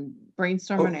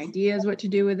 brainstorm on ideas, what to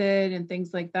do with it and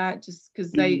things like that, just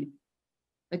because I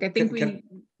think we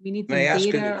need some May I ask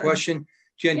you data a question?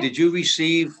 Jen, did you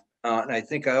receive, and I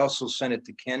think I also sent it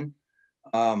to Ken,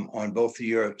 on both of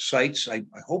your sites. I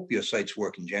hope your site's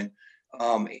working, Jen.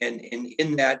 And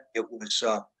in that, it was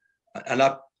an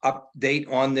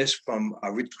update on this from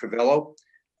Rich Crivello,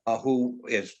 who,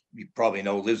 as you probably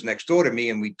know, lives next door to me,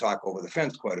 and we talk over the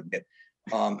fence quite a bit.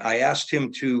 I asked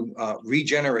him to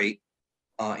regenerate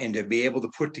and to be able to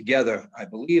put together, I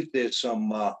believe there's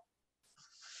some, I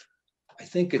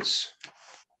think it's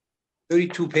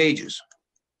 32 pages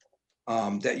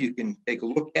that you can take a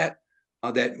look at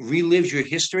that relives your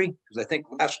history. Because I think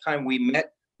last time we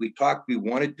met, we talked, we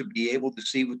wanted to be able to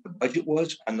see what the budget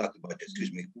was. Not the budget,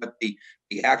 excuse me, what the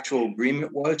actual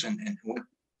agreement was and what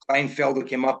Kleinfelder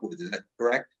came up with. Is that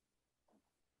correct?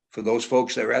 For those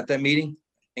folks that were at that meeting,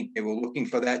 I think they were looking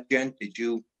for that, Jen.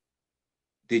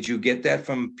 Did you get that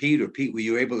from Pete, or Pete, were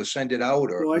you able to send it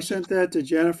out? Or So I sent that to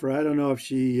Jennifer. I don't know if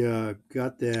she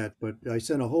got that, but I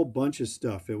sent a whole bunch of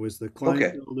stuff. It was the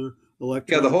Kleinfelder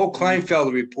electronic. Yeah, the whole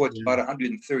Kleinfelder report's about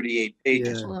 138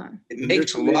 pages. Yeah. It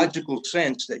makes logical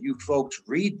sense that you folks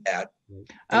read that and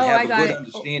Oh, have I a got good it.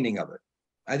 understanding of it.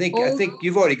 I think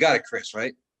you've already got it, Chris,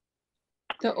 right?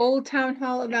 The old town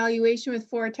hall evaluation with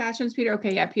 4 attachments, Peter.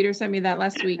 Okay, yeah, Peter sent me that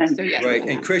last week. So yes. Right,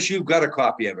 and Chris, you've got a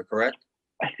copy of it, correct?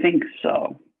 I think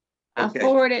so. I'll Okay.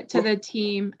 forward it to the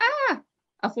team.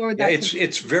 I'll forward Yeah, that.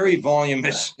 it's very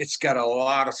voluminous. It's got a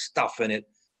lot of stuff in it.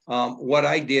 What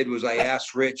I did was I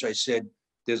asked Rich, I said,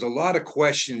 there's a lot of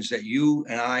questions that you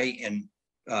and I and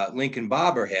Lincoln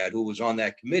Barber had, who was on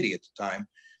that committee at the time.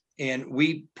 And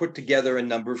we put together a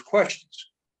number of questions.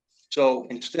 So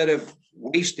instead of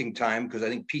wasting time, because I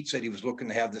think Pete said he was looking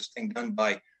to have this thing done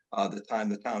by the time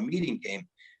the town meeting came,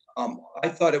 I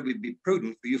thought it would be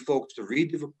prudent for you folks to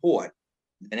read the report.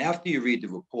 And after you read the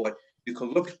report, you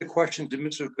can look at the questions that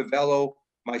Mr. Cavello,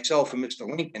 myself, and Mr.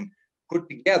 Lincoln put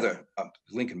together,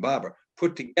 Lincoln Barber,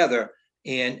 put together,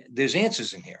 and there's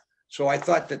answers in here. So I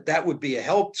thought that that would be a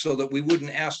help so that we wouldn't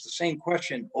ask the same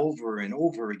question over and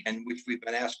over again, which we've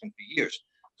been asking for years.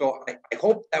 So I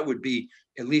hope that would be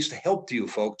at least a help to you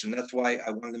folks, and that's why I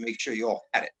wanted to make sure you all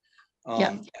had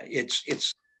it.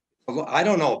 It's I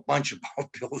don't know a bunch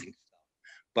about building stuff,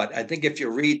 but I think if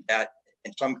you read that,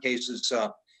 in some cases,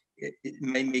 it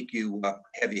may make you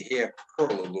have your hair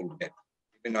curl a little bit.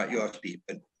 Maybe not yours, Pete,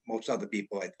 but most other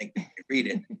people, I think, if you read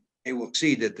it, they will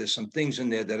see that there's some things in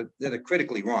there that are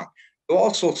critically wrong. You'll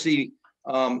also see,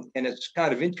 and it's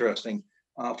kind of interesting,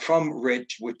 from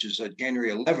Rich, which is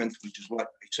January 11th, which is what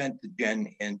I sent to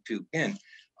Jen and to Ken.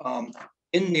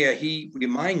 In there, he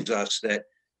reminds us that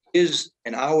his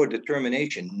and our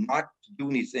determination not to do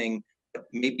anything, but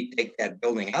maybe take that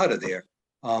building out of there,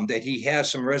 that he has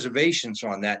some reservations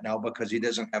on that now because he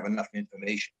doesn't have enough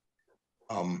information.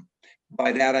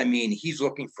 By that, I mean, he's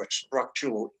looking for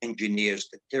structural engineers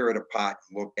to tear it apart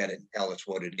and look at it and tell us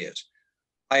what it is.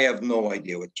 I have no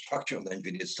idea what structural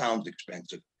engineers sounds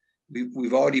expensive.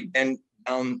 We've already been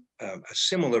down a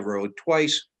similar road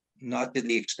twice, not to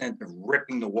the extent of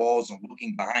ripping the walls and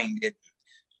looking behind it,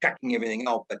 checking everything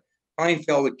out, but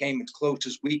Kleinfelder came as close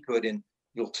as we could, and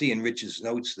you'll see in Rich's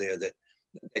notes there that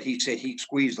he said he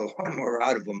squeezed a lot more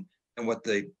out of them than what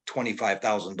the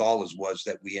 $25,000 was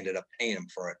that we ended up paying him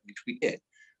for it, which we did.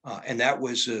 And that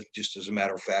was just as a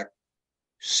matter of fact,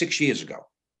 6 years ago.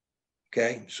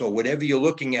 Okay, so whatever you're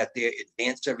looking at there,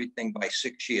 advance everything by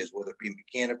 6 years, whether it be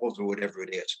mechanicals or whatever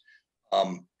it is.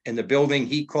 And the building,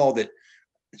 he called it,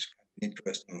 it's kind of an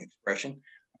interesting expression,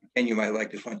 and you might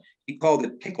like this one, he called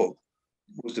it pickled.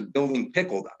 Was the building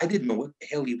pickled? I didn't know what the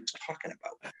hell he was talking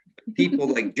about. People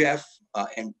like Jeff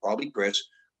and probably Chris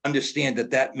understand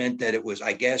that that meant that it was,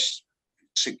 I guess,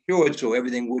 secured so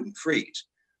everything wouldn't freeze.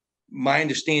 My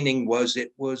understanding was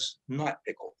it was not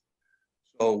pickled.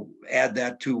 So add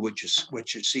that to what you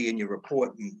see in your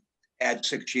report and add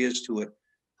 6 years to it.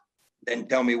 Then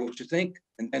tell me what you think.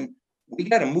 And then we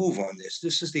got to move on this.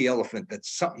 This is the elephant that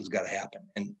something's got to happen.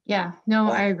 And yeah,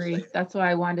 no, I agree. That's why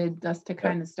I wanted us to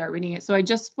kind of start reading it. So I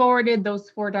just forwarded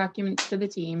those 4 documents to the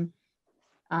team.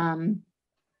 I'm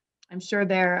sure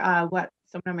they're what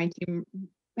someone on my team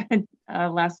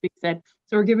last week said.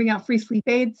 So we're giving out free sleep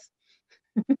aids.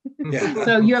 yeah.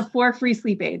 So you have 4 free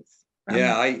sleep aids.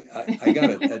 Yeah, I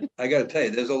gotta tell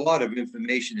you, there's a lot of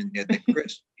information in there that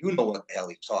Chris, you know what the hell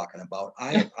he's talking about.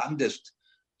 I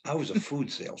was a food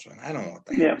salesman. I don't know what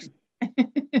the hell.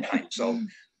 Yeah. So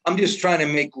I'm just trying to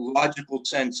make logical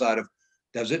sense out of,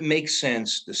 does it make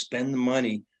sense to spend the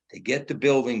money to get the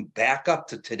building back up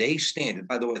to today's standard?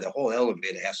 By the way, the whole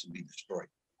elevator has to be destroyed.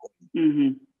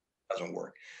 Doesn't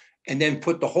work. And then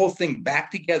put the whole thing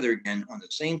back together again on the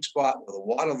same spot where the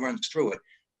water runs through it.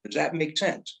 Does that make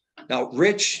sense? Now,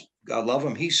 Rich, God love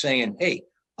him, he's saying, hey,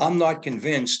 I'm not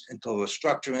convinced until a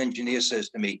structural engineer says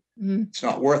to me, it's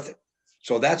not worth it.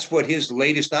 So that's what his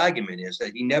latest argument is,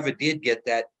 that he never did get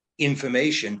that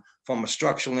information from a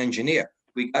structural engineer.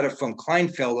 We got it from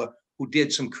Kleinfelder, who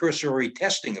did some cursory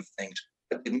testing of things,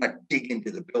 but did not dig into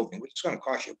the building, which is going to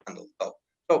cost you a bundle of dough.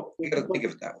 So you got to think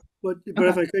of it that way. But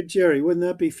if I could, Jerry, wouldn't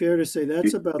that be fair to say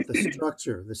that's about the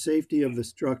structure, the safety of the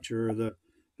structure, or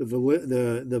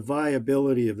the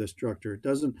viability of the structure? It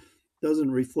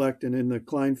doesn't reflect, and in the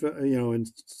Kleinfelder, in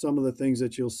some of the things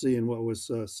that you'll see in what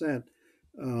was sent,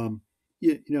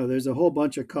 there's a whole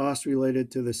bunch of costs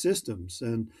related to the systems,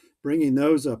 and bringing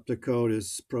those up to code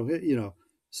is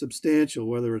substantial,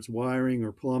 whether it's wiring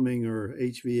or plumbing or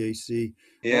HVAC.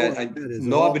 Yeah,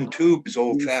 knob and tube is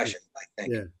old fashioned, I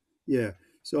think. Yeah.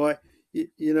 So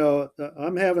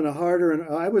I'm having a harder,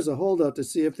 and I was a holdout to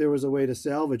see if there was a way to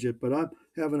salvage it, but I'm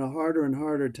having a harder and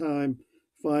harder time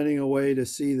finding a way to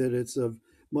see that it's of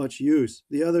much use.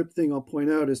 The other thing I'll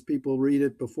point out is people read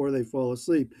it before they fall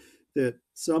asleep, that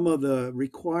some of the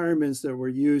requirements that were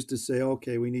used to say,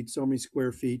 okay, we need so many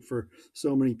square feet for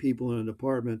so many people in a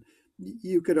department,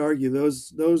 you could argue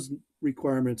those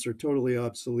requirements are totally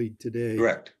obsolete today.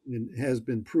 Correct. And has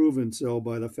been proven so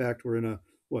by the fact we're in a,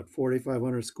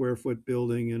 4,500 square foot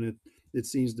building, and it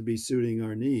seems to be suiting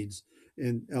our needs.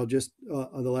 And I'll just, the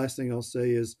last thing I'll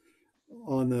say is,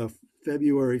 on the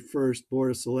February 1st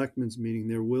Board of Selectmen's meeting,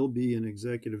 there will be an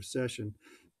executive session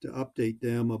to update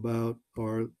them about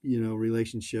our,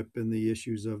 relationship and the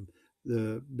issues of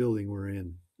the building we're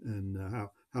in, and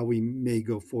how we may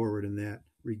go forward in that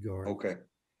regard. Okay.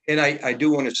 And I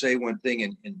do want to say one thing,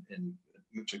 and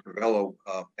Mr. Crivello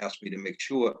asked me to make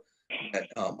sure that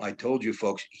I told you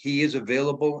folks, he is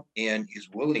available and is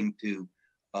willing to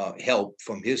help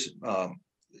from his,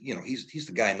 he's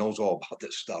the guy who knows all about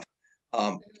this stuff.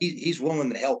 He's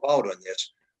willing to help out on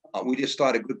this. We just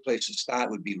thought a good place to start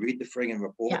would be read the friggin'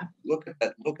 report. Yeah. Look at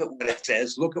that. Look at what it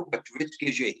says. Look at what Rich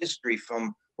gives you a history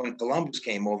from when Columbus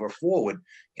came over forward.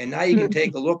 And now you can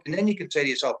take a look, and then you can say to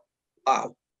yourself,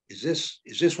 wow, is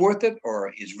this worth it?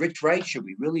 Or is Rich right? Should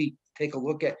we really take a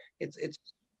look at it? It's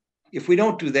if we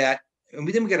don't do that, and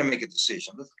then we got to make a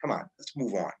decision. Come on, let's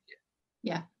move on.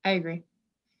 Yeah, I agree.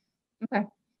 Okay.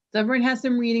 So everyone has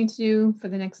some reading to do for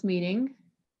the next meeting.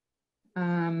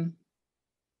 All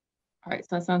right,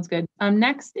 so that sounds good.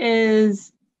 Next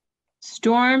is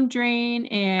storm drain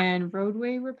and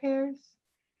roadway repairs.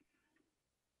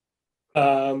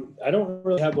 I don't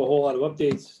really have a whole lot of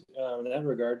updates in that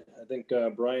regard. I think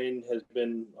Brian has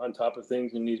been on top of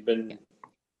things, and he's been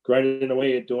grinding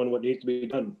away at doing what needs to be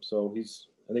done. So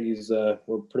I think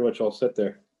we're pretty much all set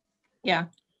there. Yeah,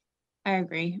 I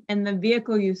agree. And the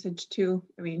vehicle usage too.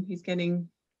 I mean, he's getting,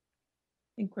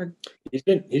 I think he's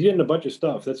getting a bunch of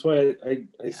stuff. That's why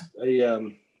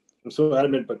I'm so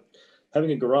adamant, but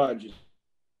having a garage,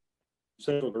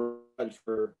 central garage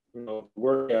for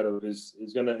work out of is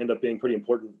going to end up being pretty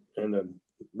important in the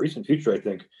recent future. I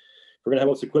think if we're going to have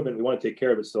all this equipment, we want to take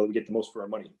care of it so we get the most for our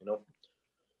money.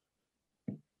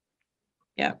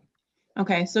 Yeah.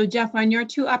 Okay, so Jeff, on your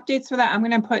 2 updates for that, I'm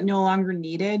going to put no longer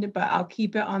needed, but I'll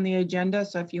keep it on the agenda.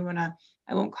 So if you want to,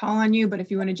 I won't call on you, but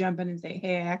if you want to jump in and say,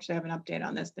 hey, I actually have an update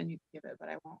on this, then you can give it, but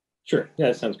I won't. Sure. Yeah,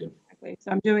 that sounds good. Exactly.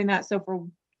 So I'm doing that. So for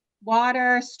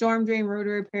water, storm drain, road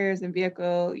repairs, and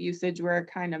vehicle usage, we're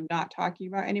kind of not talking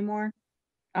about anymore,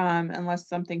 unless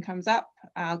something comes up.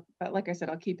 But like I said,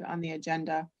 I'll keep it on the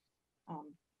agenda.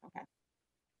 Okay.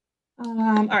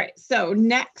 All right, so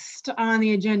next on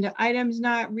the agenda, items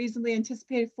not reasonably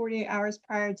anticipated 48 hours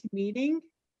prior to meeting.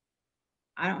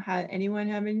 I don't have, anyone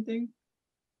have anything?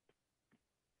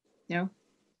 No?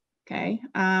 Okay,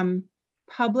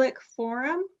 public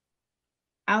forum.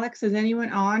 Alex, is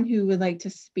anyone on who would like to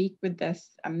speak with this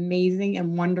amazing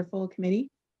and wonderful committee?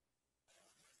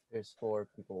 There's 4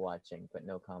 people watching, but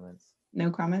no comments.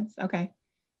 No comments, okay.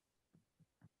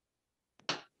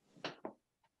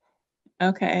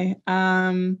 Okay,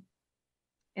 and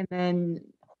then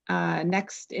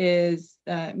next is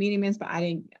meeting minutes, but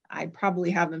I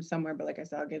probably have them somewhere, but like I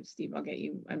said, I'll get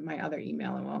you my other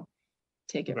email and we'll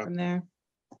take it from there.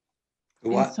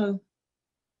 What? So,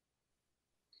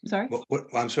 sorry? What,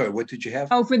 I'm sorry, what did you have?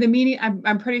 Oh, for the meeting,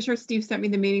 I'm pretty sure Steve sent me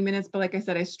the meeting minutes, but like I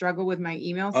said, I struggle with my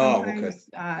email sometimes.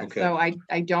 Okay. So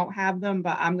I don't have them,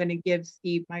 but I'm gonna give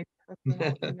Steve my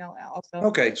personal email also.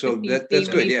 Okay, so that's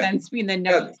good, He yeah. sends me the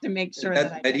notes to make sure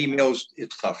that That email's,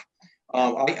 it's tough.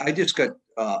 I just got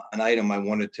an item I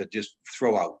wanted to just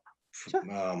throw out,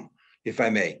 if I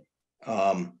may.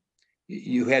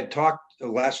 You had talked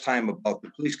last time about the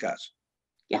police cars.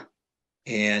 Yeah.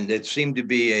 And it seemed to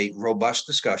be a robust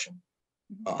discussion.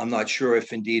 I'm not sure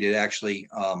if indeed it actually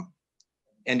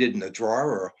ended in a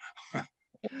drawer or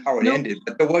how it ended,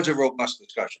 but there was a robust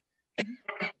discussion.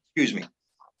 Excuse me.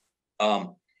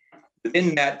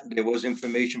 Within that, there was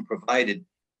information provided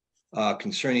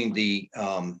concerning the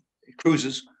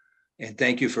cruises, and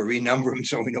thank you for renumbering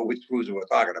so we know which cruiser we're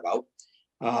talking about.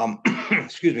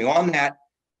 Excuse me. On that,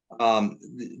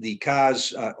 the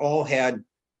cars all had,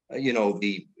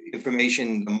 the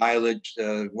information, the mileage,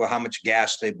 well, how much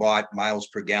gas they bought, miles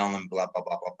per gallon, blah, blah,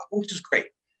 blah, blah, blah, which is great.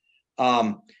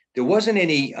 There wasn't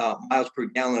any miles per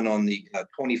gallon on the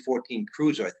 2014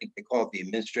 Cruiser. I think they call it the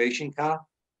administration car.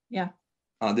 Yeah.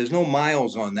 There's no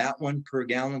miles on that one per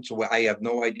gallon, so I have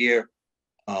no idea.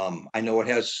 I know it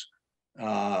has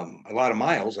a lot of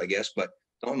miles, I guess, but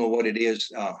don't know what it is.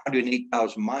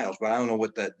 108,000 miles, but I don't know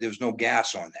there's no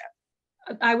gas on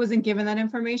that. I wasn't given that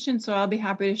information, so I'll be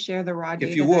happy to share the raw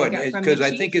data. If you would, because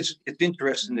I think it's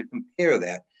interesting to compare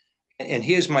that. And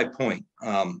here's my point,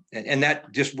 and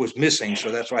that just was missing,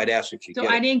 so that's why I'd ask if you So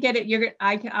get I it. didn't get it.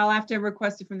 I'll have to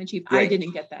request it from the chief. I Right.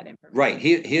 didn't get that information. Right,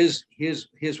 here's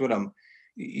what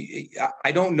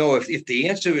I don't know if the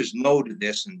answer is no to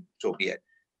this, and so be it.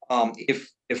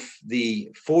 If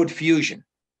the Ford Fusion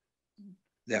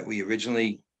that we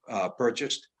originally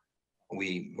purchased,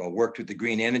 we worked with the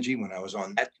Green Energy when I was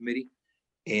on that committee,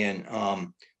 and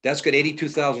that's got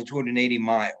 82,280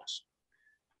 miles.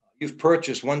 You've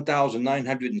purchased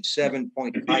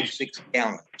 1,907.56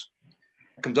 gallons.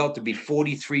 It comes out to be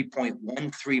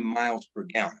 43.13 miles per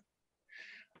gallon.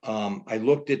 I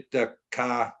looked at the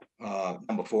car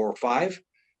number 405,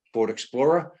 Ford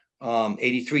Explorer,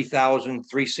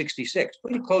 83,366,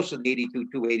 pretty close to the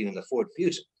 82,280 in the Ford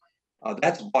Fusion.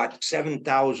 That's bought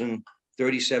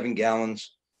 7,037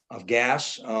 gallons of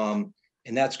gas, and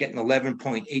that's getting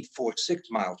 11.846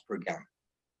 miles per gallon.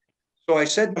 So I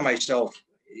said to myself,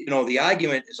 you know, the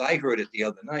argument, as I heard it the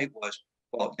other night, was,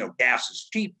 well, you know, gas is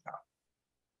cheap now.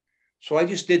 So I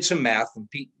just did some math, and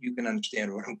Pete, you can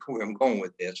understand where I'm going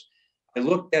with this. I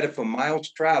looked at it for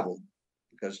miles traveled,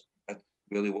 because that's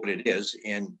really what it is.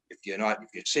 And if you're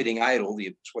sitting idle,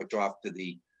 you switch off to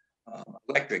the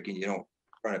electric, and you don't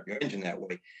run up your engine that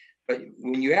way. But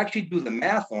when you actually do the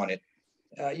math on it,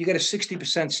 you get a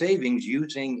 60% savings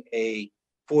using a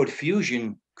Ford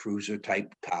Fusion cruiser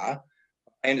type car.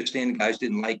 I understand the guys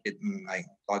didn't like it, and I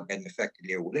thought getting affected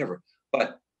here, whatever.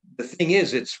 But the thing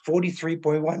is, it's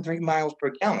 43.13 miles per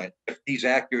gallon if these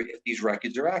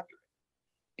records are accurate.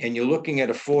 And you're looking at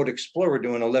a Ford Explorer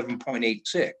doing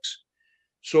 11.86.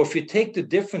 So if you take the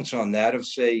difference on that of,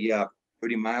 say,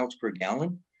 30 miles per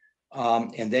gallon,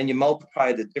 and then you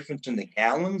multiply the difference in the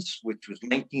gallons, which was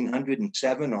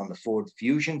 1,907 on the Ford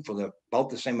Fusion for about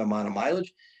the same amount of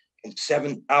mileage, and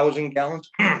 7,000 gallons,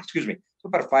 excuse me, so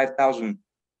about a 5,000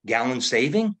 gallon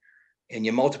saving, and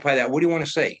you multiply that, what do you want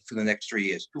to say for the next 3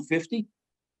 years? 250?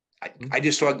 I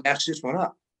just saw gas just went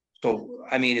up. So,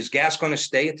 I mean, is gas going to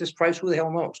stay at this price? Who the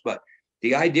hell knows? But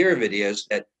the idea of it is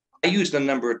that I use the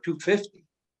number of 250,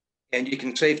 and you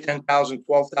can save $10,000,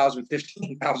 $12,000,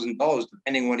 $15,000,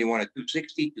 depending when you want it,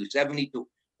 260, 270, to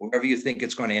wherever you think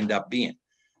it's going to end up being.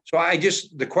 So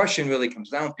the question really comes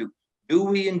down to, do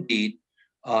we indeed,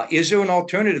 is there an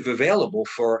alternative available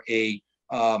for a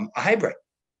hybrid?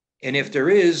 And if there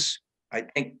is, I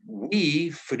think we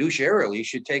fiduciarily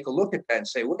should take a look at that and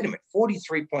say, wait a minute,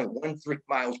 43.13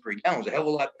 miles per gallon is a hell of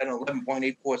a lot better than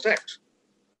 11.846.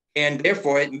 And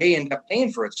therefore, it may end up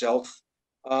paying for itself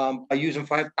by using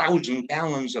 5,000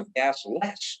 gallons of gas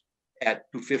less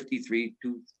at 253,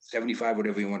 275,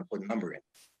 whatever you want to put a number in.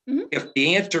 Mm-hmm. If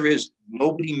the answer is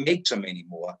nobody makes them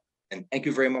anymore, then thank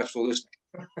you very much for listening.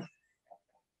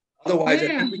 Otherwise, I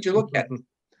think we should look at it.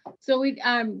 So we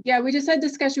just had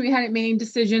discussion. We hadn't made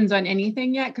decisions on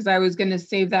anything yet, because I was going to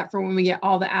save that for when we get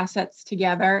all the assets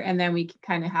together, and then we can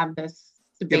kind of have this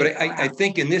debate. Yeah, but I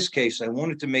think in this case, I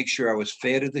wanted to make sure I was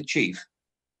fair to the chief,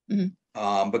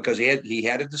 because he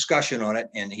had a discussion on it,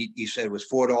 and he said it was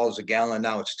 $4 a gallon.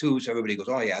 Now it's $2. So everybody goes,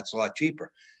 oh yeah, it's a lot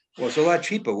cheaper. Well, it's a lot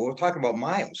cheaper. We're talking about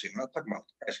miles here. We're not talking about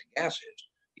the price of gas is.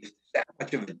 If that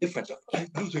much of a difference of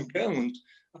 5,000 gallons,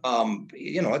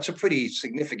 you know, it's a pretty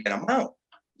significant amount.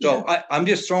 So yeah. I'm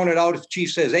just throwing it out. If the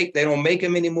chief says, hey, they don't make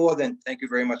them anymore, then thank you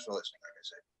very much for listening. Like I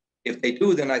said, if they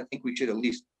do, then I think we should at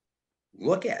least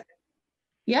look at it.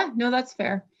 Yeah, no, that's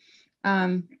fair.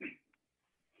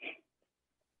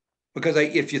 Because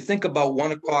if you think about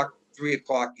 1 o'clock, 3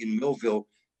 o'clock in Millville,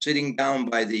 sitting down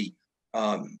by the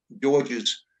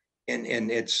Georges,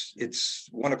 and it's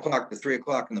 1 o'clock to 3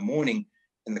 o'clock in the morning,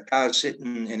 and the car's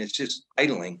sitting and it's just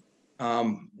idling,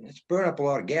 it's burning up a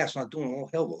lot of gas, not doing a whole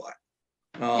hell of a lot.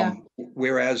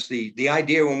 Whereas the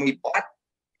idea when we bought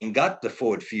and got the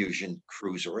Ford Fusion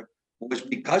cruiser was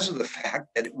because of the fact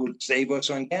that it would save us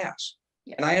on gas.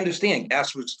 Yeah. And I understand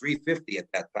gas was $3.50 at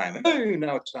that time. And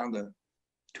now it's down to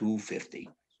 $2.50.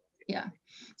 Yeah.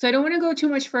 So I don't want to go too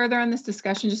much further on this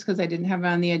discussion just because I didn't have it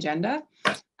on the agenda.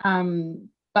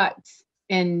 But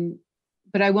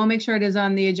I will make sure it is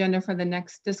on the agenda for the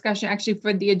next discussion. Actually,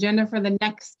 for the agenda for the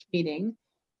next meeting,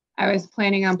 I was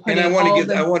planning on putting. And I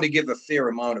want to give a fair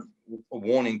amount of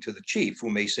warning to the chief, who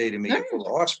may say to me, "You're full of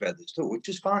horse feathers too," which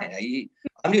is fine.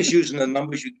 I'm just using the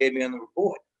numbers you gave me on the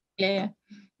report. Yeah.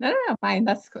 No, fine.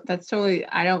 That's totally.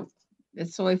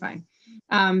 It's totally fine.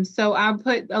 So I'll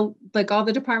put like all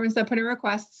the departments that put in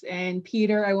requests, and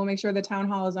Peter, I will make sure the town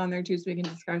hall is on there too, so we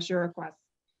can discuss your requests.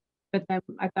 But then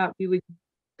I thought we would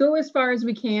go as far as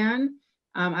we can.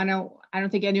 I don't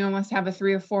think anyone wants to have a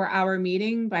 3 or 4 hour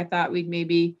meeting, but I thought we'd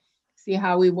maybe see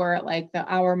how we were at like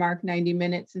the hour mark, 90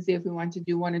 minutes, and see if we want to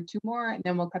do 1 or 2 more, and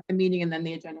then we'll cut the meeting, and then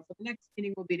the agenda for the next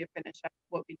meeting will be to finish up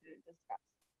what we didn't discuss.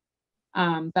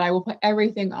 But I will put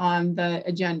everything on the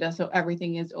agenda, so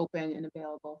everything is open and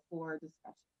available for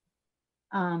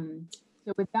discussion.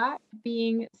 So with that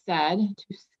being said,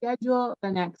 to schedule the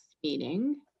next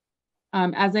meeting,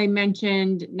 As I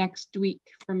mentioned, next week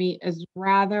for me is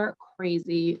rather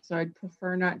crazy, so I'd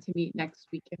prefer not to meet next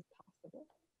week if possible.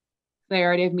 They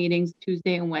already have meetings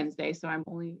Tuesday and Wednesday, so I'm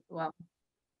only, well,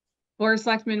 Board of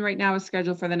Selectmen right now is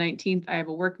scheduled for the 19th. I have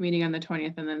a work meeting on the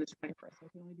 20th and then the 21st. I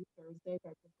can only do Thursday, but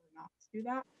I prefer not to do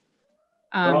that.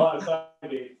 We're all on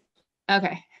Friday.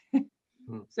 Okay.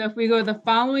 So if we go the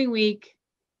following week,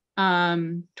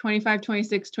 25,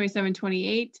 26, 27,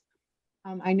 28,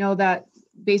 I know that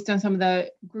based on some of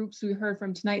the groups we heard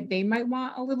from tonight, they might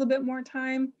want a little bit more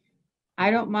time.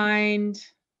 I don't mind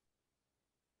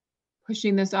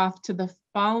pushing this off to the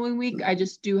following week. I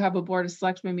just do have a Board of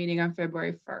Selectmen meeting on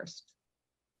February 1st.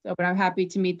 So, but I'm happy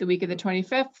to meet the week of the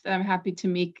 25th, and I'm happy to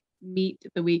meet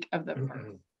the week of the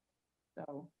 1st.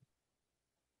 So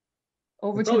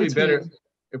over to the team.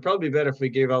 It'd probably be better if we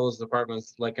gave all those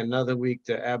departments like another week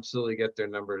to absolutely get their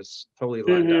numbers totally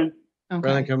lined up. Rather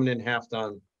than Okay, coming in half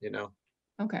done, you know.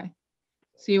 okay.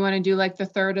 So you want to do like the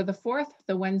 3rd or the 4th,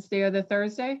 the Wednesday or the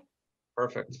Thursday?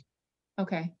 Perfect.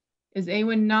 Okay. Is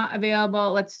anyone not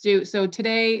available? Let's do, so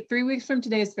today, 3 weeks from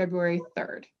today is February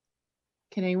 3rd.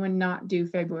 Can anyone not do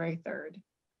February 3rd?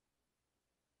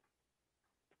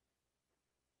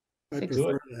 I Six-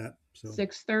 prefer that. So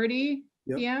 6:30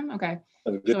 Yep. PM? Okay.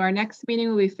 That's good. So our next meeting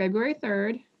will be February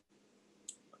 3rd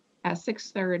at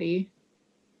 6:30.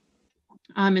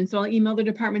 And so I'll email the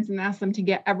departments and ask them to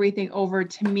get everything over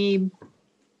to me.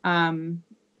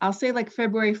 I'll say like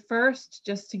February 1st,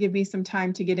 just to give me some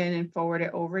time to get in and forward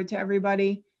it over to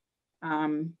everybody.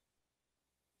 To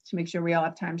make sure we all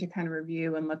have time to kind of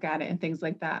review and look at it and things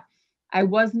like that. I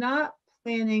was not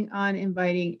planning on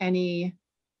inviting any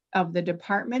of the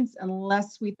departments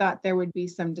unless we thought there would be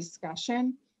some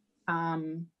discussion.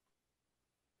 And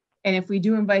if we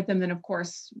do invite them, then of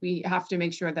course we have to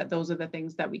make sure that those are the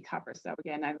things that we cover. So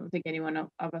again, I don't think anyone of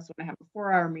us want to have a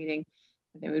 4-hour meeting.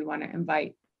 They would want to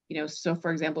invite, so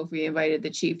for example, if we invited the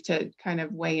chief to kind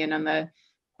of weigh in on the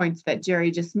points that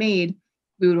Jerry just made,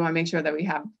 we would want to make sure that we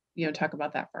have, talk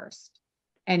about that first.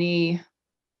 Any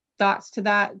thoughts to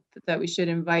that we should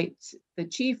invite the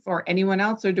chief or anyone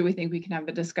else, or do we think we can have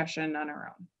a discussion on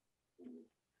our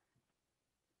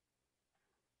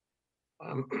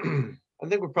own? I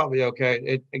think we're probably okay.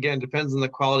 It again depends on the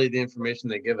quality of the information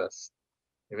they give us.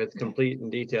 If it's complete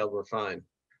and detailed, we're fine.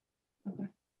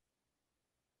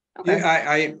 Okay.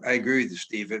 Yeah, I agree with you,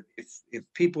 Steve. If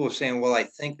people are saying, well, I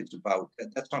think it's about,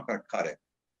 that's not gonna cut it.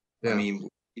 Yeah. I mean,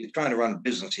 you're trying to run a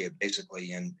business here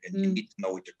basically, and you need to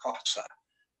know what your costs are.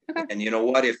 Okay. And you know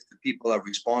what, if the people are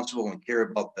responsible and care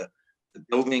about the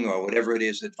building or whatever it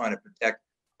is they're trying to protect,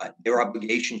 their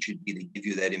obligation should be to give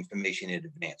you that information in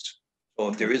advance. So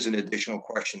if there is an additional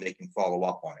question, they can follow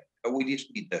up on it. But we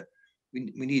just need to, we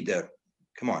need to,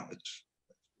 come on, let's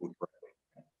move forward.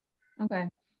 Okay.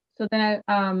 So then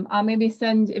I'll maybe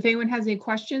send, if anyone has any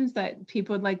questions that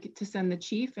people would like to send the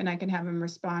chief, and I can have him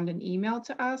respond an email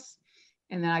to us,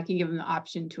 and then I can give him the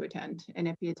option to attend. And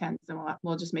if he attends, then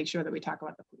we'll just make sure that we talk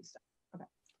about the police stuff. Okay.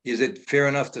 Is it fair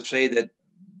enough to say that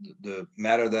the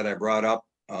matter that I brought up,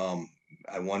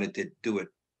 I wanted to do it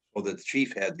so that the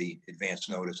chief had the advance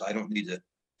notice? I don't need to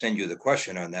send you the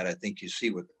question on that. I think you see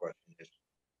what the question is.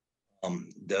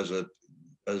 Does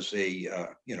a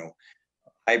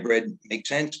hybrid make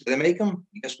sense? Do they make them?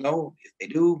 Yes, no. If they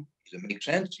do, does it make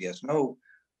sense? Yes, no.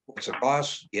 What's the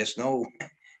cost? Yes, no.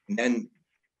 And then,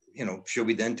 should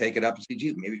we then take it up and say,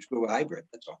 geez, maybe we should go with hybrid?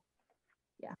 That's all.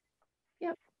 Yeah.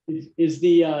 Yep. Is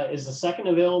the second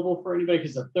available for anybody?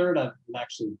 Because the third I'm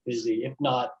actually busy. If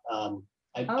not,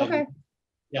 Okay.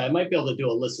 I might be able to do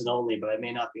a listen only, but I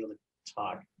may not be able to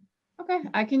talk. Okay.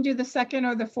 I can do the 2nd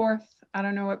or the 4th. I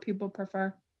don't know what people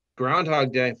prefer.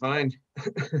 Groundhog Day, fine.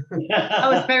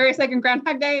 Oh, it's February 2nd,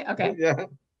 Groundhog Day? Okay. Yeah.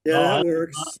 yeah, that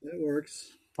works. That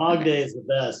works. Hog Day is the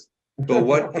best. So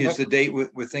what is the date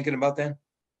we're thinking about then?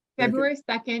 February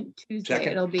 2nd, Tuesday.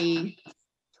 Second. It'll be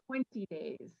 20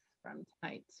 days from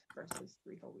tonight versus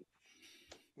 3 whole weeks.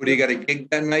 What, do you got a gig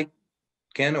that night,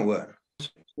 Ken, or what?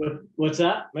 What's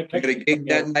that? You got a gig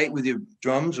that night with your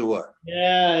drums or what?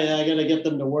 Yeah, I gotta get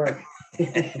them to work.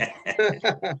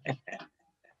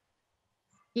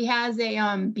 He has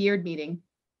a beard meeting.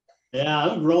 Yeah,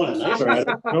 I'm growing a nice. Sorry, I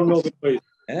don't know if it's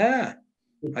Yeah,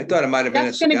 I thought it might have been a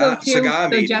Jeff's gonna go cigar, too, cigar so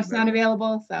meeting. Jeff's but- not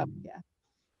available, so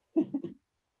yeah.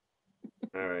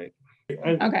 All right.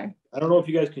 Okay. I don't know if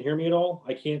you guys can hear me at all.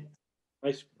 I can't,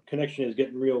 my connection is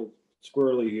getting real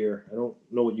squirrely here. I don't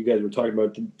know what you guys were talking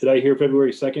about. Did I hear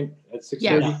February 2nd at 6:30?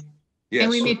 Yes. Yes, And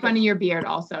we made fun of your beard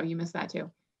also. You missed that too.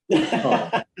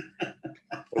 at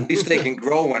least they can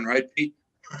grow one, right, Pete?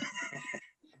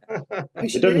 I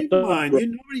should doesn't add sound mine. right.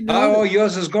 You nobody Oh, knows.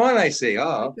 yours is gone, I see. Oh,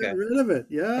 I okay. got rid of it.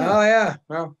 Yeah. Oh, yeah,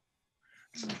 well,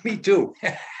 me too.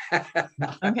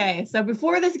 Okay, so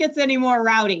before this gets any more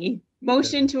rowdy,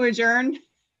 motion to adjourn.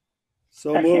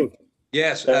 So moved.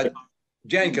 Yes,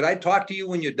 Jen, could I talk to you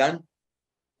when you're done?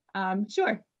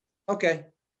 Sure. Okay.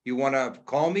 You want to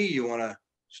call me? You want to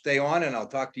stay on and I'll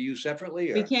talk to you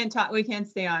separately? We Or can't talk, we can't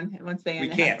stay on once they we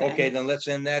end. it has can't. to Okay, end. then let's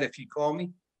end that if you call me.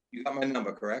 You got my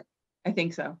number, correct? I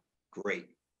think so. Great.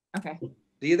 Okay.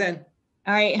 See you then.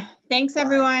 All right. Thanks,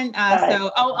 everyone. Bye. So,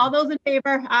 all those in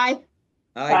favor? Aye.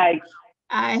 Bye. Bye.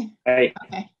 Aye. Hey.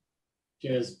 Okay.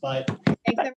 Cheers, bye.